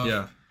monkeys and stuff.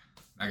 Yeah.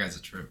 That guy's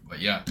a trip. But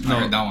yeah, I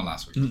heard that one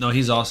last week. No,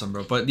 he's awesome,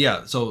 bro. But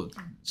yeah, so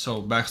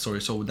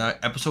backstory. So that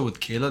episode with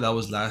Kayla, that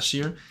was last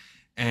year.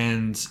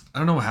 And I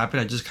don't know what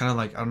happened. I just kind of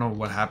I don't know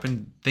what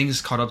happened. Things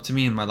caught up to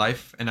me in my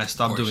life, and I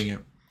stopped doing it.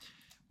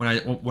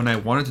 When I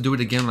wanted to do it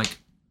again, like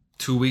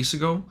 2 weeks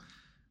ago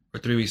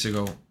or 3 weeks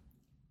ago,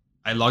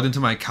 I logged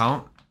into my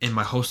account in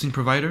my hosting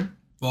provider.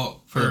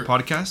 Well, for the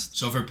podcast.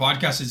 So for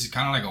podcasts, it's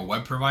kind of like a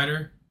web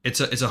provider. It's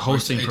a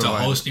hosting provider.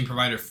 It's a hosting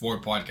provider for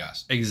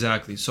podcasts.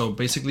 Exactly. So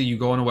basically, you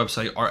go on a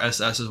website.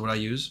 RSS is what I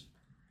use,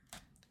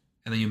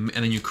 and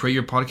then you create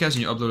your podcast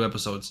and you upload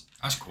episodes.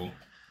 That's cool.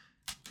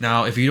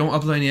 Now, if you don't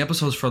upload any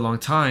episodes for a long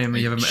time,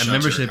 and you have a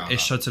membership, it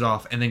shuts it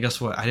off. And then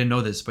guess what? I didn't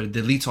know this, but it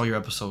deletes all your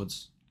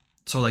episodes.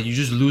 So like you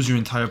just lose your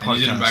entire podcast. And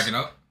you didn't back it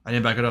up? I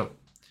didn't back it up.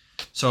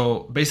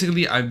 So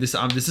basically, this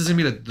is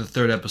gonna be the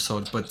third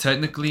episode, but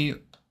technically,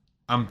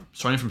 I'm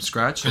starting from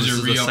scratch. Because this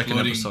is the second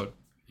episode.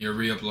 You're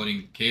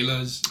re-uploading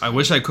Kayla's. I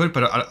wish I could,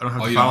 but I don't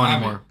have the file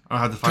anymore. I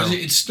don't have the file. Because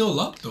it's still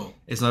up though.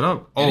 It's not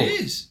up. Oh,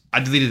 it is.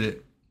 I deleted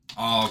it.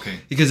 Oh, okay.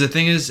 Because the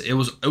thing is, it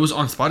was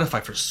on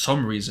Spotify for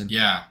some reason.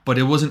 Yeah. But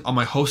it wasn't on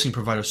my hosting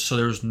provider, so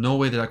there was no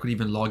way that I could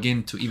even log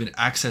in to even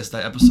access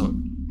that episode.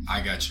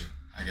 I got you.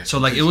 So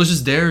like it was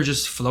just there,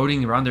 just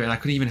floating around there, and I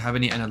couldn't even have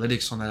any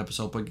analytics on that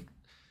episode. But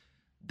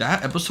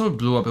that episode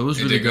blew up. It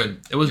was really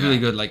good. It was really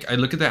good. Like I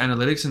look at the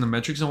analytics and the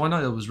metrics and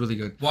whatnot. It was really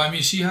good. Well, I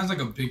mean, she has like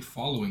a big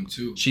following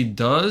too. She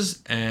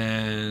does,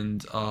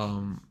 and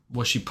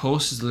what she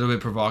posts is a little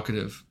bit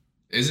provocative.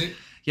 Is it?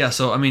 Yeah.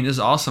 So I mean, it's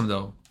awesome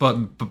though. But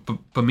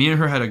me and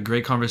her had a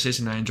great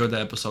conversation. I enjoyed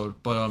that episode.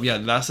 But yeah,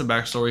 that's the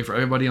backstory for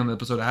everybody on the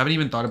episode. I haven't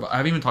even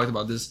talked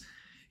about this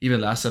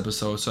even last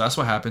episode. So that's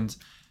what happened.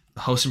 The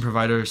hosting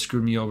provider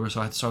screwed me over, so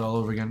I had to start all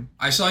over again.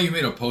 I saw you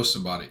made a post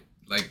about it.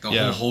 Like the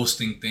whole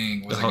hosting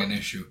thing was like an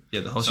issue.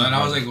 Yeah, the hosting. So and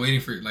I was like waiting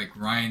for like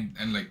Ryan,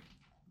 and like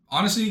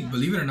honestly,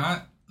 believe it or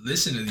not,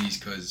 listen to these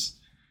because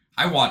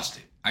I watched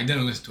it. I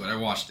didn't listen to it. I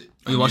watched it.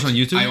 You watched it on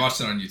YouTube? I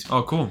watched it on YouTube.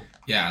 Oh, cool.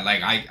 Yeah,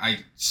 like I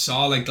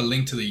saw like the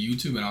link to the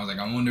YouTube, and I was like,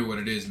 I wonder what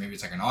it is. Maybe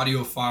it's like an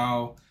audio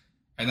file.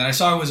 And then I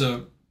saw it was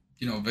a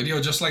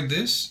video just like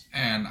this,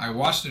 and I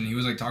watched it, and he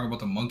was like talking about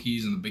the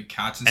monkeys and the big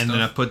cats and And stuff.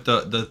 then I put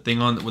the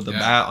thing on with the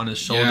bat on his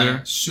shoulder. Yeah,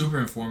 super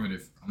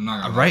informative. I'm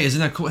not gonna lie. Right? Isn't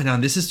that cool? And now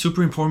this is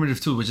super informative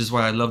too, which is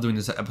why I love doing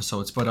these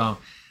episodes. But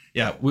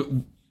yeah,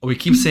 we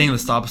keep saying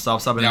let's stop, and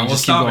Yeah, we we'll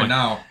just keep stop going. it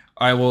now.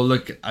 All right. Well,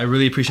 look, I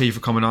really appreciate you for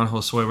coming on,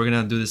 Josue. We're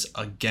gonna do this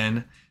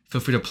again.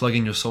 Feel free to plug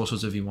in your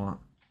socials if you want.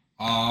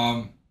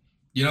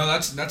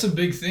 That's a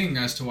big thing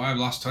as to why I've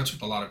lost touch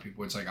with a lot of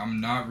people. It's like I'm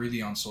not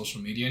really on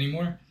social media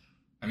anymore.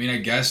 I mean, I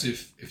guess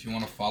if you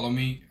want to follow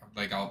me,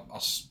 like I'll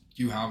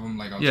you have them,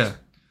 like I'll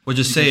We'll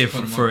just say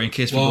put 'em for up. in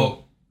case people.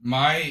 Well,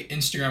 my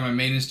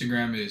main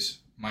Instagram is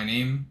my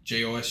name,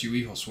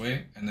 Josue,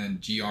 Josue, and then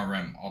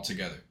GRM all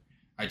together.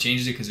 I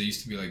changed it because it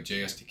used to be like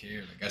JSTK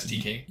or like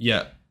STK.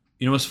 Yeah.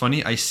 You know what's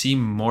funny? I see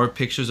more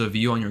pictures of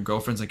you on your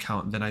girlfriend's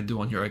account than I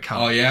do on your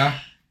account. Oh yeah.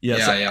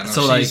 Yeah. No,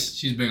 So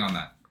she's big on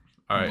that.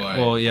 all right. But,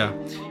 well, yeah.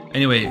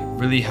 Anyway,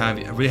 really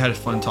had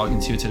fun talking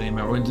to you today,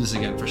 man. We're gonna do this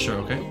again for sure.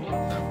 Okay.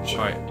 yeah, for sure.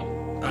 All right.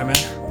 All right,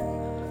 man.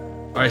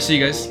 All right. See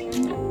you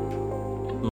guys.